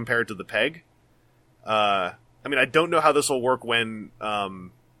is compared to the peg. I mean, I don't know how this will work when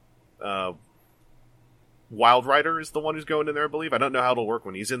Wild Rider is the one who's going in there, I believe. I don't know how it'll work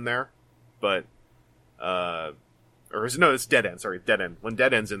when he's in there, but it's Dead End. Sorry, Dead End. When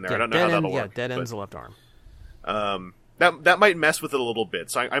Dead End's in there, I don't know how that'll work. Yeah, Dead End's the left arm. That might mess with it a little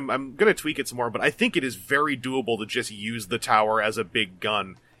bit, so I'm gonna tweak it some more. But I think it is very doable to just use the tower as a big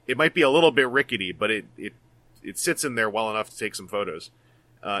gun. It might be a little bit rickety, but it sits in there well enough to take some photos,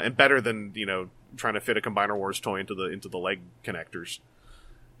 and better than trying to fit a Combiner Wars toy into the leg connectors.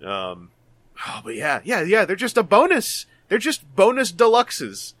 But yeah, they're just a bonus. They're just bonus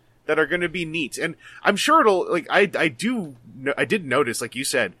deluxes that are going to be neat, and I'm sure it'll like I did notice, like you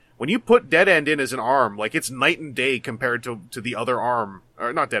said, when you put Dead End in as an arm, like it's night and day compared to the other arm,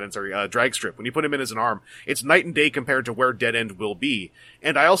 or not Dead End, sorry, Dragstrip. When you put him in as an arm, it's night and day compared to where Dead End will be.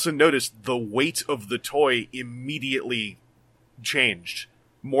 And I also noticed the weight of the toy immediately changed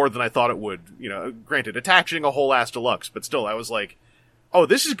more than I thought it would. Granted, attaching a whole ass deluxe, but still, I was like, oh,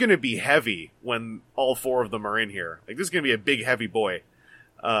 this is going to be heavy when all 4 of them are in here. Like, this is going to be a big, heavy boy.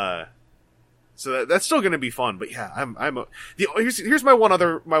 So that's still going to be fun. But yeah, here's my one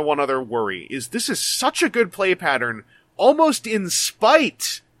other worry is this is such a good play pattern, almost in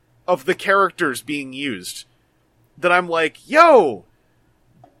spite of the characters being used, that I'm like, yo,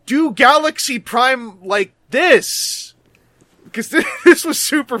 do Galaxy Prime like this, because this was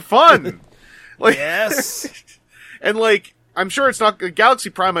super fun. Like, yes. And like, I'm sure it's not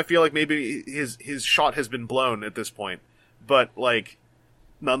Galaxy Prime. I feel like maybe his shot has been blown at this point, but like,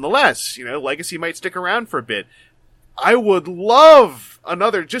 nonetheless, Legacy might stick around for a bit. I would love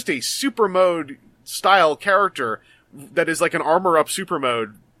another, just a super mode style character that is like an armor up super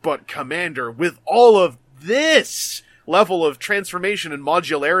mode, but Commander with all of this level of transformation and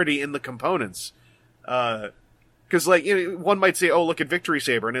modularity in the components. Cause like, one might say, oh, look at Victory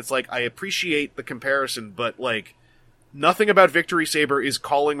Saber. And it's like, I appreciate the comparison, but like, nothing about Victory Saber is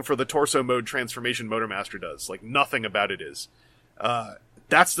calling for the torso mode transformation Motormaster does. Like, nothing about it is.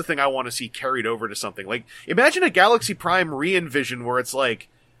 That's the thing I want to see carried over to something. Like, imagine a Galaxy Prime re-envision where it's like,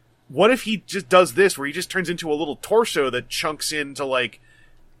 what if he just does this, where he just turns into a little torso that chunks into like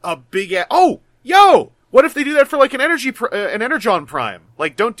a big what if they do that for like an Energon Prime?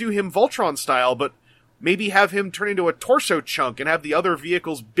 Like, don't do him Voltron style, but maybe have him turn into a torso chunk and have the other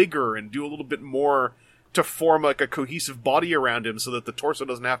vehicles bigger and do a little bit more to form like a cohesive body around him, so that the torso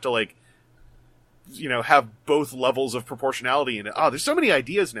doesn't have to like, have both levels of proportionality in it. Oh, there's so many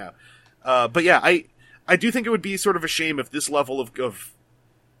ideas now. But yeah, I do think it would be sort of a shame if this level of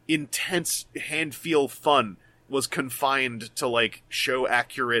intense hand feel fun was confined to like show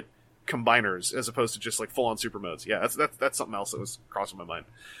accurate combiners as opposed to just like full on super modes. Yeah, that's something else that was crossing my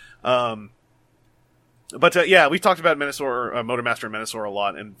mind. But yeah, we talked about Motormaster and Menasor a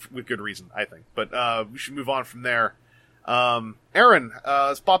lot, and with good reason, I think. But we should move on from there. Aaron,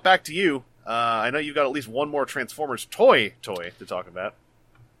 let's pop back to you. I know you've got at least one more Transformers toy to talk about.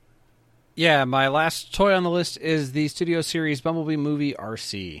 Yeah, my last toy on the list is the Studio Series Bumblebee Movie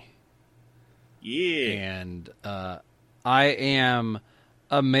RC. Yeah. And I am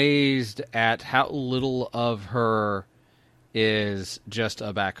amazed at how little of her is just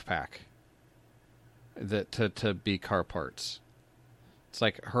a backpack to be car parts. It's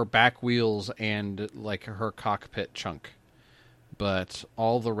like her back wheels and like her cockpit chunk. But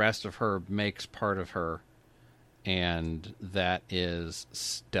all the rest of her makes part of her, and that is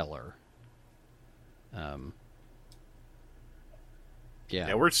stellar.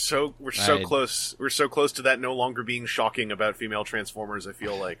 Yeah, we're so close. We're so close to that no longer being shocking about female Transformers. I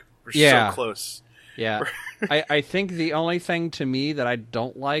feel like we're so close. Yeah, I think the only thing to me that I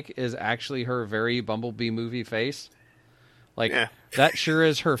don't like is actually her very Bumblebee movie face. Like, that sure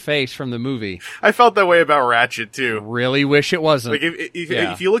is her face from the movie. I felt that way about Ratchet, too. Really wish it wasn't. Like,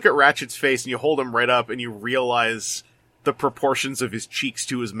 if you look at Ratchet's face and you hold him right up and you realize the proportions of his cheeks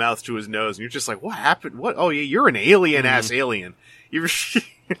to his mouth to his nose, and you're just like, what happened? What? Oh, yeah, you're an alien-ass alien.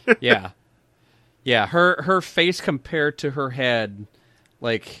 Yeah. Yeah, her face compared to her head,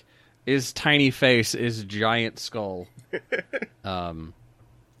 like, is tiny face, is giant skull.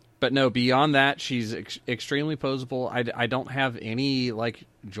 But no, beyond that, she's extremely posable. I don't have any like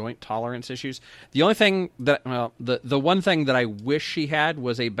joint tolerance issues. The only thing that, the one thing that I wish she had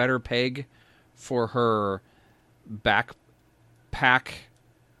was a better peg for her backpack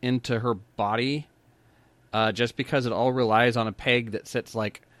into her body. Just because it all relies on a peg that sits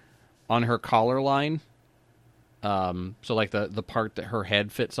like on her collar line. So like the part that her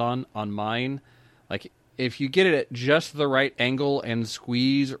head fits on mine, like, if you get it at just the right angle and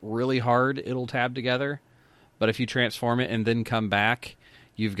squeeze really hard, it'll tab together. But if you transform it and then come back,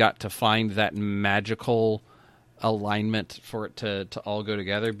 you've got to find that magical alignment for it to all go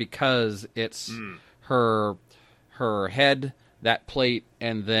together, because it's her head, that plate,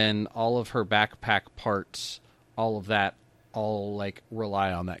 and then all of her backpack parts, all of that, all like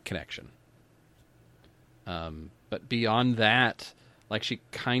rely on that connection. But beyond that, like, she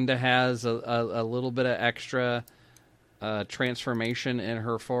kind of has a little bit of extra transformation in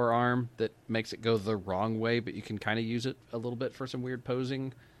her forearm that makes it go the wrong way, but you can kind of use it a little bit for some weird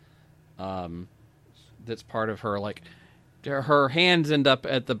posing. That's part of her, like, her hands end up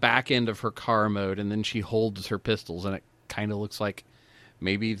at the back end of her car mode, and then she holds her pistols, and it kind of looks like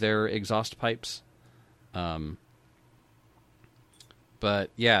maybe they're exhaust pipes. But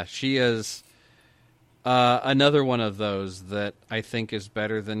yeah, she is... another one of those that I think is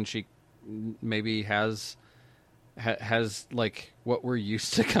better than she maybe has like what we're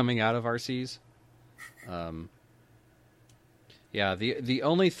used to coming out of RCs. Yeah, the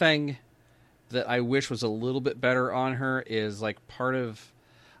only thing that I wish was a little bit better on her is like part of,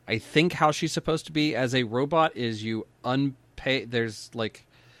 I think, how she's supposed to be as a robot is you there's like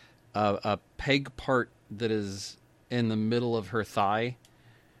a peg part that is in the middle of her thigh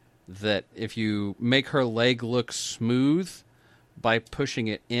that if you make her leg look smooth by pushing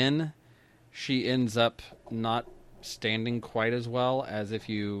it in, she ends up not standing quite as well as if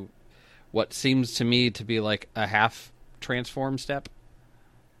you, what seems to me to be like a half transform step.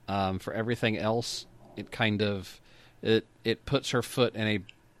 For everything else, it kind of, it puts her foot in a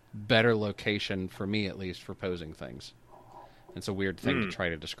better location, for me at least, for posing things. It's a weird thing to try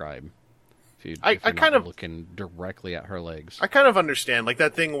to describe. If you're kind of looking directly at her legs. I kind of understand, like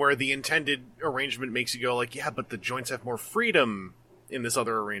that thing where the intended arrangement makes you go like, yeah, but the joints have more freedom in this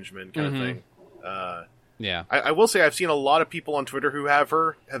other arrangement kind of thing. Yeah. I will say I've seen a lot of people on Twitter who have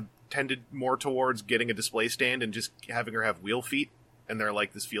tended more towards getting a display stand and just having her have wheel feet, and they're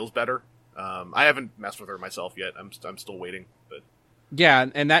like, this feels better. I haven't messed with her myself yet. I'm still waiting, but yeah,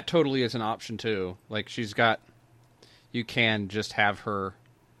 and that totally is an option too. Like you can just have her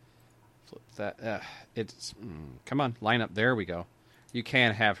flip that. Come on, line up. There we go. You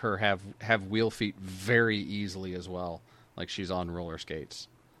can have her have wheel feet very easily as well, like she's on roller skates.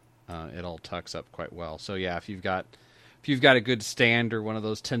 It all tucks up quite well. So yeah, if you've got a good stand or one of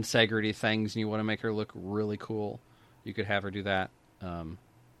those tensegrity things and you want to make her look really cool, you could have her do that.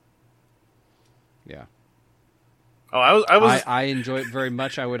 Yeah. Oh, I enjoy it very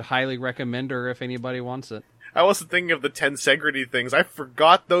much. I would highly recommend her if anybody wants it. I wasn't thinking of the tensegrity things. I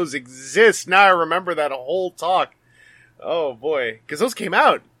forgot those exist. Now I remember that whole talk. Oh boy, because those came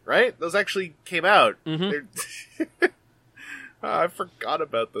out, right? Those actually came out. Mm-hmm. I forgot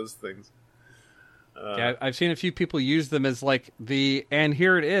about those things. Yeah, I've seen a few people use them as like and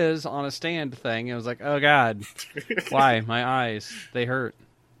here it is on a stand thing. I was like, oh god, why? My eyes, they hurt.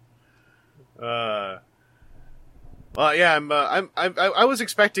 Well, yeah, I was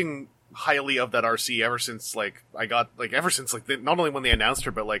expecting highly of that RC ever since not only when they announced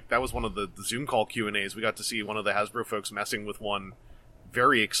her, but like that was one of the Zoom call Q&As. We got to see one of the Hasbro folks messing with one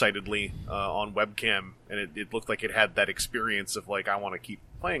very excitedly on webcam, and it looked like it had that experience of like, I want to keep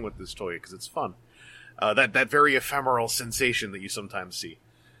playing with this toy because it's fun. That very ephemeral sensation that you sometimes see.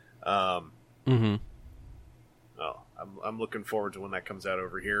 Mm-hmm. Oh, I'm looking forward to when that comes out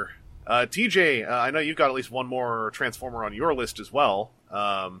over here. TJ, I know you've got at least one more Transformer on your list as well,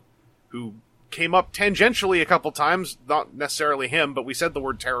 who came up tangentially a couple times. Not necessarily him, but we said the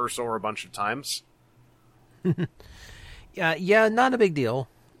word Terrorsaur a bunch of times. Yeah, not a big deal.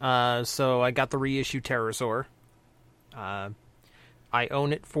 So I got the reissue Terrorsaur. I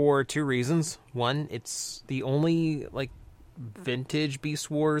own it for two reasons. One, it's the only vintage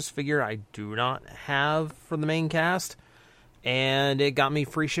Beast Wars figure I do not have for the main cast, and it got me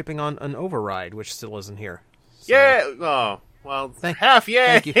free shipping on an Override, which still isn't here. So, yeah. Oh well, half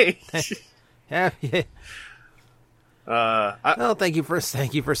yay. Thank you. Half yay. Thank you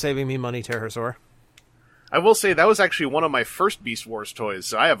for saving me money, Terrorsaur. I will say that was actually one of my first Beast Wars toys,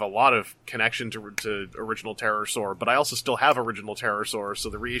 so I have a lot of connection to original Terrorsaur, but I also still have original Terrorsaur, so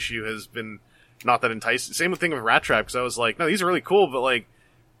the reissue has been not that enticing. Same thing with Rat Trap, because I was like, no, these are really cool, but like,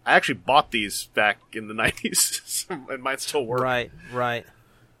 I actually bought these back in the 90s, so it might still work. Right.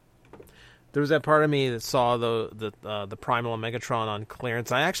 There was that part of me that saw the Primal and Megatron on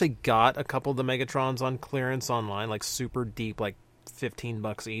clearance. I actually got a couple of the Megatrons on clearance online, like super deep, like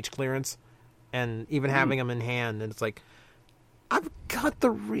 $15 each clearance. And even having them in hand, and it's like, I've got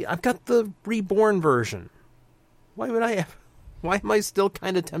the reborn version. Why am I still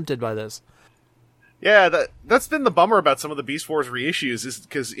kind of tempted by this? Yeah, that's been the bummer about some of the Beast Wars reissues, is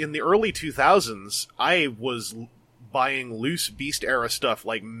because in the early 2000s, I was buying loose Beast era stuff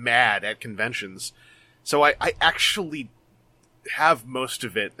like mad at conventions. So I actually have most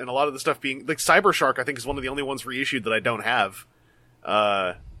of it, and a lot of the stuff being like Cybershark, I think is one of the only ones reissued that I don't have.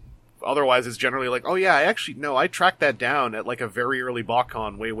 Otherwise, it's generally like, oh yeah, I tracked that down at like a very early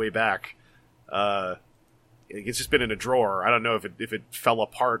BotCon way back. It's just been in a drawer. I don't know if it fell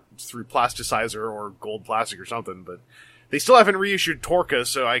apart through plasticizer or gold plastic or something, but they still haven't reissued Torka,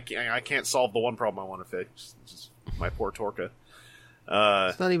 so I can't solve the one problem I want to fix. It's just my poor Torka.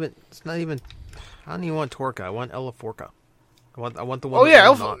 It's not even. I don't even want Torka. I want Eleforka. I want the one. Oh yeah, that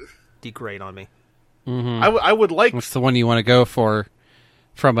will not degrade on me. Mm-hmm. I would like. What's the one you want to go for?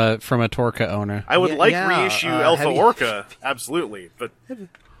 From a Torka owner, I would reissue Alpha Orca, absolutely. But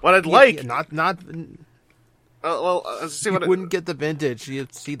what I'd like, not. You wouldn't get the vintage.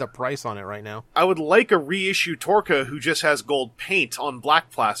 You'd see the price on it right now. I would like a reissue Torka who just has gold paint on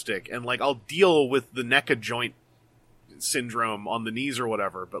black plastic, and like I'll deal with the NECA joint syndrome on the knees or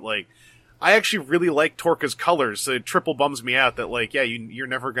whatever. But like, I actually really like Torka's colors, so it triple bums me out that like, yeah, you're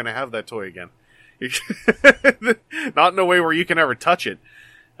never gonna have that toy again. Not in a way where you can ever touch it.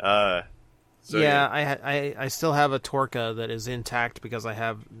 So, yeah, I still have a Torca that is intact because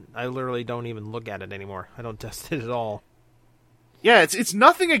I literally don't even look at it anymore. I don't test it at all. Yeah, it's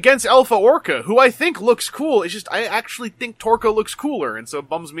nothing against Alpha Orca, who I think looks cool. It's just I actually think Torca looks cooler, and so it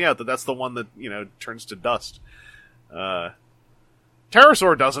bums me out that that's the one that, turns to dust.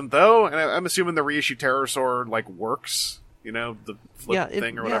 Pterosaur doesn't, though, and I'm assuming the reissue Pterosaur, works, the flip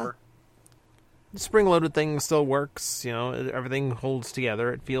thing or whatever. The spring-loaded thing still works, everything holds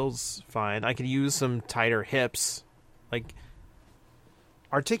together. It feels fine. I could use some tighter hips,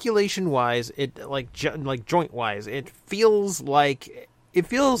 articulation-wise, joint-wise, it feels like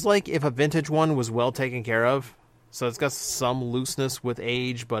if a vintage one was well taken care of. So it's got some looseness with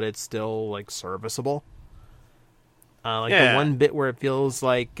age, but it's still serviceable. The one bit where it feels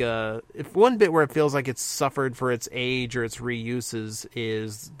like it's suffered for its age or its reuses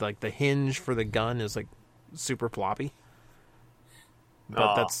is the hinge for the gun is super floppy.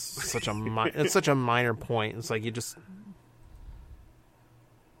 But that's such a minor point. It's you just.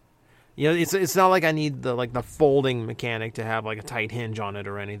 It's not like I need the folding mechanic to have a tight hinge on it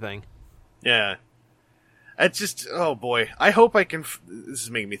or anything. Yeah. It's just, oh boy. I hope I can, this is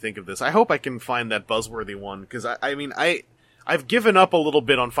making me think of this. I hope I can find that buzzworthy one, because I've given up a little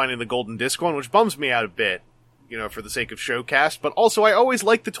bit on finding the golden disc one, which bums me out a bit, for the sake of Showcast, but also I always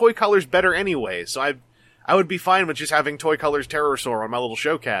like the toy colors better anyway, so I would be fine with just having Toy Colors Pterosaur on my little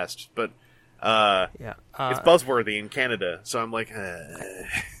Showcast, but, it's buzzworthy in Canada, so I'm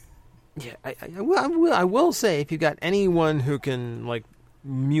Yeah, I will say, if you got anyone who can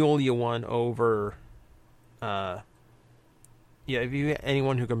mule you one over, if you get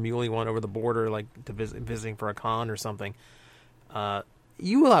anyone who can mule you one over the border, to visiting for a con or something,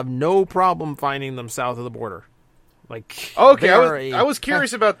 you will have no problem finding them south of the border. Okay, I was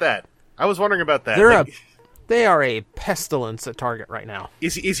curious about that. I was wondering about that. They are a pestilence at Target right now.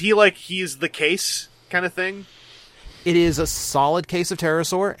 Is he he's the case kind of thing? It is a solid case of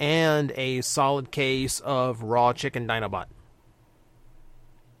Pterosaur and a solid case of raw chicken Dinobot.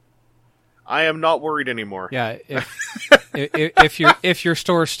 I am not worried anymore. Yeah, if your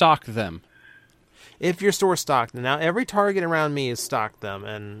store stocked them. If your store stocked them. Now, every Target around me has stocked them,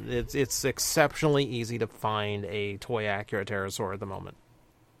 and it's exceptionally easy to find a toy accurate Pterosaur at the moment.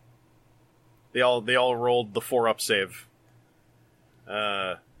 They all rolled the 4-up save.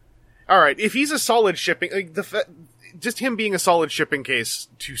 All right, if he's a solid shipping, just him being a solid shipping case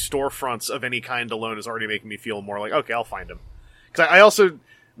to storefronts of any kind alone is already making me feel more okay, I'll find him. Because I also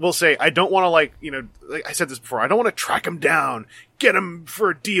will say, I don't want to I said this before, I don't want to track him down, get him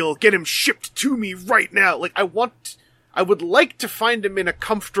for a deal, get him shipped to me right now. I would like to find him in a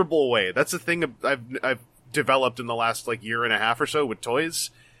comfortable way. That's the thing I've developed in the last year and a half or so with toys,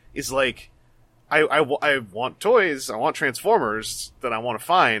 is I want toys, I want Transformers that I want to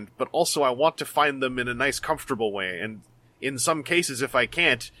find, but also I want to find them in a nice, comfortable way. And in some cases, if I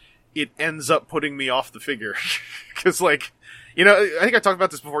can't, it ends up putting me off the figure. Because, I think I talked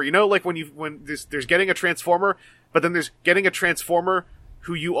about this before. When there's getting a Transformer, but then there's getting a Transformer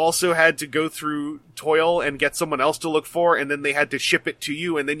who you also had to go through toil and get someone else to look for, and then they had to ship it to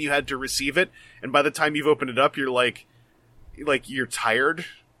you, and then you had to receive it. And by the time you've opened it up, you're you're tired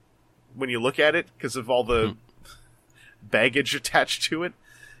when you look at it because of all the baggage attached to it.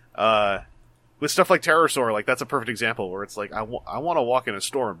 With stuff like Pterosaur, that's a perfect example where it's I want to walk in a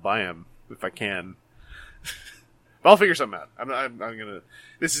store and buy him if I can. But I'll figure something out. I'm gonna.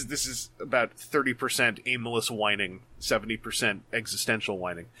 This is about 30% aimless whining, 70% existential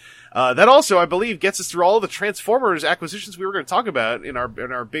whining. That also, I believe, gets us through all of the Transformers acquisitions we were going to talk about in our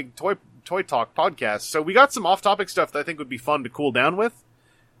big toy talk podcast. So we got some off-topic stuff that I think would be fun to cool down with.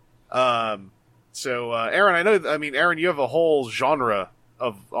 Aaron, Aaron, you have a whole genre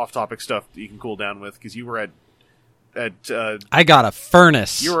of off-topic stuff that you can cool down with because you were I got a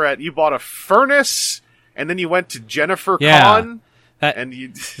furnace. You bought a furnace. And then you went to Jennifer Con, and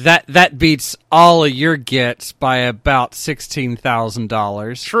that beats all of your gets by about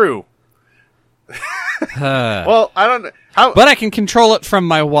 $16,000. True. Well, I don't know but I can control it from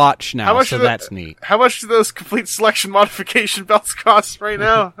my watch now, so that's neat. How much do those complete selection modification belts cost right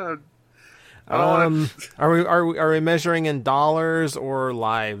now? Are we measuring in dollars or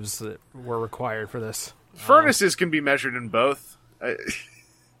lives that were required for this? Furnaces can be measured in both.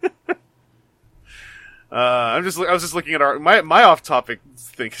 I was just looking at my off-topic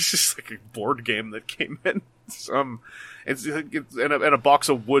thing. It's just a board game that came in. It's in a box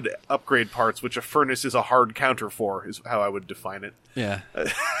of wood upgrade parts, which a furnace is a hard counter for, is how I would define it. Yeah.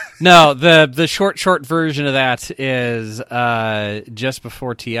 No, the short version of that is just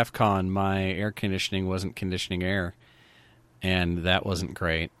before TFCon, my air conditioning wasn't conditioning air. and that wasn't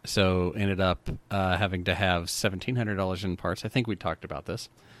great. So ended up having to have $1,700 in parts. I think we talked about this.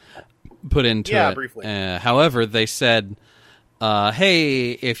 Put into it. Briefly. However, they said,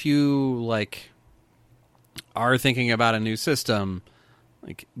 "Hey, if you are thinking about a new system,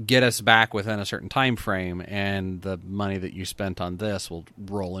 get us back within a certain time frame, and the money that you spent on this will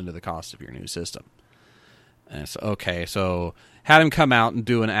roll into the cost of your new system." And so, okay, so had him come out and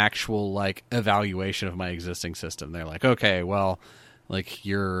do an actual evaluation of my existing system. They're like, "Okay, well,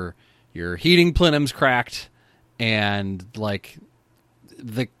 your heating plenum's cracked, and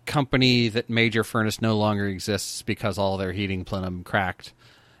the company that made your furnace no longer exists because all their heating plenum cracked,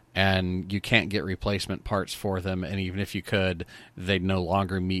 and you can't get replacement parts for them, and even if you could, they'd no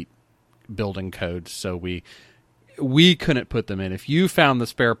longer meet building codes, so we couldn't put them in. If you found the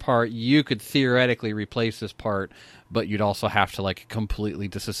spare part, you could theoretically replace this part, but you'd also have to completely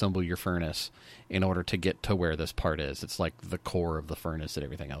disassemble your furnace in order to get to where this part is. It's the core of the furnace that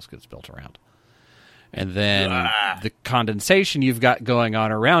everything else gets built around. And then the condensation you've got going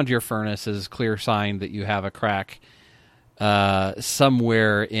on around your furnace is clear sign that you have a crack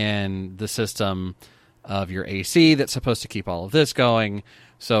somewhere in the system of your AC that's supposed to keep all of this going.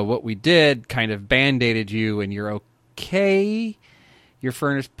 So what we did, kind of band-aided you, and you're okay. Your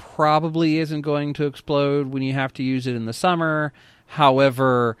furnace probably isn't going to explode when you have to use it in the summer.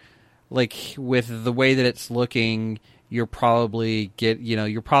 However, with the way that it's looking, you're probably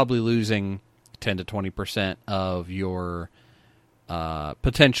losing 10 to 20% of your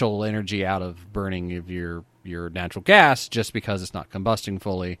potential energy out of burning of your natural gas just because it's not combusting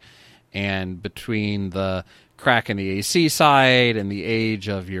fully. And between the crack in the AC side and the age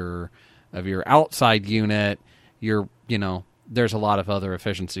of your outside unit, there's a lot of other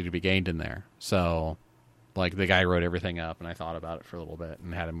efficiency to be gained in there. So the guy wrote everything up, and I thought about it for a little bit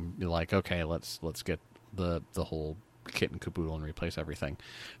and had him be like, "Okay, let's get the whole kit and caboodle and replace everything."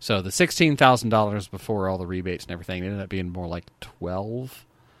 So the $16,000 before all the rebates and everything ended up being more like 12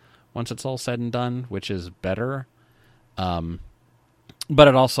 once it's all said and done, which is better. But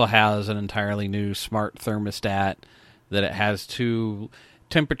it also has an entirely new smart thermostat that it has 2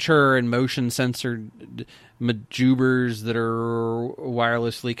 temperature and motion sensor majubers that are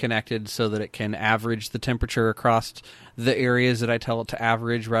wirelessly connected so that it can average the temperature across the areas that I tell it to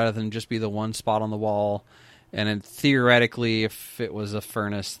average rather than just be the one spot on the wall. And then theoretically, if it was a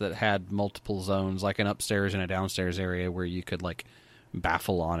furnace that had multiple zones, like an upstairs and a downstairs area where you could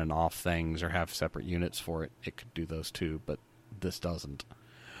baffle on and off things or have separate units for it, it could do those too, but this doesn't.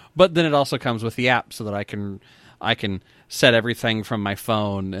 But then it also comes with the app so that I can set everything from my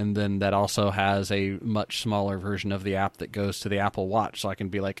phone, and then that also has a much smaller version of the app that goes to the Apple Watch, so I can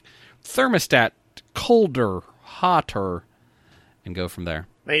be thermostat colder, hotter, and go from there.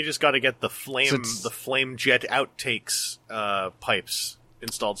 Now you just got to get the flame jet outtakes pipes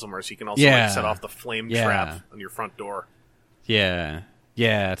installed somewhere, so you can also set off the flame trap on your front door. Yeah.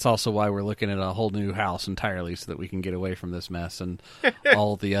 Yeah, it's also why we're looking at a whole new house entirely so that we can get away from this mess and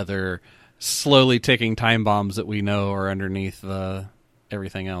all the other slowly ticking time bombs that we know are underneath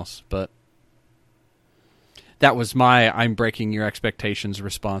everything else. But that was my "I'm breaking your expectations"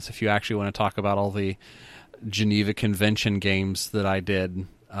 response. If you actually want to talk about all the Geneva Convention games that I did,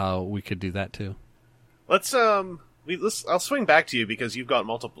 we could do that too. I'll swing back to you because you've got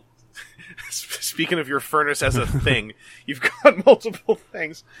multiple. Speaking of your furnace as a thing, you've got multiple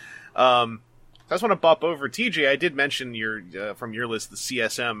things. I just want to bop over TJ. I did mention from your list the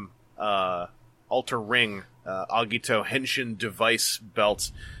CSM Alter Ring Agito Henshin device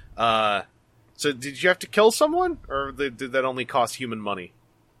belt. So did you have to kill someone, or did that only cost human money?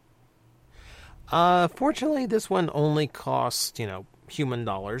 Fortunately, this one only cost human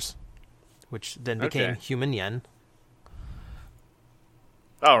dollars, which then became human yen.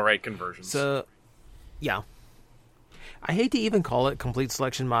 Oh, right, conversions. So, yeah. I hate to even call it complete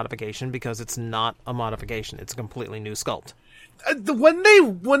selection modification because it's not a modification. It's a completely new sculpt.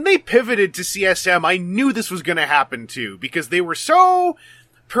 When they pivoted to CSM, I knew this was going to happen too, because they were so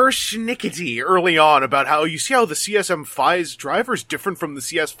persnickety early on about how you see how the CSM FIS driver is different from the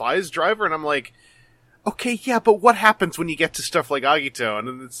CS FIS driver, and I'm like, okay, yeah, but what happens when you get to stuff like Agito? And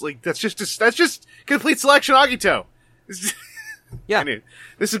then it's that's just complete selection Agito. Yeah, anyway,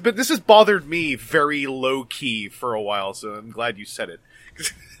 this has bothered me very low key for a while, so I'm glad you said it.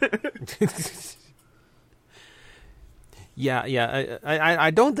 Yeah.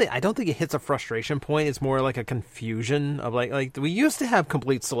 I don't think it hits a frustration point. It's more like a confusion of like we used to have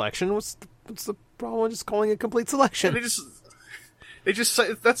complete selection. What's the problem with just calling it complete selection? They just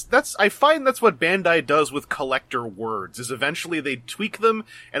that's I find that's what Bandai does with collector words, is eventually they tweak them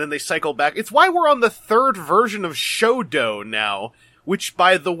and then they cycle back. It's why we're on the third version of Shodo now, which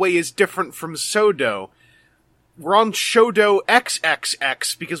by the way is different from Sodo. We're on Shodo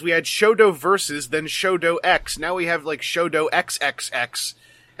XXX because we had Shodo Versus, then Shodo X. Now we have like Shodo XXX,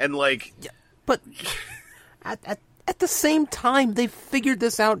 and like, yeah, but at the same time, they figured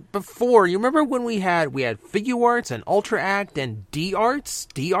this out before. You remember when we had Figuarts and Ultra Act and D-Arts?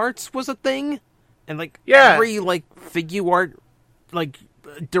 D-Arts was a thing? And like every like Figuart like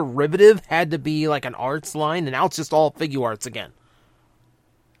derivative had to be like an arts line, and now it's just all Figuarts again.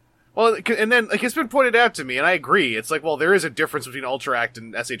 Well, and then like it's been pointed out to me, and I agree. It's like, well, there is a difference between Ultra Act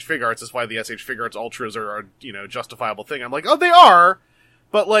and SH Figuarts. That's why the SH Figuarts Ultras are a justifiable thing. I'm like, oh, they are,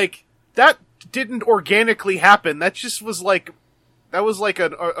 but like that didn't organically happen. That just was like, that was like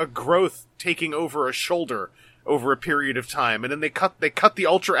a growth taking over a shoulder over a period of time, and then they cut the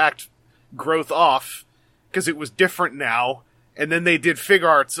Ultra Act growth off because it was different now, and then they did fig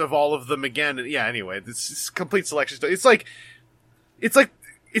arts of all of them again. And yeah, anyway, this is complete selection stuff.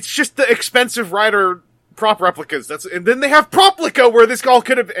 It's just the expensive rider prop replicas. And then they have Proplica where this all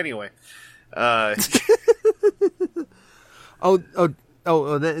could have anyway. Then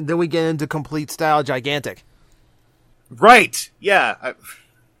we get into complete style gigantic. Right. Yeah.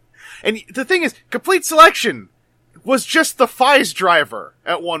 And the thing is, complete selection was just the FISE driver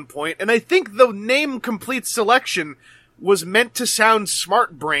at one point, and I think the name complete selection was meant to sound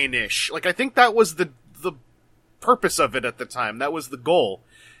smart brain-ish. Like, I think that was the purpose of it at the time. That was the goal.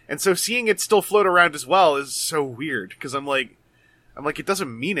 And so seeing it still float around as well is so weird, because I'm like, it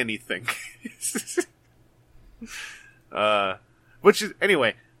doesn't mean anything. Which is,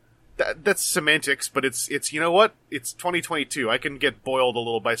 anyway, that's semantics, but it's, you know what? It's 2022. I can get boiled a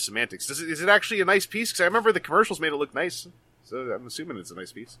little by semantics. Is it actually a nice piece? Because I remember the commercials made it look nice. So I'm assuming it's a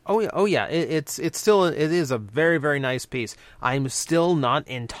nice piece. Oh yeah. It is a very, very nice piece. I'm still not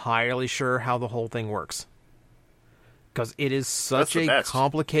entirely sure how the whole thing works. Because it is such a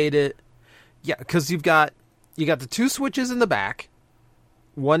complicated... Yeah, because you got the two switches in the back.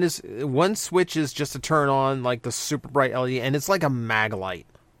 One switch is just to turn on like the super bright LED, and it's like a mag light,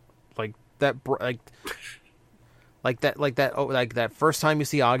 like that, like that first time you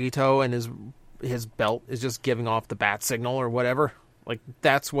see Agito and his belt is just giving off the bat signal or whatever. Like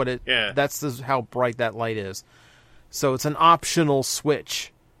that's what it. Yeah. That's how bright that light is. So it's an optional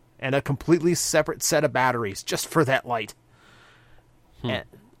switch. And a completely separate set of batteries just for that light. And,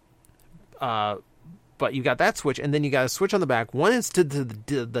 but you got that switch, and then you got a switch on the back. One is to the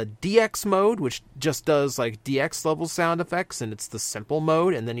DX mode, which just does like DX level sound effects, and it's the simple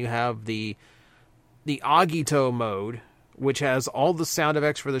mode. And then you have the Agito mode, which has all the sound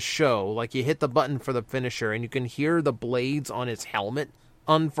effects for the show. Like you hit the button for the finisher, and you can hear the blades on its helmet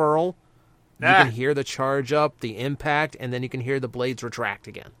unfurl. You can hear the charge up, the impact, and then you can hear the blades retract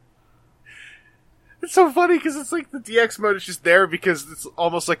again. It's so funny because it's like the DX mode is just there because it's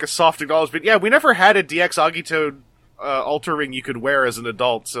almost like a soft acknowledgement. Yeah, we never had a DX Agito alter ring you could wear as an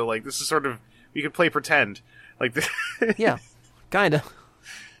adult, so like this is sort of, you could play pretend. Like yeah, kinda.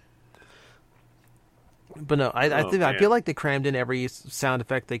 But no, I feel like they crammed in every sound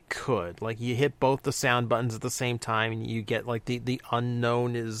effect they could. Like you hit both the sound buttons at the same time, and you get like the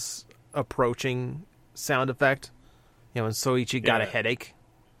unknown is approaching sound effect. You know, and Soichi got a headache.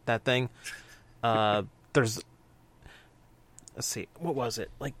 That thing. Let's see, what was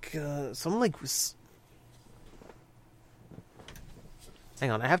it? Like, something like... Hang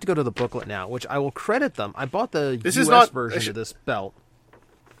on, I have to go to the booklet now, which I will credit them. I bought the US version of this belt.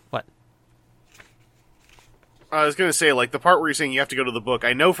 What? I was gonna say, like, the part where you're saying you have to go to the book,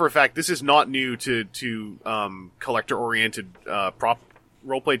 I know for a fact this is not new to collector-oriented, prop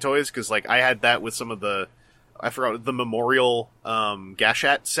roleplay toys, because, like, I had that with some of the... I forgot, the Memorial,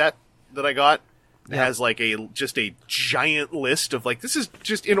 Gashat set that I got. It has like just a giant list of like, this is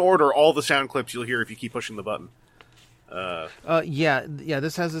just in order all the sound clips you'll hear if you keep pushing the button. Yeah,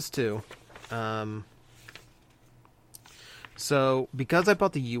 this has this too. So because I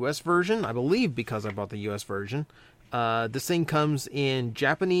bought the US version, this thing comes in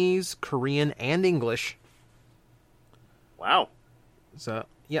Japanese, Korean, and English. Wow. So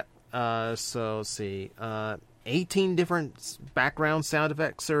yeah. So let's see. 18 different background sound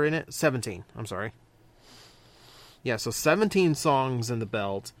effects are in it. 17. I'm sorry. Yeah, so 17 songs in the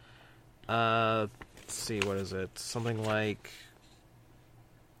belt. Let's see, what is it? Something like...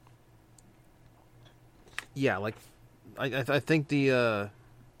 Yeah, like... I think the...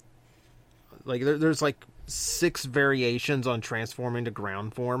 like, there's like 6 variations on transforming to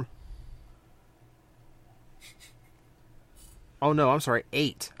ground form. Oh no, I'm sorry,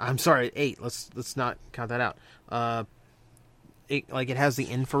 8. I'm sorry, 8. Let's not count that out. It has the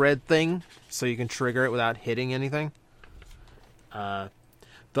infrared thing, so you can trigger it without hitting anything. The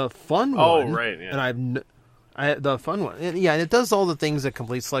fun one. Oh right, yeah. And the fun one, and it does all the things that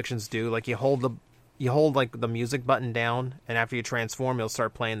complete selections do. Like you hold like the music button down, and after you transform, it'll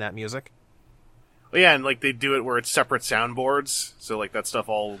start playing that music. Well, yeah, and like they do it where it's separate soundboards, so like that stuff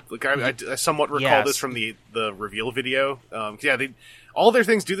all. Like I somewhat recall this from the reveal video. All their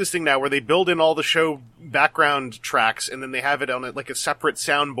things do this thing now where they build in all the show background tracks, and then they have it on like a separate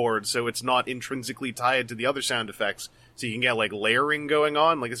soundboard, so it's not intrinsically tied to the other sound effects. So you can get like layering going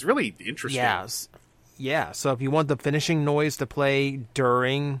on. Like it's really interesting. Yes, yeah. So if you want the finishing noise to play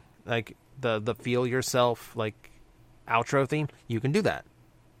during like the feel yourself like outro theme, you can do that.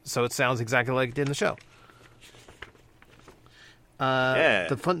 So it sounds exactly like it did in the show.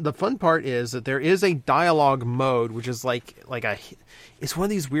 The fun part is that there is a dialogue mode, which is it's one of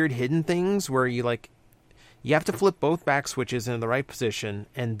these weird hidden things where you have to flip both back switches in the right position,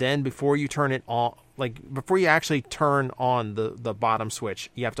 and then before you turn it on, before you actually turn on the bottom switch,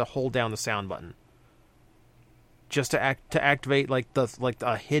 you have to hold down the sound button. Just to activate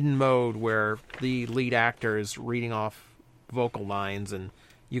a hidden mode where the lead actor is reading off vocal lines, and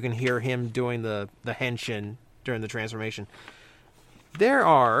you can hear him doing the henshin during the transformation. There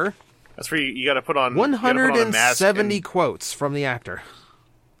are that's where you got to put on 170 quotes from the actor.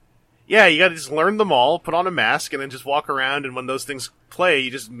 Yeah, you got to just learn them all, put on a mask, and then just walk around. And when those things play,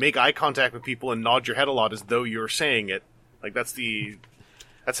 you just make eye contact with people and nod your head a lot as though you're saying it. Like that's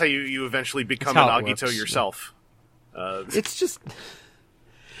how you eventually become an Agito yourself. It's just.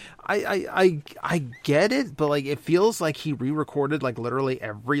 I get it, but it feels like he re-recorded literally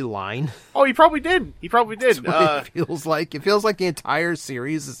every line. Oh, he probably did. That's what it feels like. It feels like the entire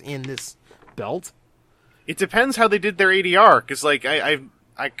series is in this belt. It depends how they did their ADR, because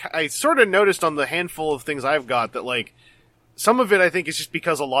I sort of noticed on the handful of things I've got that some of it I think is just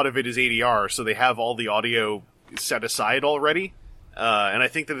because a lot of it is ADR, so they have all the audio set aside already. And I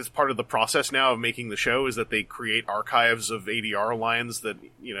think that it's part of the process now of making the show is that they create archives of ADR lines that,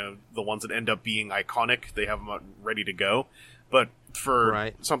 the ones that end up being iconic, they have them ready to go. But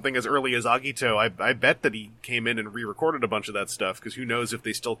for something as early as Agito, I bet that he came in and re-recorded a bunch of that stuff, because who knows if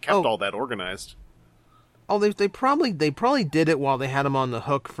they still kept all that organized. Oh, they probably did it while they had him on the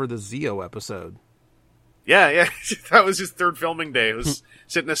hook for the Zio episode. Yeah. That was his third filming day. It was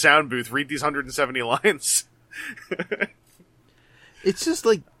sit in a sound booth, read these 170 lines. It's just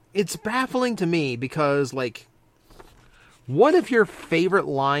it's baffling to me because what if your favorite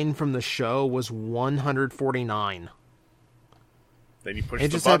line from the show was 149? Then you push and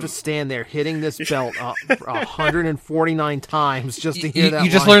the just button. have to stand there hitting this belt 149 times just to hear that.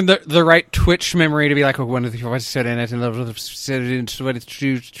 You just learned the right Twitch memory to be like, one of the what's said in it, and what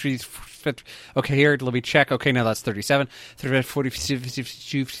it's okay, here, let me check. Okay, now that's 37. 40,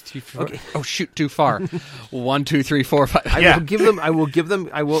 50, okay. Oh, shoot, too far. 1, 2, 3, 4, 5. I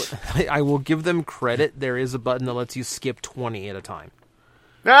will give them credit. There is a button that lets you skip 20 at a time.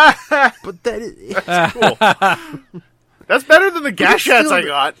 But that's cool. That's better than the Gashats I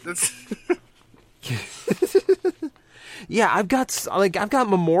got. Yeah, I've got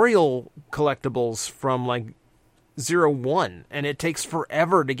memorial collectibles from 01, and it takes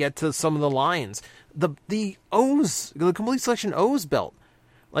forever to get to some of the lines. The O's, the complete selection O's belt,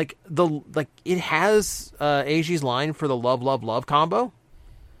 it has Eiji's line for the love, love, love combo,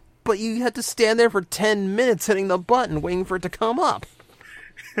 but you had to stand there for 10 minutes hitting the button, waiting for it to come up.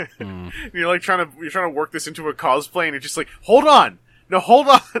 You're trying to work this into a cosplay, and it's just hold on,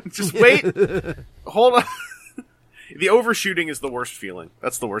 just wait, hold on. The overshooting is the worst feeling.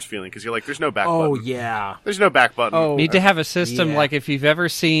 That's the worst feeling, because you're there's no back button. Oh, yeah. There's no back button. Oh, need to have a system if you've ever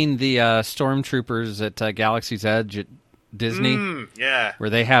seen the Stormtroopers at Galaxy's Edge at Disney. Yeah. Where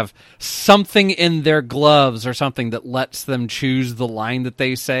they have something in their gloves or something that lets them choose the line that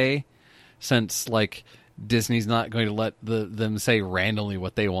they say, since, Disney's not going to let them say randomly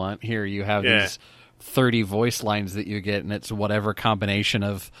what they want. Here you have these 30 voice lines that you get, and it's whatever combination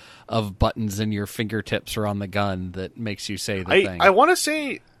of buttons in your fingertips or on the gun that makes you say the thing. I want to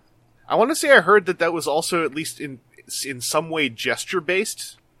say I heard that was also at least in some way gesture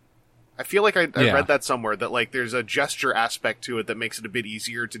based. I feel like I read that somewhere, that there's a gesture aspect to it that makes it a bit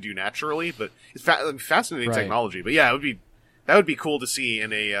easier to do naturally, but it's fascinating technology. But yeah, that would be cool to see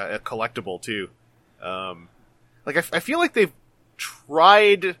in a collectible too. I feel like they've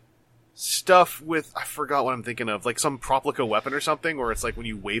tried stuff with, I forgot what I'm thinking of, some Proplica weapon or something, where it's when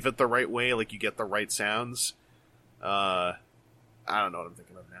you wave it the right way, you get the right sounds. I don't know what I'm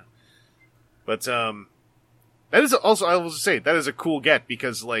thinking of now. But, That is also, I will say, that is a cool get,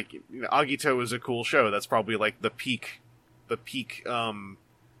 because, like, Agito is a cool show. That's probably, like, the peak,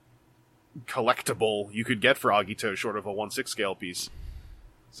 collectible you could get for Agito, short of a 1/6 scale piece.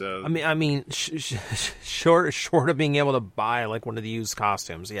 So I mean, short of being able to buy, like, one of the used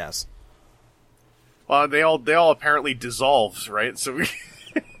costumes, yes. Well, they all apparently dissolved, right? So we...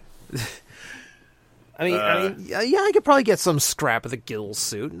 I mean, yeah, I could probably get some scrap of the Gill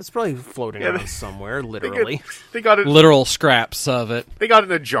suit. It's probably floating around somewhere, literally. They got it. Literal scraps of it. They got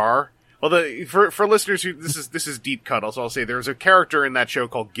it in a jar. Well, for listeners who this is deep cut. Also, I'll say there's a character in that show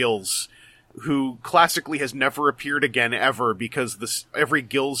called Gills, who classically has never appeared again ever, because every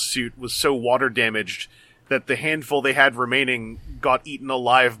Gills suit was so water damaged that the handful they had remaining got eaten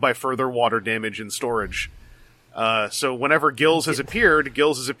alive by further water damage in storage. So whenever Gills has appeared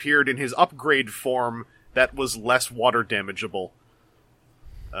in his upgrade form that was less water damageable.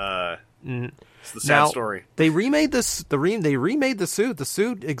 It's the sad story. They remade this. They remade the suit. The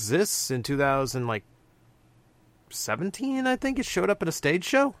suit exists in 2017. I think it showed up at a stage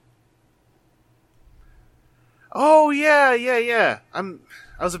show. Oh yeah.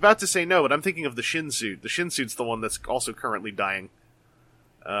 I was about to say no, but I'm thinking of the Shin suit. The Shin suit's the one that's also currently dying.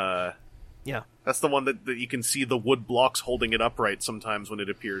 Yeah. That's the one that you can see the wood blocks holding it upright sometimes when it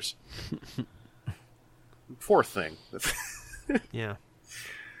appears. Poor thing. Yeah.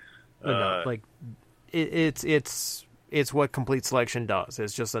 But no, like it's what Complete Selection does.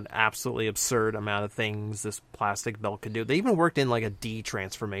 It's just an absolutely absurd amount of things this plastic belt can do. They even worked in like a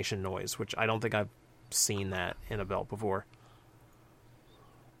de-transformation noise, which I don't think I've seen that in a belt before.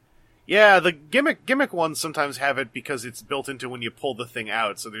 Yeah, the gimmick ones sometimes have it because it's built into when you pull the thing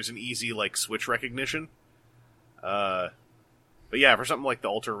out, so there's an easy like switch recognition. But yeah, for something like the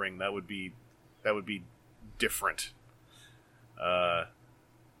Ultra Ring, that would be different. Well,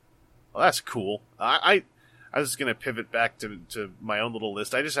 that's cool. I was going to pivot back to my own little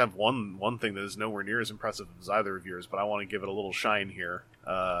list. I just have one thing that is nowhere near as impressive as either of yours, but I want to give it a little shine here.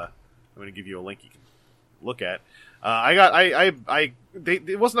 I'm going to give you a link you can look at.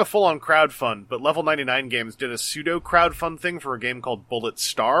 It wasn't a full-on crowdfund, but Level 99 Games did a pseudo crowdfund thing for a game called Bullet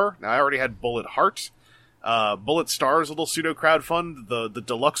Star. Now, I already had Bullet Heart. Bullet Star's little pseudo crowdfund. The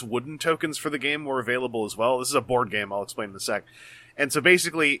deluxe wooden tokens for the game were available as well. This is a board game. I'll explain in a sec. And so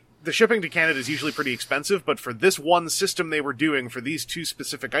basically, the shipping to Canada is usually pretty expensive, but for this one system they were doing for these two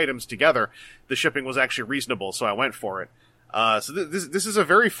specific items together, the shipping was actually reasonable, so I went for it. So this is a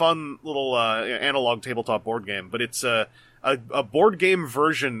very fun little analog tabletop board game, but it's a board game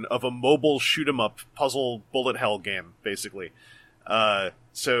version of a mobile shoot 'em up puzzle bullet hell game, basically.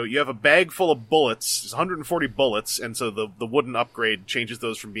 So you have a bag full of bullets. There's 140 bullets, and so the wooden upgrade changes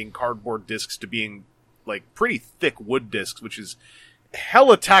those from being cardboard discs to being like pretty thick wood discs, which is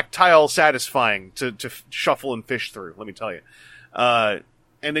hella tactile satisfying to shuffle and fish through, let me tell you. And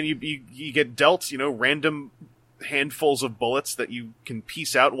then you get dealt, random handfuls of bullets that you can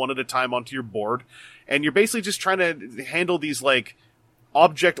piece out one at a time onto your board, and you're basically just trying to handle these like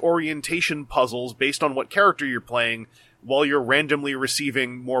object orientation puzzles based on what character you're playing while you're randomly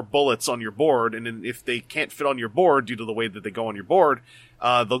receiving more bullets on your board. And then if they can't fit on your board due to the way that they go on your board,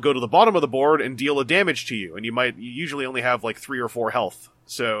 they'll go to the bottom of the board and deal a damage to you, and you usually only have like 3 or 4 health.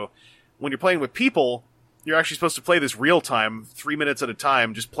 So when you're playing with people, you're actually supposed to play this real time, 3 minutes at a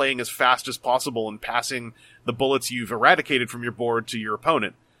time, just playing as fast as possible and passing the bullets you've eradicated from your board to your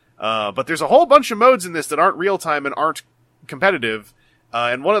opponent. But there's a whole bunch of modes in this that aren't real time and aren't competitive.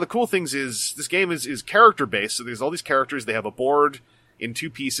 And one of the cool things is this game is character based. So there's all these characters. They have a board in 2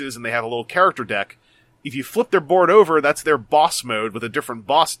 pieces, and they have a little character deck. If you flip their board over, that's their boss mode with a different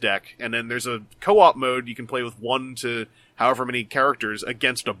boss deck. And then there's a co-op mode you can play with 1 to however many characters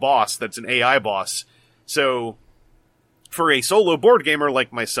against a boss that's an AI boss. So for a solo board gamer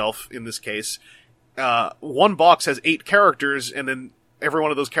like myself, in this case, one box has 8 characters, and then every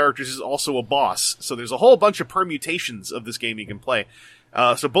one of those characters is also a boss. So there's a whole bunch of permutations of this game you can play.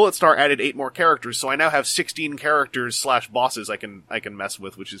 So Bullet Star added 8 more characters, so I now have 16 characters / bosses I can mess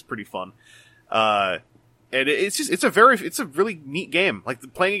with, which is pretty fun. And it's a really neat game.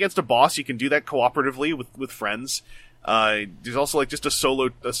 Like, playing against a boss, you can do that cooperatively with friends. There's also like just a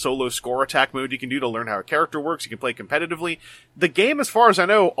solo score attack mode you can do to learn how a character works. You can play competitively. The game, as far as I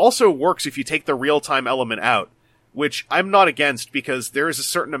know, also works if you take the real-time element out, which I'm not against, because there is a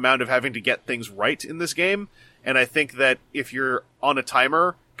certain amount of having to get things right in this game. And I think that if you're on a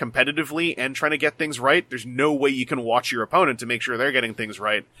timer competitively and trying to get things right, there's no way you can watch your opponent to make sure they're getting things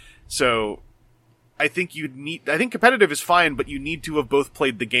right. So I think competitive is fine, but you need to have both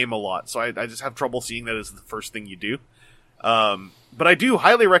played the game a lot. So I just have trouble seeing that as the first thing you do. But I do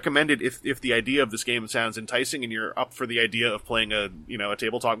highly recommend it if the idea of this game sounds enticing and you're up for the idea of playing a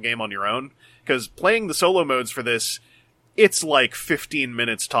tabletop game on your own. Because playing the solo modes for this, it's like 15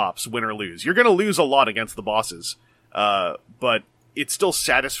 minutes tops, win or lose. You're going to lose a lot against the bosses, but it's still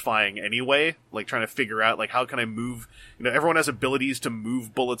satisfying anyway. Like trying to figure out like how can I move. Everyone has abilities to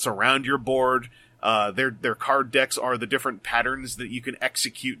move bullets around your board. Their card decks are the different patterns that you can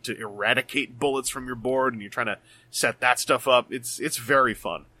execute to eradicate bullets from your board, and you're trying to set that stuff up. It's very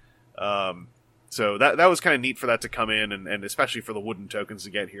fun. So that was kind of neat for that to come in, and especially for the wooden tokens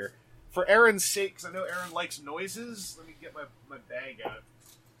to get here. For Aaron's sake, because I know Aaron likes noises, let me get my bag out.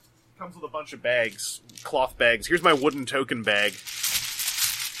 It comes with a bunch of bags, cloth bags. Here's my wooden token bag.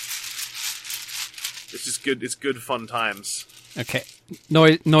 It's just good. It's good fun times. Okay.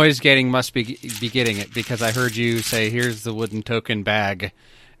 Noise gating must be getting it, because I heard you say, here's the wooden token bag,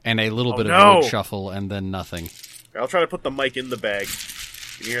 and a little bit of road shuffle, and then nothing. I'll try to put the mic in the bag.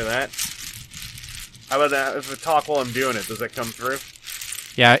 Can you hear that? How about that? If I talk while I'm doing it, does that come through?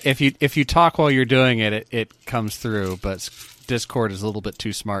 Yeah, if you talk while you're doing it, it comes through, but Discord is a little bit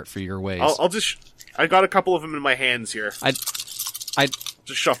too smart for your ways. I got a couple of them in my hands here. I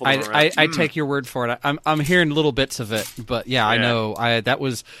just shuffle them around. I take your word for it. I'm hearing little bits of it, but yeah. I know. That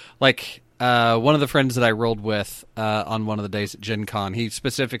was like one of the friends that I rolled with on one of the days at Gen Con. He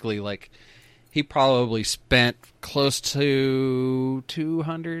specifically he probably spent close to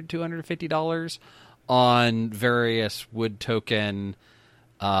 $250 on various wood token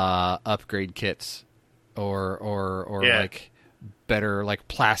upgrade kits or like better like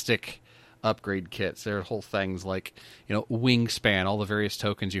plastic upgrade kits. There are whole things like Wingspan, all the various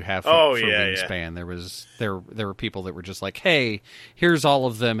tokens you have for Wingspan. Yeah. There were people that were just like, hey, here's all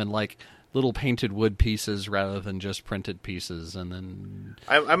of them in like little painted wood pieces rather than just printed pieces. And then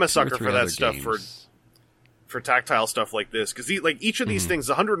I'm a sucker for that stuff for tactile stuff like this, because each of these things,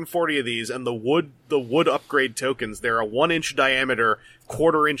 140 of these, and the wood upgrade tokens, they're a 1-inch diameter,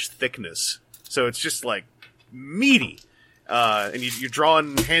 1/4-inch thickness. So it's just like meaty. And you're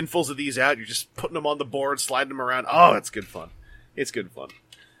drawing handfuls of these out. You're just putting them on the board, sliding them around. Oh, it's good fun. It's good fun.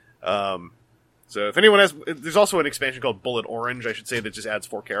 So if anyone there's also an expansion called Bullet Orange, I should say, that just adds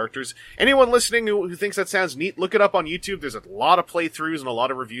 4 characters. Anyone listening who thinks that sounds neat, look it up on YouTube. There's a lot of playthroughs and a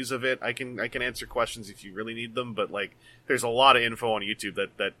lot of reviews of it. I can answer questions if you really need them, but there's a lot of info on YouTube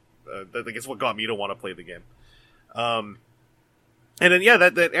that is what got me to want to play the game. And then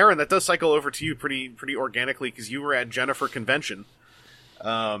that Aaron, that does cycle over to you pretty organically, because you were at Jennifer Convention.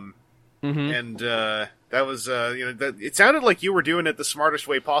 And that was it sounded like you were doing it the smartest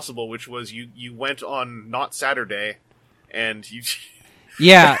way possible, which was you went on not Saturday, and you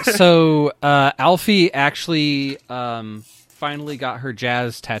yeah. So Alfie actually finally got her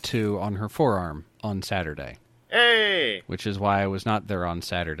jazz tattoo on her forearm on Saturday. Hey, which is why I was not there on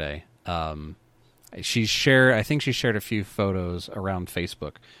Saturday. I think she shared a few photos around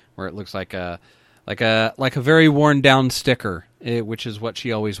Facebook where it looks like a very worn down sticker, which is what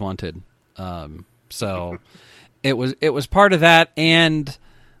she always wanted. So it was part of that, and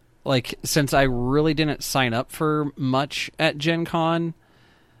since I really didn't sign up for much at Gen Con,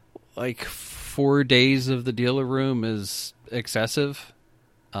 4 days of the dealer room is excessive.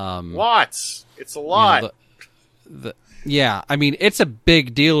 Lots. It's a lot. Yeah, I mean, it's a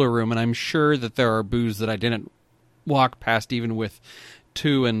big dealer room, and I'm sure that there are booths that I didn't walk past even with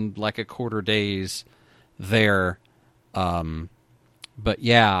 2 and 1/4 days there. But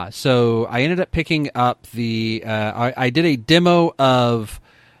yeah, so I ended up picking up I did a demo of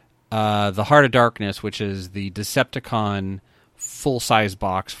the Heart of Darkness, which is the Decepticon full-size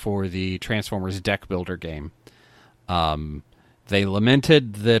box for the Transformers deck builder game. They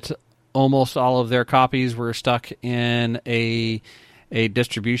lamented that almost all of their copies were stuck in a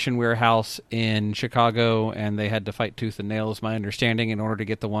distribution warehouse in Chicago, and they had to fight tooth and nail, is my understanding, in order to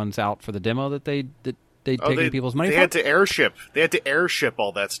get the ones out for the demo that they'd taken people's money for. They had to airship. They had to airship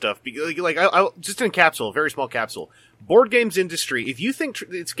all that stuff. Just in a capsule, a very small capsule. Board games industry, if you think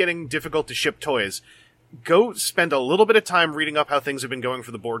it's getting difficult to ship toys, go spend a little bit of time reading up how things have been going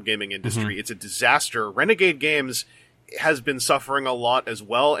for the board gaming industry. It's a disaster. Renegade Games has been suffering a lot as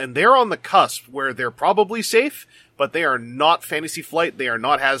well, and they're on the cusp where they're probably safe, but they are not Fantasy Flight, they are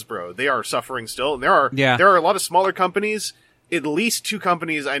not Hasbro. They are suffering still, and there are a lot of smaller companies. At least 2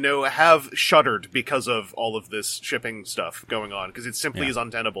 companies I know have shuttered because of all of this shipping stuff going on, because it simply is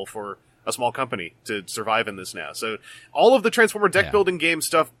untenable for a small company to survive in this now. So all of the Transformer deck building game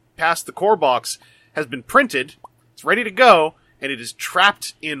stuff past the core box has been printed, it's ready to go, and it is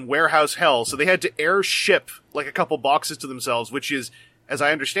trapped in warehouse hell, so they had to airship a couple boxes to themselves, which is, as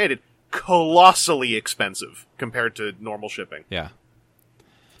I understand it, colossally expensive compared to normal shipping. Yeah.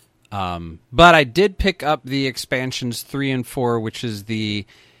 But I did pick up the expansions 3 and 4, which is the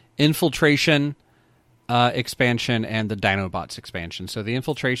Infiltration expansion and the Dinobots expansion. So the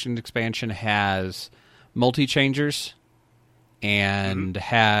Infiltration expansion has multi-changers and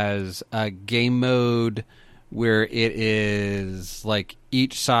has a game mode where it is like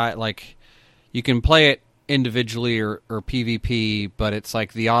each side, like you can play it individually or PvP, but it's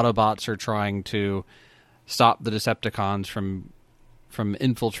like the Autobots are trying to stop the Decepticons from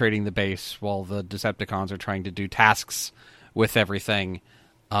infiltrating the base while the Decepticons are trying to do tasks with everything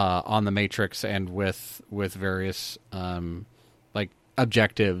on the Matrix and with various like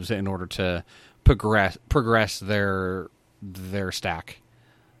objectives in order to progress their stack.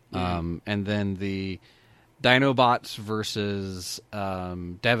 And then the Dinobots versus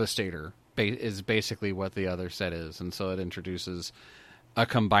Devastator is basically what the other set is, and so it introduces a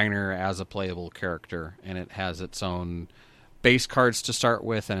combiner as a playable character, and it has its own base cards to start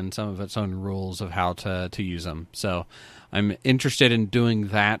with and some of its own rules of how to use them. So I'm interested in doing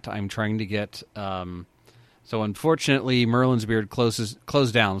that. I'm trying to get so unfortunately Merlin's Beard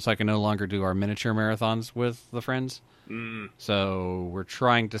closed down, so I can no longer do our miniature marathons with the friends. So we're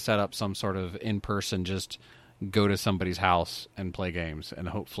trying to set up some sort of in-person, just go to somebody's house and play games, and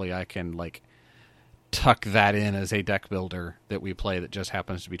hopefully I can like tuck that in as a deck builder that we play that just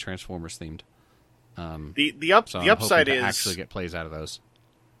happens to be Transformers themed. The upside is actually get plays out of those.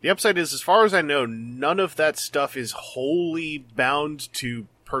 The upside is, as far as I know, none of that stuff is wholly bound to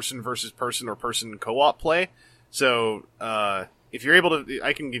person versus person or person co-op play. So if you're able to,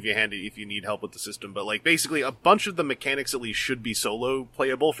 I can give you a hand if you need help with the system. But like basically, a bunch of the mechanics at least should be solo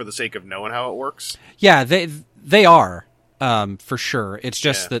playable for the sake of knowing how it works. Yeah, they are for sure. It's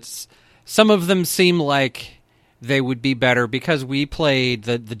just that some of them seem like they would be better because we played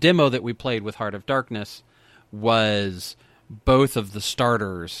the demo that we played with Heart of Darkness was both of the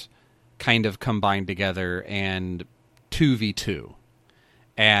starters kind of combined together and 2v2.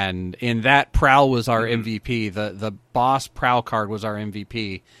 And in that, Prowl was our MVP. The boss Prowl card was our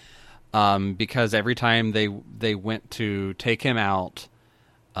MVP because every time they went to take him out,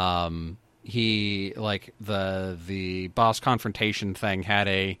 he like the boss confrontation thing had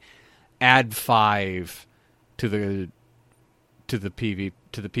a add 5 to the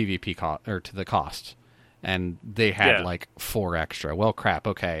PvP cost, or to the cost, and they had like 4 extra. Well, crap.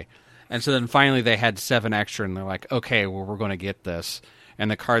 Okay, and so then finally they had 7 extra, and they're like, okay, well, we're going to get this. And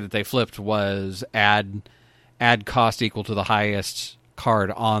the card that they flipped was add cost equal to the highest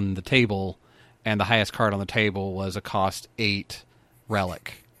card on the table, and the highest card on the table was a cost 8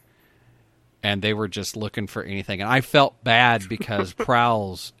 relic. And they were just looking for anything. And I felt bad because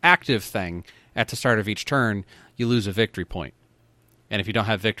Prowl's active thing, at the start of each turn, you lose a victory point. And if you don't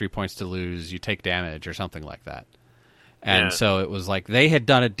have victory points to lose, you take damage or something like that. And so it was like they had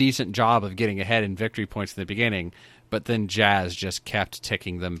done a decent job of getting ahead in victory points in the beginning, but then Jazz just kept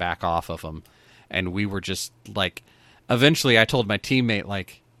ticking them back off of them. And we were just like, eventually I told my teammate,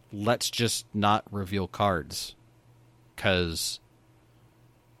 like, let's just not reveal cards. Because,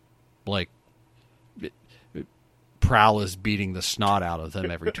 like, Prowl is beating the snot out of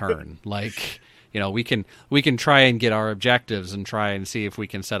them every turn. Like, you know, we can try and get our objectives and try and see if we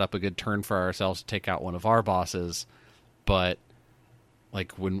can set up a good turn for ourselves to take out one of our bosses. But,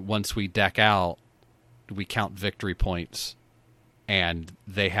 like, once we deck out, we count victory points, and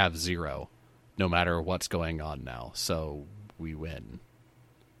they have 0, no matter what's going on now. So we win.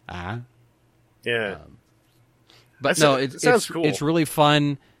 Yeah. But it sounds cool. It's really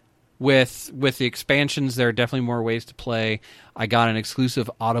fun. With the expansions, there are definitely more ways to play. I got an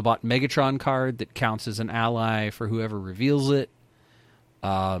exclusive Autobot Megatron card that counts as an ally for whoever reveals it.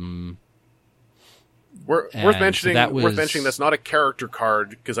 Worth mentioning that's not a character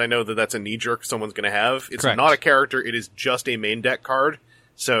card, because I know that's a knee-jerk someone's going to have. It's Correct. not a character, it is just a main deck card,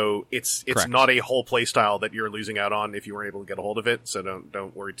 so it's Correct. not a whole play style that you're losing out on if you weren't able to get a hold of it, so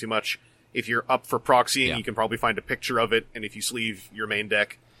don't worry too much. If you're up for proxying, you can probably find a picture of it, and if you sleeve your main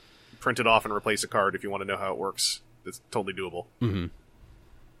deck, print it off and replace a card if you want to know how it works. It's totally doable. Mm-hmm.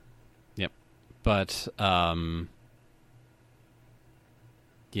 Yep. But,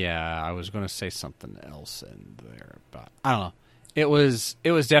 yeah, I was going to say something else in there, but I don't know. It was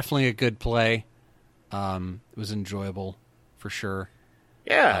definitely a good play. It was enjoyable for sure.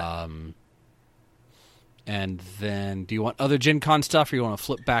 Yeah. And then, do you want other Gen Con stuff, or you want to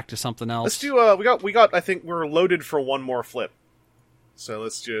flip back to something else? Let's do. We got. I think we're loaded for one more flip. So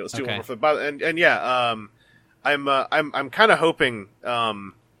let's do one more flip. And yeah, I'm kind of hoping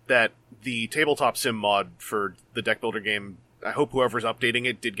that the tabletop sim mod for the deck builder game I hope whoever's updating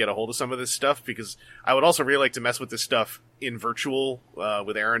it did get a hold of some of this stuff, because I would also really like to mess with this stuff in virtual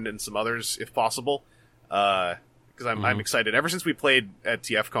with Aaron and some others if possible. Because I'm excited. Ever since we played at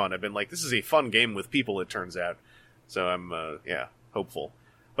TFCon, I've been like, this is a fun game with people, it turns out. So I'm hopeful.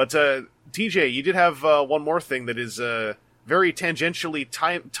 But TJ, you did have one more thing that is very tangentially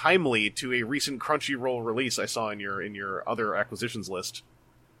timely to a recent Crunchyroll release I saw in your other acquisitions list.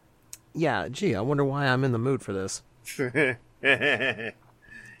 Yeah, gee, I wonder why I'm in the mood for this. Yeah,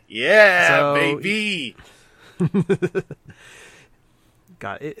 baby!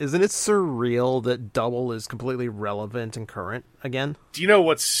 God, isn't it surreal that Double is completely relevant and current again? Do you know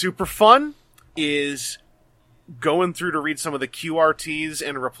what's super fun? Is going through to read some of the QRTs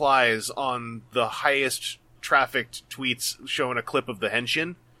and replies on the highest trafficked tweets showing a clip of the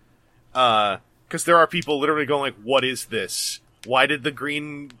Henshin. Because there are people literally going like, what is this? Why did the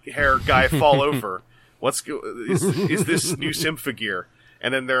green hair guy fall over? Is this new Symphogear?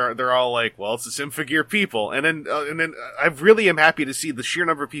 And then they're all like, well, it's the Symphogear people. And then I really am happy to see the sheer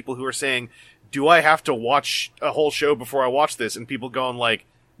number of people who are saying, do I have to watch a whole show before I watch this? And people going like,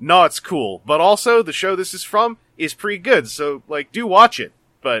 no, it's cool. But also, the show this is from is pretty good. So, like, do watch it.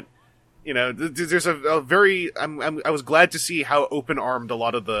 But, you know, there's a very, I was glad to see how open-armed a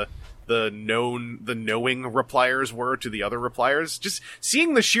lot of the knowing repliers were to the other repliers. Just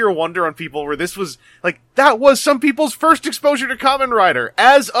seeing the sheer wonder on people where this was, like, that was some people's first exposure to Kamen Rider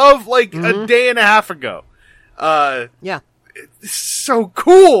as of, like, a day and a half ago. Yeah. It's so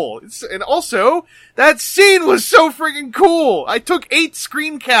cool! And also, that scene was so friggin' cool! I took 8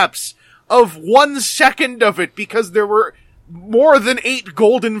 screen caps of 1 second of it because there were more than 8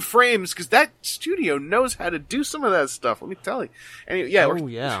 golden frames, because that studio knows how to do some of that stuff, let me tell you. Anyway,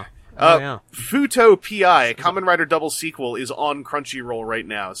 yeah. Futo PI, Kamen Rider Double sequel, is on Crunchyroll right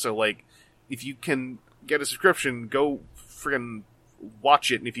now. So, like, if you can get a subscription, go friggin'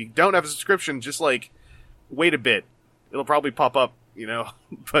 watch it. And if you don't have a subscription, just, like, wait a bit. It'll probably pop up, you know.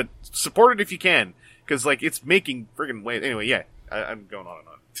 But support it if you can. Because, like, it's making friggin' waves. Anyway, yeah. I'm going on and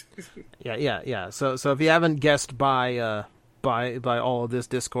on. Yeah. So if you haven't guessed by all of this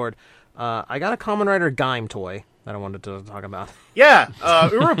Discord, I got a Kamen Rider Gaim toy that I wanted to talk about. Yeah,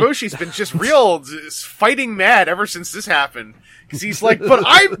 Uroboshi's been just real fighting mad ever since this happened. Because he's like, but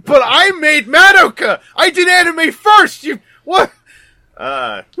I made Madoka! I did anime first! You, what?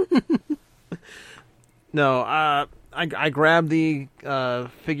 No, I grabbed the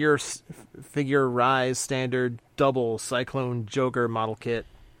figure Rise standard double Cyclone Joker model kit.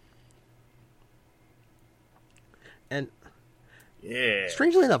 And yeah,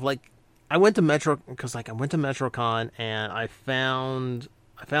 strangely enough, like, I went to MetroCon and I found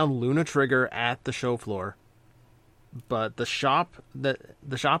Luna Trigger at the show floor, but the shop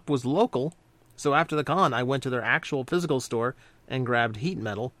was local. So after the con, I went to their actual physical store and grabbed Heat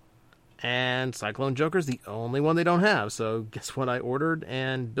Metal, and Cyclone Joker's the only one they don't have. So guess what I ordered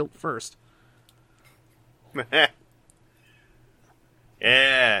and built first.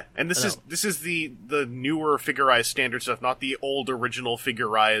 Yeah, and this is the newer Figure Rise standard stuff, not the old original Figure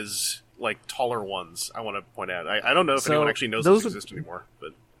Rise, like, taller ones. I want to point out. I don't know if anyone actually knows those exist anymore,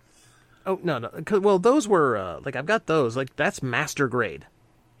 but no. Well, those were like, I've got those. Like, that's master grade.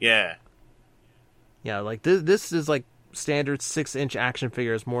 Yeah, like this is like standard 6-inch action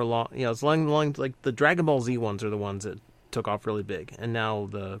figures, more long. You know, it's long like the Dragon Ball Z ones are the ones that took off really big, and now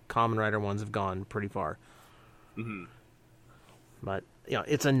the Kamen Rider ones have gone pretty far. Mm-hmm. But you know,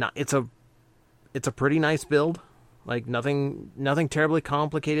 it's a pretty nice build. Like, nothing terribly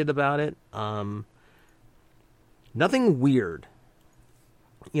complicated about it. Nothing weird.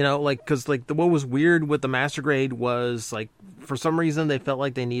 You know, like, because like what was weird with the Master Grade was, like, for some reason they felt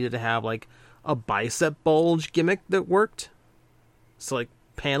like they needed to have like a bicep bulge gimmick that worked. So, like,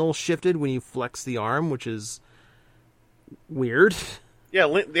 panels shifted when you flex the arm, which is weird.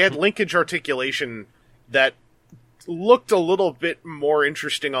 Yeah, they had linkage articulation that looked a little bit more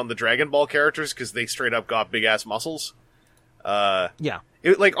interesting on the Dragon Ball characters because they straight up got big ass muscles. Yeah.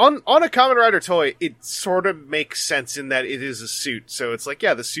 Like, on a Kamen Rider toy, it sort of makes sense in that it is a suit. So it's like,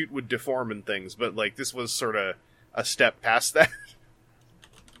 yeah, the suit would deform and things, but, like, this was sort of a step past that.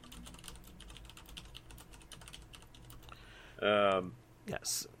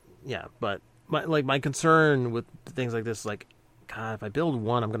 Yes. Yeah, but my concern with things like this is, like, God, if I build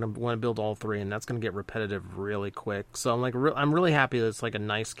one, I'm going to want to build all 3, and that's going to get repetitive really quick. So I'm like, I'm really happy that it's like a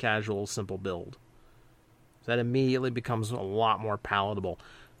nice, casual, simple build. That immediately becomes a lot more palatable.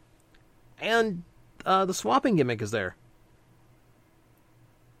 And the swapping gimmick is there.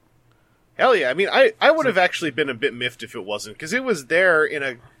 Hell yeah. I mean, I would have actually been a bit miffed if it wasn't, because it was there in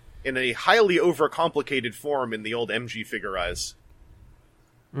a in a highly overcomplicated form in the old MG Figure-Eyes.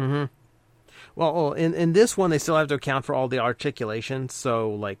 Mm-hmm. Well, in this one, they still have to account for all the articulation.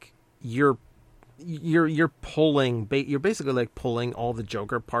 So, like, you're pulling, you're basically like pulling all the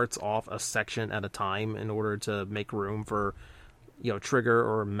Joker parts off a section at a time in order to make room for, trigger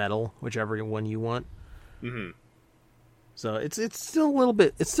or metal, whichever one you want. Mm-hmm. So it's still a little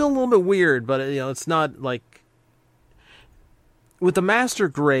bit weird, but it's not like with the master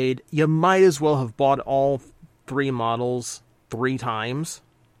grade, you might as well have bought all 3 models 3 times,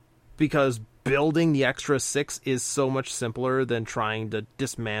 because building the extra 6 is so much simpler than trying to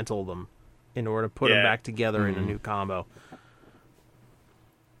dismantle them in order to put them back together in a new combo.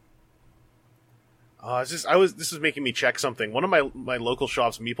 This is making me check something. One of my local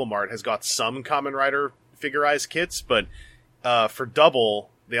shops, Meeple Mart, has got some Kamen Rider Figure-Eyes kits, but for double,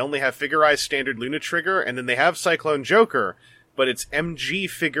 they only have Figure-Eyes Standard Luna Trigger, and then they have Cyclone Joker, but it's MG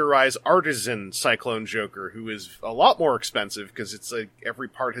Figure-Eyes Artisan Cyclone Joker, who is a lot more expensive, because it's like every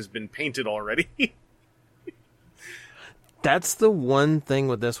part has been painted already. That's the one thing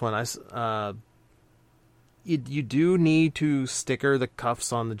with this one. You do need to sticker the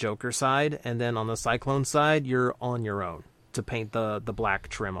cuffs on the Joker side, and then on the Cyclone side, you're on your own to paint the black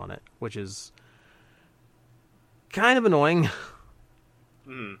trim on it, which is kind of annoying.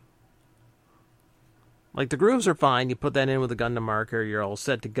 Mm. Like, the grooves are fine. You put that in with a Gundam marker, you're all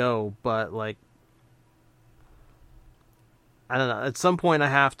set to go. But, like, I don't know. At some point,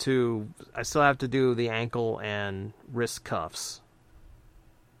 I still have to do the ankle and wrist cuffs,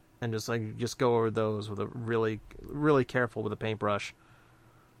 and just go over those with a really, really careful with a paintbrush.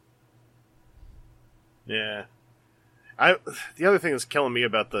 Yeah. The other thing that's killing me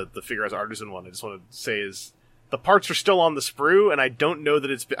about the Figure-Eyes Artisan one, I just want to say, is the parts are still on the sprue, and I don't know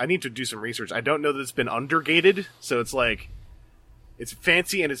that I need to do some research. I don't know that it's been undergated, so it's like, it's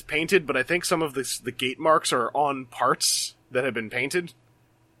fancy and it's painted, but I think some of the gate marks are on parts that have been painted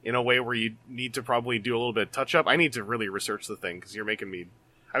in a way where you need to probably do a little bit of touch-up. I need to really research the thing, because you're making me...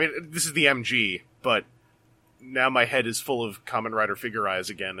 I mean, this is the MG, but now my head is full of Kamen Rider Figure-Eyes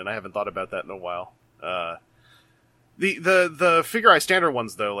again, and I haven't thought about that in a while. The Figure-Eyes standard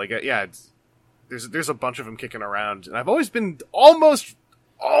ones, though, like, there's a bunch of them kicking around, and I've always been almost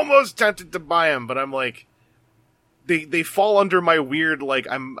tempted to buy them, but I'm like, they fall under my weird, like,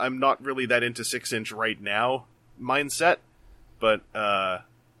 I'm not really that into 6-inch right now mindset, but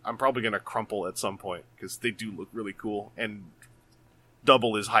I'm probably gonna crumple at some point, because they do look really cool, and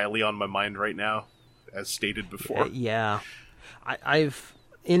double is highly on my mind right now, as stated before. Yeah. I've...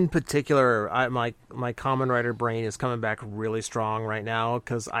 In particular, my Kamen Rider brain is coming back really strong right now,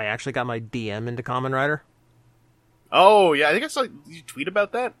 because I actually got my DM into Kamen Rider. Oh, yeah, I think I saw you tweet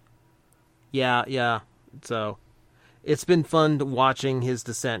about that. Yeah. So, it's been fun watching his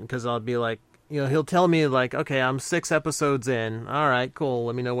descent, because I'll be like, he'll tell me, like, okay, I'm 6 episodes in. All right, cool,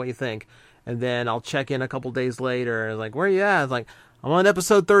 let me know what you think. And then I'll check in a couple days later, and like, where you at? Like, I'm on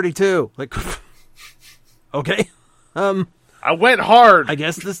episode 32. Like, okay. I went hard. I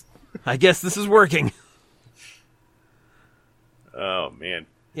guess this is working. Oh man.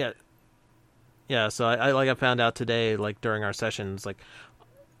 Yeah. So I found out today, like during our sessions, like,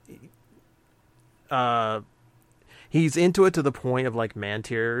 he's into it to the point of like man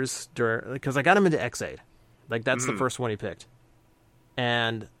tears, because I got him into X8, like that's the first one he picked,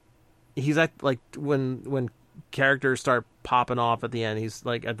 and he's at like when characters start popping off at the end, he's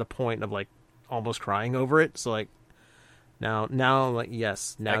like at the point of like almost crying over it. So like. Now, like,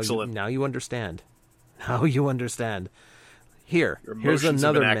 yes. Now you understand. Now you understand. Here's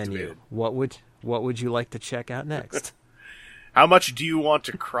another menu. What would you like to check out next? How much do you want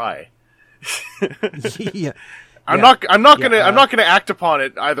to cry? Yeah. I'm not gonna act upon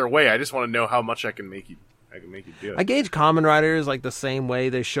it either way. I just want to know how much I can make you do it. I gauge Kamen Riders like the same way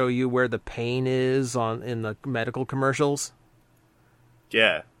they show you where the pain is in the medical commercials.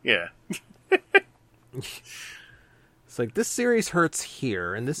 Yeah. It's like, this series hurts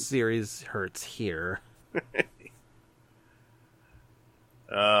here, and this series hurts here.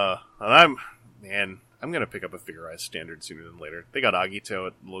 I'm gonna pick up a Figure-Eyes standard sooner than later. They got Agito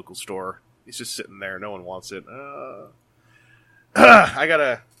at the local store. He's just sitting there. No one wants it. I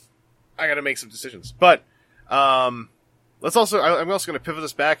gotta make some decisions. But I'm also gonna pivot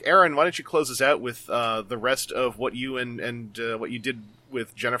us back. Aaron, why don't you close us out with the rest of what you and what you did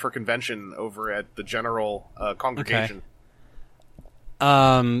with Jennifer Convention over at the General Congregation.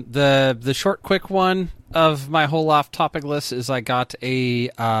 Okay. The short, quick one of my whole off-topic list is I got a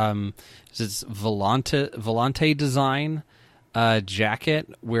Volante design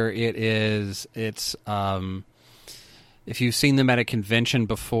jacket where it's if you've seen them at a convention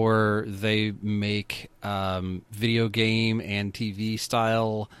before, they make video game and TV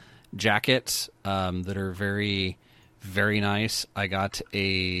style jackets that are very, very nice. I got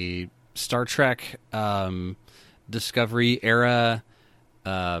a Star Trek Discovery era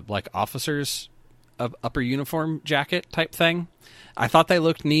like officers upper uniform jacket type thing. I thought they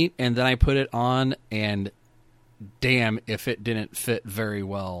looked neat, and then I put it on, and damn if it didn't fit very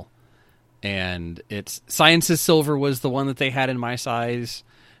well. And it's Science's Silver was the one that they had in my size,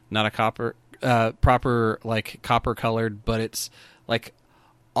 not a proper like copper colored, but it's like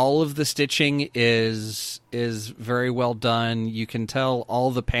all of the stitching is very well done. You can tell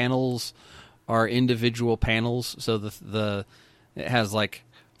all the panels are individual panels, so the it has like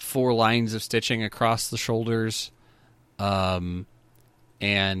 4 lines of stitching across the shoulders, and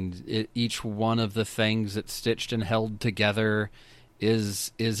each one of the things that's stitched and held together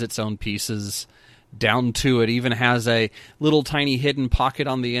is its own pieces. Down to it even has a little tiny hidden pocket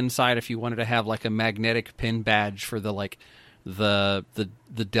on the inside if you wanted to have like a magnetic pin badge for the like the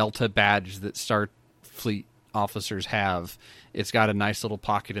Delta badge that Starfleet officers have. It's got a nice little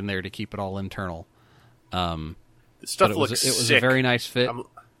pocket in there to keep it all internal. Stuff looks it was sick. a very nice fit.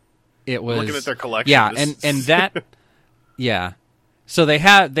 It was looking at their collection. Yeah, and that yeah. So they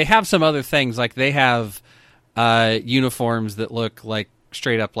have some other things, like they have uniforms that look like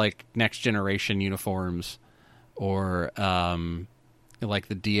straight up like Next Generation uniforms, or like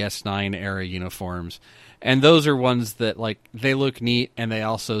the DS9 era uniforms, and those are ones that like they look neat and they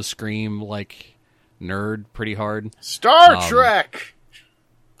also scream like nerd pretty hard. Star Trek.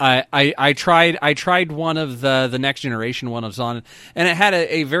 I tried one of the Next Generation one I was on, and it had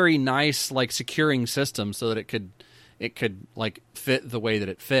a very nice like securing system so that it could like fit the way that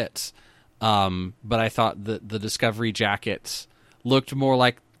it fits. But I thought that the Discovery jackets looked more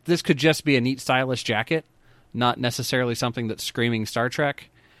like this could just be a neat, stylish jacket, not necessarily something that's screaming Star Trek.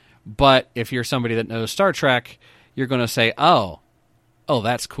 But if you're somebody that knows Star Trek, you're going to say, "Oh,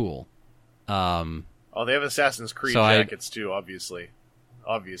 that's cool." They have Assassin's Creed jackets too, obviously.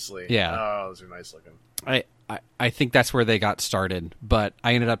 Yeah. Oh, those are nice looking. I think that's where they got started. But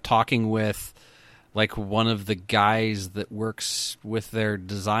I ended up talking with like one of the guys that works with their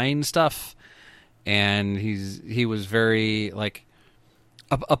design stuff, and he was very like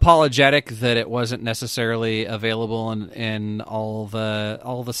apologetic that it wasn't necessarily available in all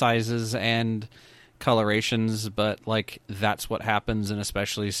the sizes and colorations, but like that's what happens, and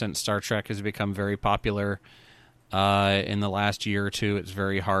especially since Star Trek has become very popular in the last year or two, it's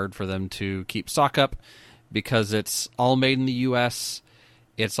very hard for them to keep stock up because it's all made in the U.S.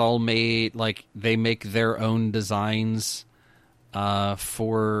 It's all made, like, they make their own designs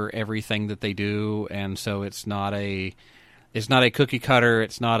for everything that they do, and so it's not a cookie cutter.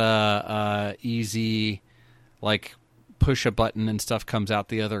 It's not a easy, like, push a button and stuff comes out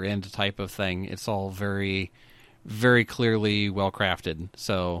the other end type of thing. It's all very, very clearly well crafted.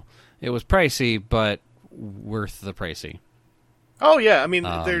 So it was pricey, but worth the pricey. Oh yeah, I mean,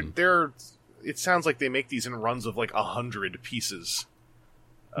 they're. It sounds like they make these in runs of like 100 pieces.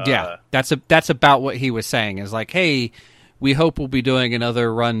 Yeah, that's about what he was saying. Is like, hey, we hope we'll be doing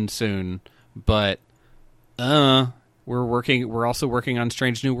another run soon, but we're also working on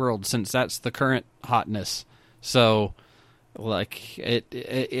Strange New Worlds since that's the current hotness. So, like,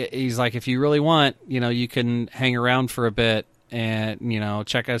 he's like, if you really want, you can hang around for a bit and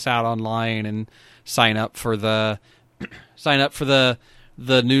check us out online and sign up for the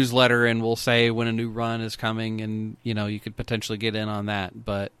newsletter, and we'll say when a new run is coming, and you could potentially get in on that,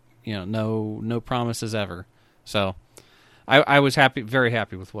 but no promises ever. So I was very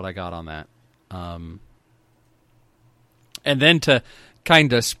happy with what I got on that. And then to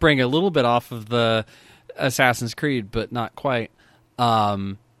kind of spring a little bit off of the Assassin's Creed, but not quite,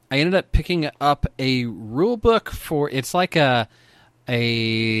 I ended up picking up a rule book for, it's like a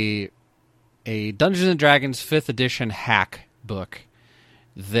Dungeons and Dragons 5th edition hack book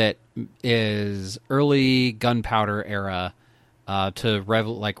that is early gunpowder era to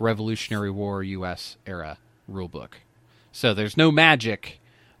Revolutionary War U.S. era rulebook. So there's no magic,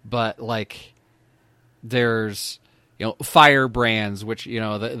 but like there's firebrands, which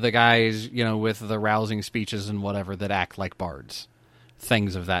the guys with the rousing speeches and whatever that act like bards,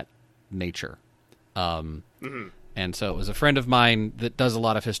 things of that nature. And so it was a friend of mine that does a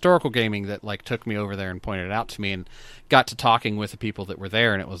lot of historical gaming that like took me over there and pointed it out to me, and got to talking with the people that were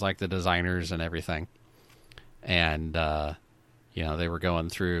there, and it was like the designers and everything. And, they were going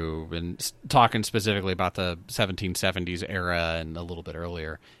through and talking specifically about the 1770s era and a little bit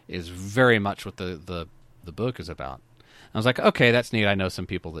earlier is very much what the book is about. I was like, okay, that's neat. I know some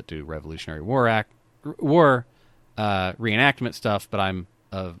people that do Revolutionary War reenactment stuff, but I'm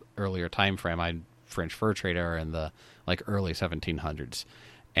of earlier time frame. I'm French fur trader in the like early 1700s,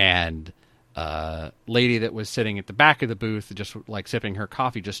 and lady that was sitting at the back of the booth, just like sipping her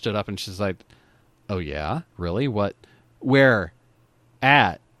coffee, just stood up and she's like, "Oh yeah, really? What? Where?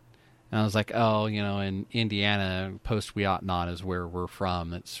 At?" And I was like, "Oh, in Indiana, Post Weotnon is where we're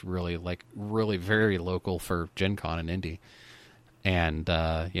from. It's really very local for Gen Con and Indy." And,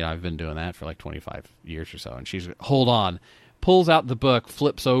 I've been doing that for like 25 years or so. And she's, hold on, pulls out the book,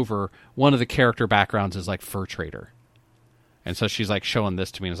 flips over. One of the character backgrounds is like fur trader. And so she's like showing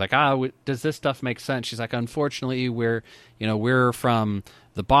this to me. And it's like, does this stuff make sense? She's like, unfortunately, we're from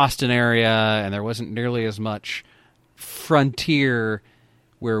the Boston area and there wasn't nearly as much frontier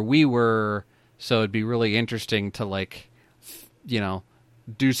where we were. So it'd be really interesting to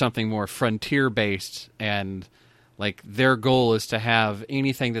do something more frontier based, and like their goal is to have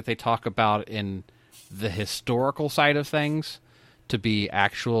anything that they talk about in the historical side of things to be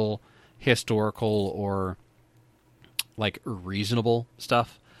actual historical or like reasonable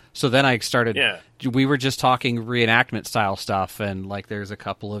stuff. So then I started, we were just talking reenactment style stuff, and like there's a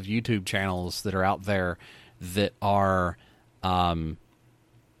couple of YouTube channels that are out there that are, I'm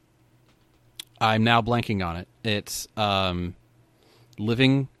now blanking on it. It's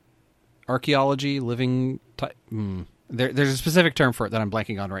living archaeology, there's a specific term for it that I'm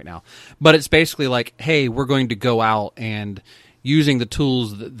blanking on right now. But it's basically like, hey, we're going to go out and using the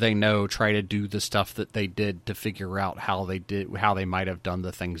tools that they know, try to do the stuff that they did to figure out how they might have done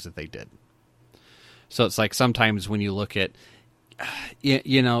the things that they did. So it's like sometimes when you look at,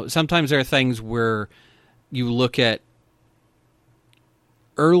 sometimes there are things where you look at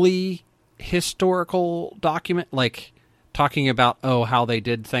early historical document, like talking about, how they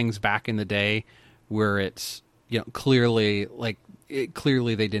did things back in the day, where it's, clearly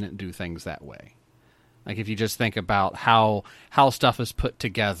they didn't do things that way. Like if you just think about how stuff is put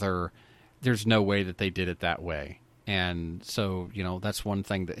together, there's no way that they did it that way. And so, that's one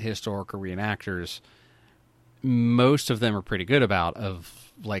thing that historical reenactors, most of them are pretty good about,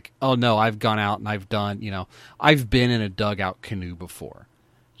 of like, oh no, I've gone out and I've done, I've been in a dugout canoe before.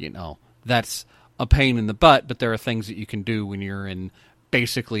 That's a pain in the butt, but there are things that you can do when you're in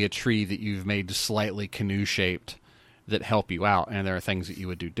basically a tree that you've made slightly canoe shaped that help you out, and there are things that you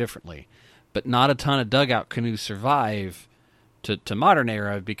would do differently. But not a ton of dugout canoes survive to modern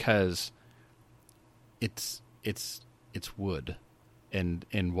era because it's wood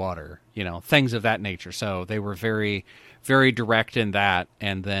and water, things of that nature. So they were very, very direct in that.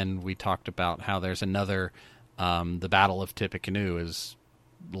 And then we talked about how there's another, the Battle of Tippecanoe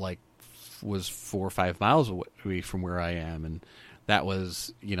was 4 or 5 miles away from where I am, and that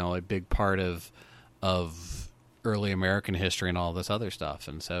was a big part of early American history and all this other stuff.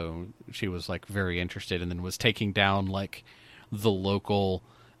 And so she was like very interested, and then was taking down like the local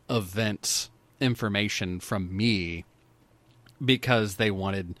events information from me because they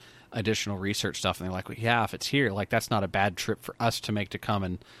wanted additional research stuff. And they're like, well, yeah, if it's here, like that's not a bad trip for us to make, to come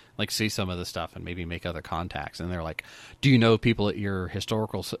and like see some of the stuff and maybe make other contacts. And they're like, do you know people at your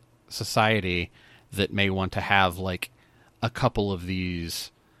historical society that may want to have like a couple of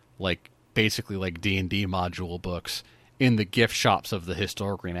these like basically like D&D module books in the gift shops of the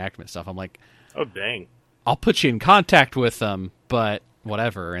historical reenactment stuff? I'm like, oh dang, I'll put you in contact with them, but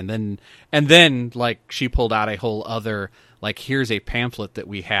whatever. And then like she pulled out a whole other, like, here's a pamphlet that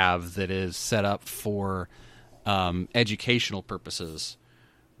we have that is set up for educational purposes,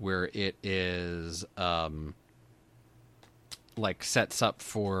 where it is like sets up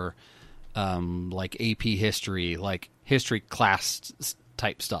for like AP history, like history class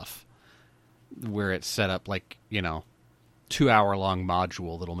type stuff, where it's set up like 2-hour-long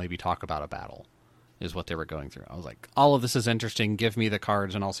module that'll maybe talk about a battle, is what they were going through. I was like, all of this is interesting. Give me the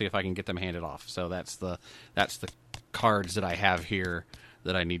cards and I'll see if I can get them handed off. So that's the cards that I have here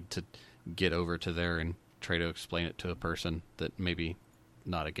that I need to get over to there and try to explain it to a person that maybe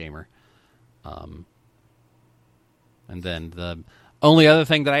not a gamer. And then the only other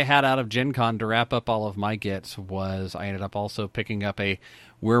thing that I had out of Gen Con to wrap up all of my gets was I ended up also picking up a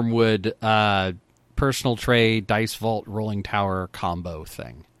Wormwood personal tray dice vault rolling tower combo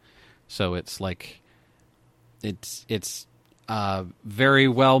thing. So it's like it's very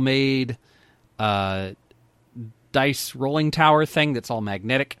well made dice rolling tower thing that's all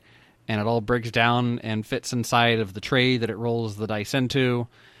magnetic, and it all breaks down and fits inside of the tray that it rolls the dice into,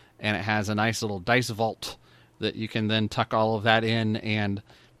 and it has a nice little dice vault that you can then tuck all of that in. And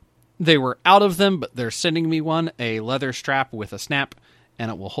they were out of them, but they're sending me one, a leather strap with a snap, and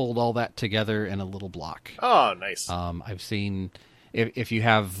it will hold all that together in a little block. Oh, nice. I've seen if you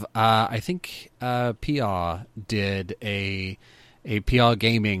have, I think Pia did a Pia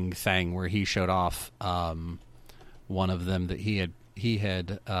Gaming thing where he showed off one of them that he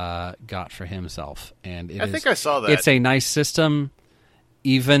had got for himself, and I think I saw that. It's a nice system,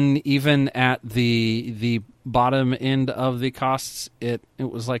 even at the bottom end of the costs. It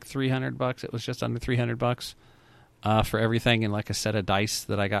was like $300. It was just under $300 for everything, and like a set of dice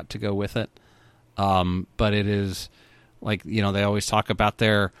that I got to go with it. But it is like, they always talk about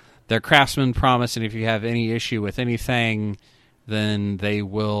their craftsman promise, and if you have any issue with anything, then they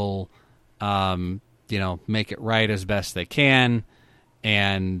will make it right as best they can.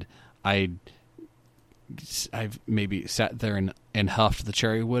 And I've maybe sat there and huffed the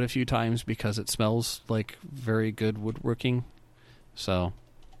cherry wood a few times because it smells like very good woodworking. So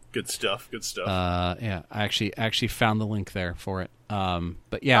good stuff. Yeah, I actually found the link there for it.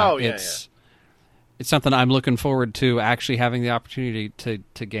 But yeah, it's something I'm looking forward to actually having the opportunity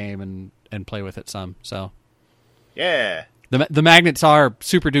to game and play with it some. So yeah. The magnets are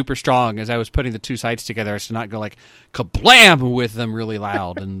super duper strong. As I was putting the two sides together, as to not go like kablam with them really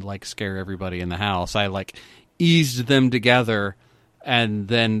loud and like scare everybody in the house, I like eased them together, and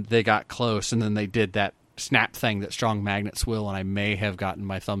then they got close, and then they did that snap thing that strong magnets will, and I may have gotten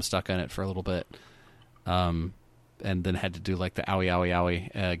my thumb stuck in it for a little bit, and then had to do like the owie owie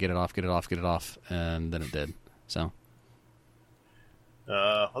owie, get it off, and then it did. So,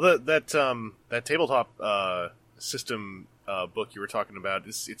 that tabletop system book you were talking about,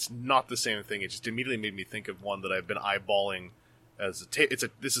 it's not the same thing. It just immediately made me think of one that I've been eyeballing as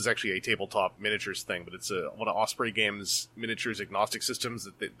this is actually a tabletop miniatures thing, but it's one of Osprey Games miniatures agnostic systems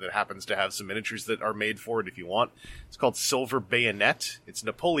that happens to have some miniatures that are made for it if you want. It's called Silver Bayonet. It's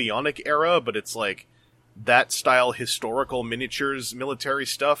Napoleonic era, but it's like that style historical miniatures, military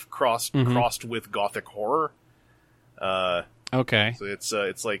stuff crossed with gothic horror. Okay. So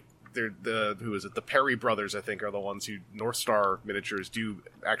it's like who is it? The Perry brothers, I think, are the ones who North Star Miniatures do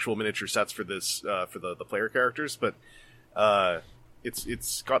actual miniature sets for this for the player characters. But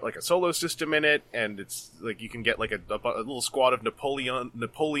it's got like a solo system in it, and it's like you can get like a little squad of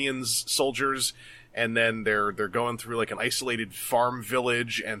Napoleon's soldiers, and then they're going through like an isolated farm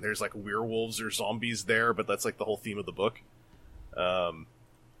village, and there's like werewolves or zombies there. But that's like the whole theme of the book.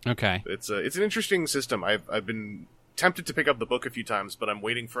 Okay, it's an interesting system. I've been tempted to pick up the book a few times, but I'm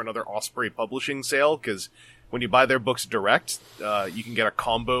waiting for another Osprey publishing sale, because when you buy their books direct, you can get a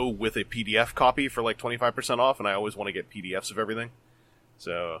combo with a PDF copy for like 25% off, and I always want to get PDFs of everything,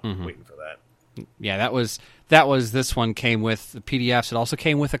 so I'm waiting for that. Yeah, that was this one came with the PDFs. It also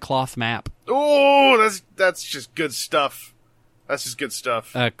came with a cloth map. Oh, that's just good stuff. That's just good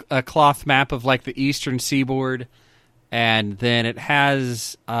stuff. A cloth map of like the eastern seaboard, and then it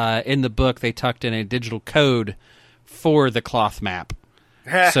has in the book they tucked in a digital code for the cloth map,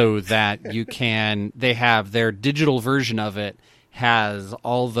 so that they have their digital version of it has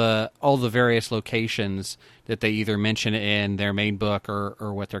all the various locations that they either mention in their main book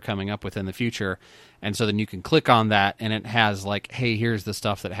or what they're coming up with in the future, and so then you can click on that and it has like, hey, here's the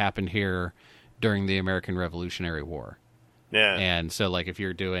stuff that happened here during the American Revolutionary War. Yeah. And so like if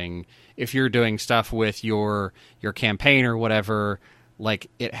you're doing stuff with your campaign or whatever, like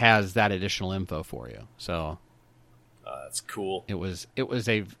it has that additional info for you. So that's cool. It was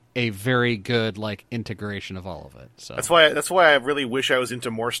a very good like integration of all of it. So that's why I really wish I was into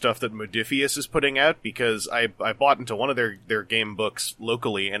more stuff that Modifius is putting out, because I bought into one of their game books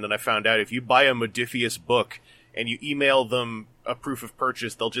locally, and then I found out if you buy a Modifius book and you email them a proof of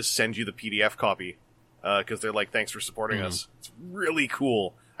purchase, they'll just send you the PDF copy, because they're like, thanks for supporting us. It's really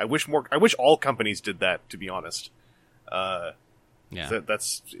cool. I wish all companies did that, to be honest. Yeah,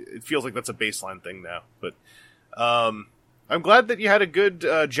 it feels like that's a baseline thing now, but. I'm glad that you had a good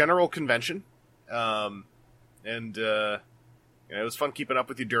general convention, and it was fun keeping up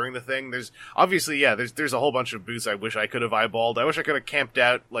with you during the thing. There's obviously, there's a whole bunch of booths I wish I could have eyeballed. I wish I could have camped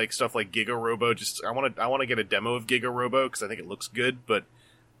out like stuff like Giga Robo. Just I want to get a demo of Giga Robo because I think it looks good, but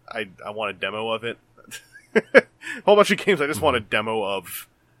I want a demo of it. A whole bunch of games I just want a demo of.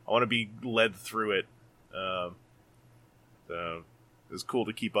 I want to be led through it. So it was cool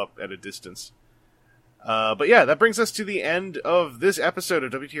to keep up at a distance. But yeah, that brings us to the end of this episode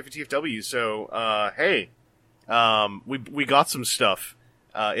of WTF and TFW. So, hey, we got some stuff.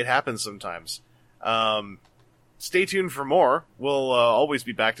 It happens sometimes. Stay tuned for more. We'll always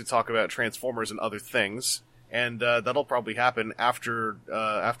be back to talk about Transformers and other things, and that'll probably happen after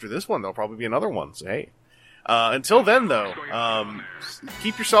this one. There'll probably be another one. So hey, until then, though,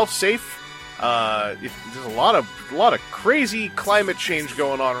 keep yourself safe. There's a lot of crazy climate change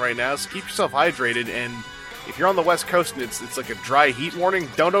going on right now, so keep yourself hydrated, and If you're on the West Coast and it's like a dry heat warning,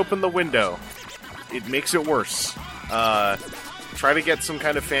 don't open the window. It makes it worse. Try to get some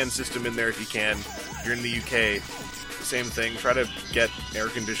kind of fan system in there if you can. If you're in the UK, same thing. Try to get air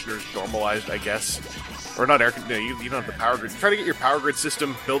conditioners normalized, I guess. Or not air conditioners, you don't have the power grid. Try to get your power grid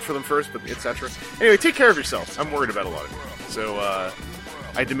system built for them first, but etc. Anyway, take care of yourself. I'm worried about a lot of you. So,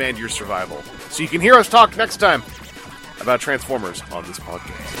 I demand your survival. So you can hear us talk next time about Transformers on this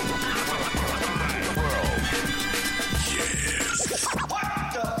podcast.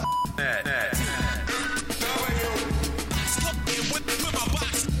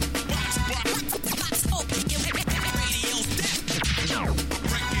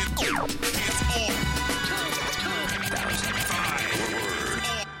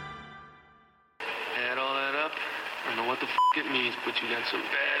 Add all that up, I don't know what the f*** it means, but you got some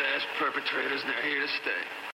badass perpetrators and they're here to stay.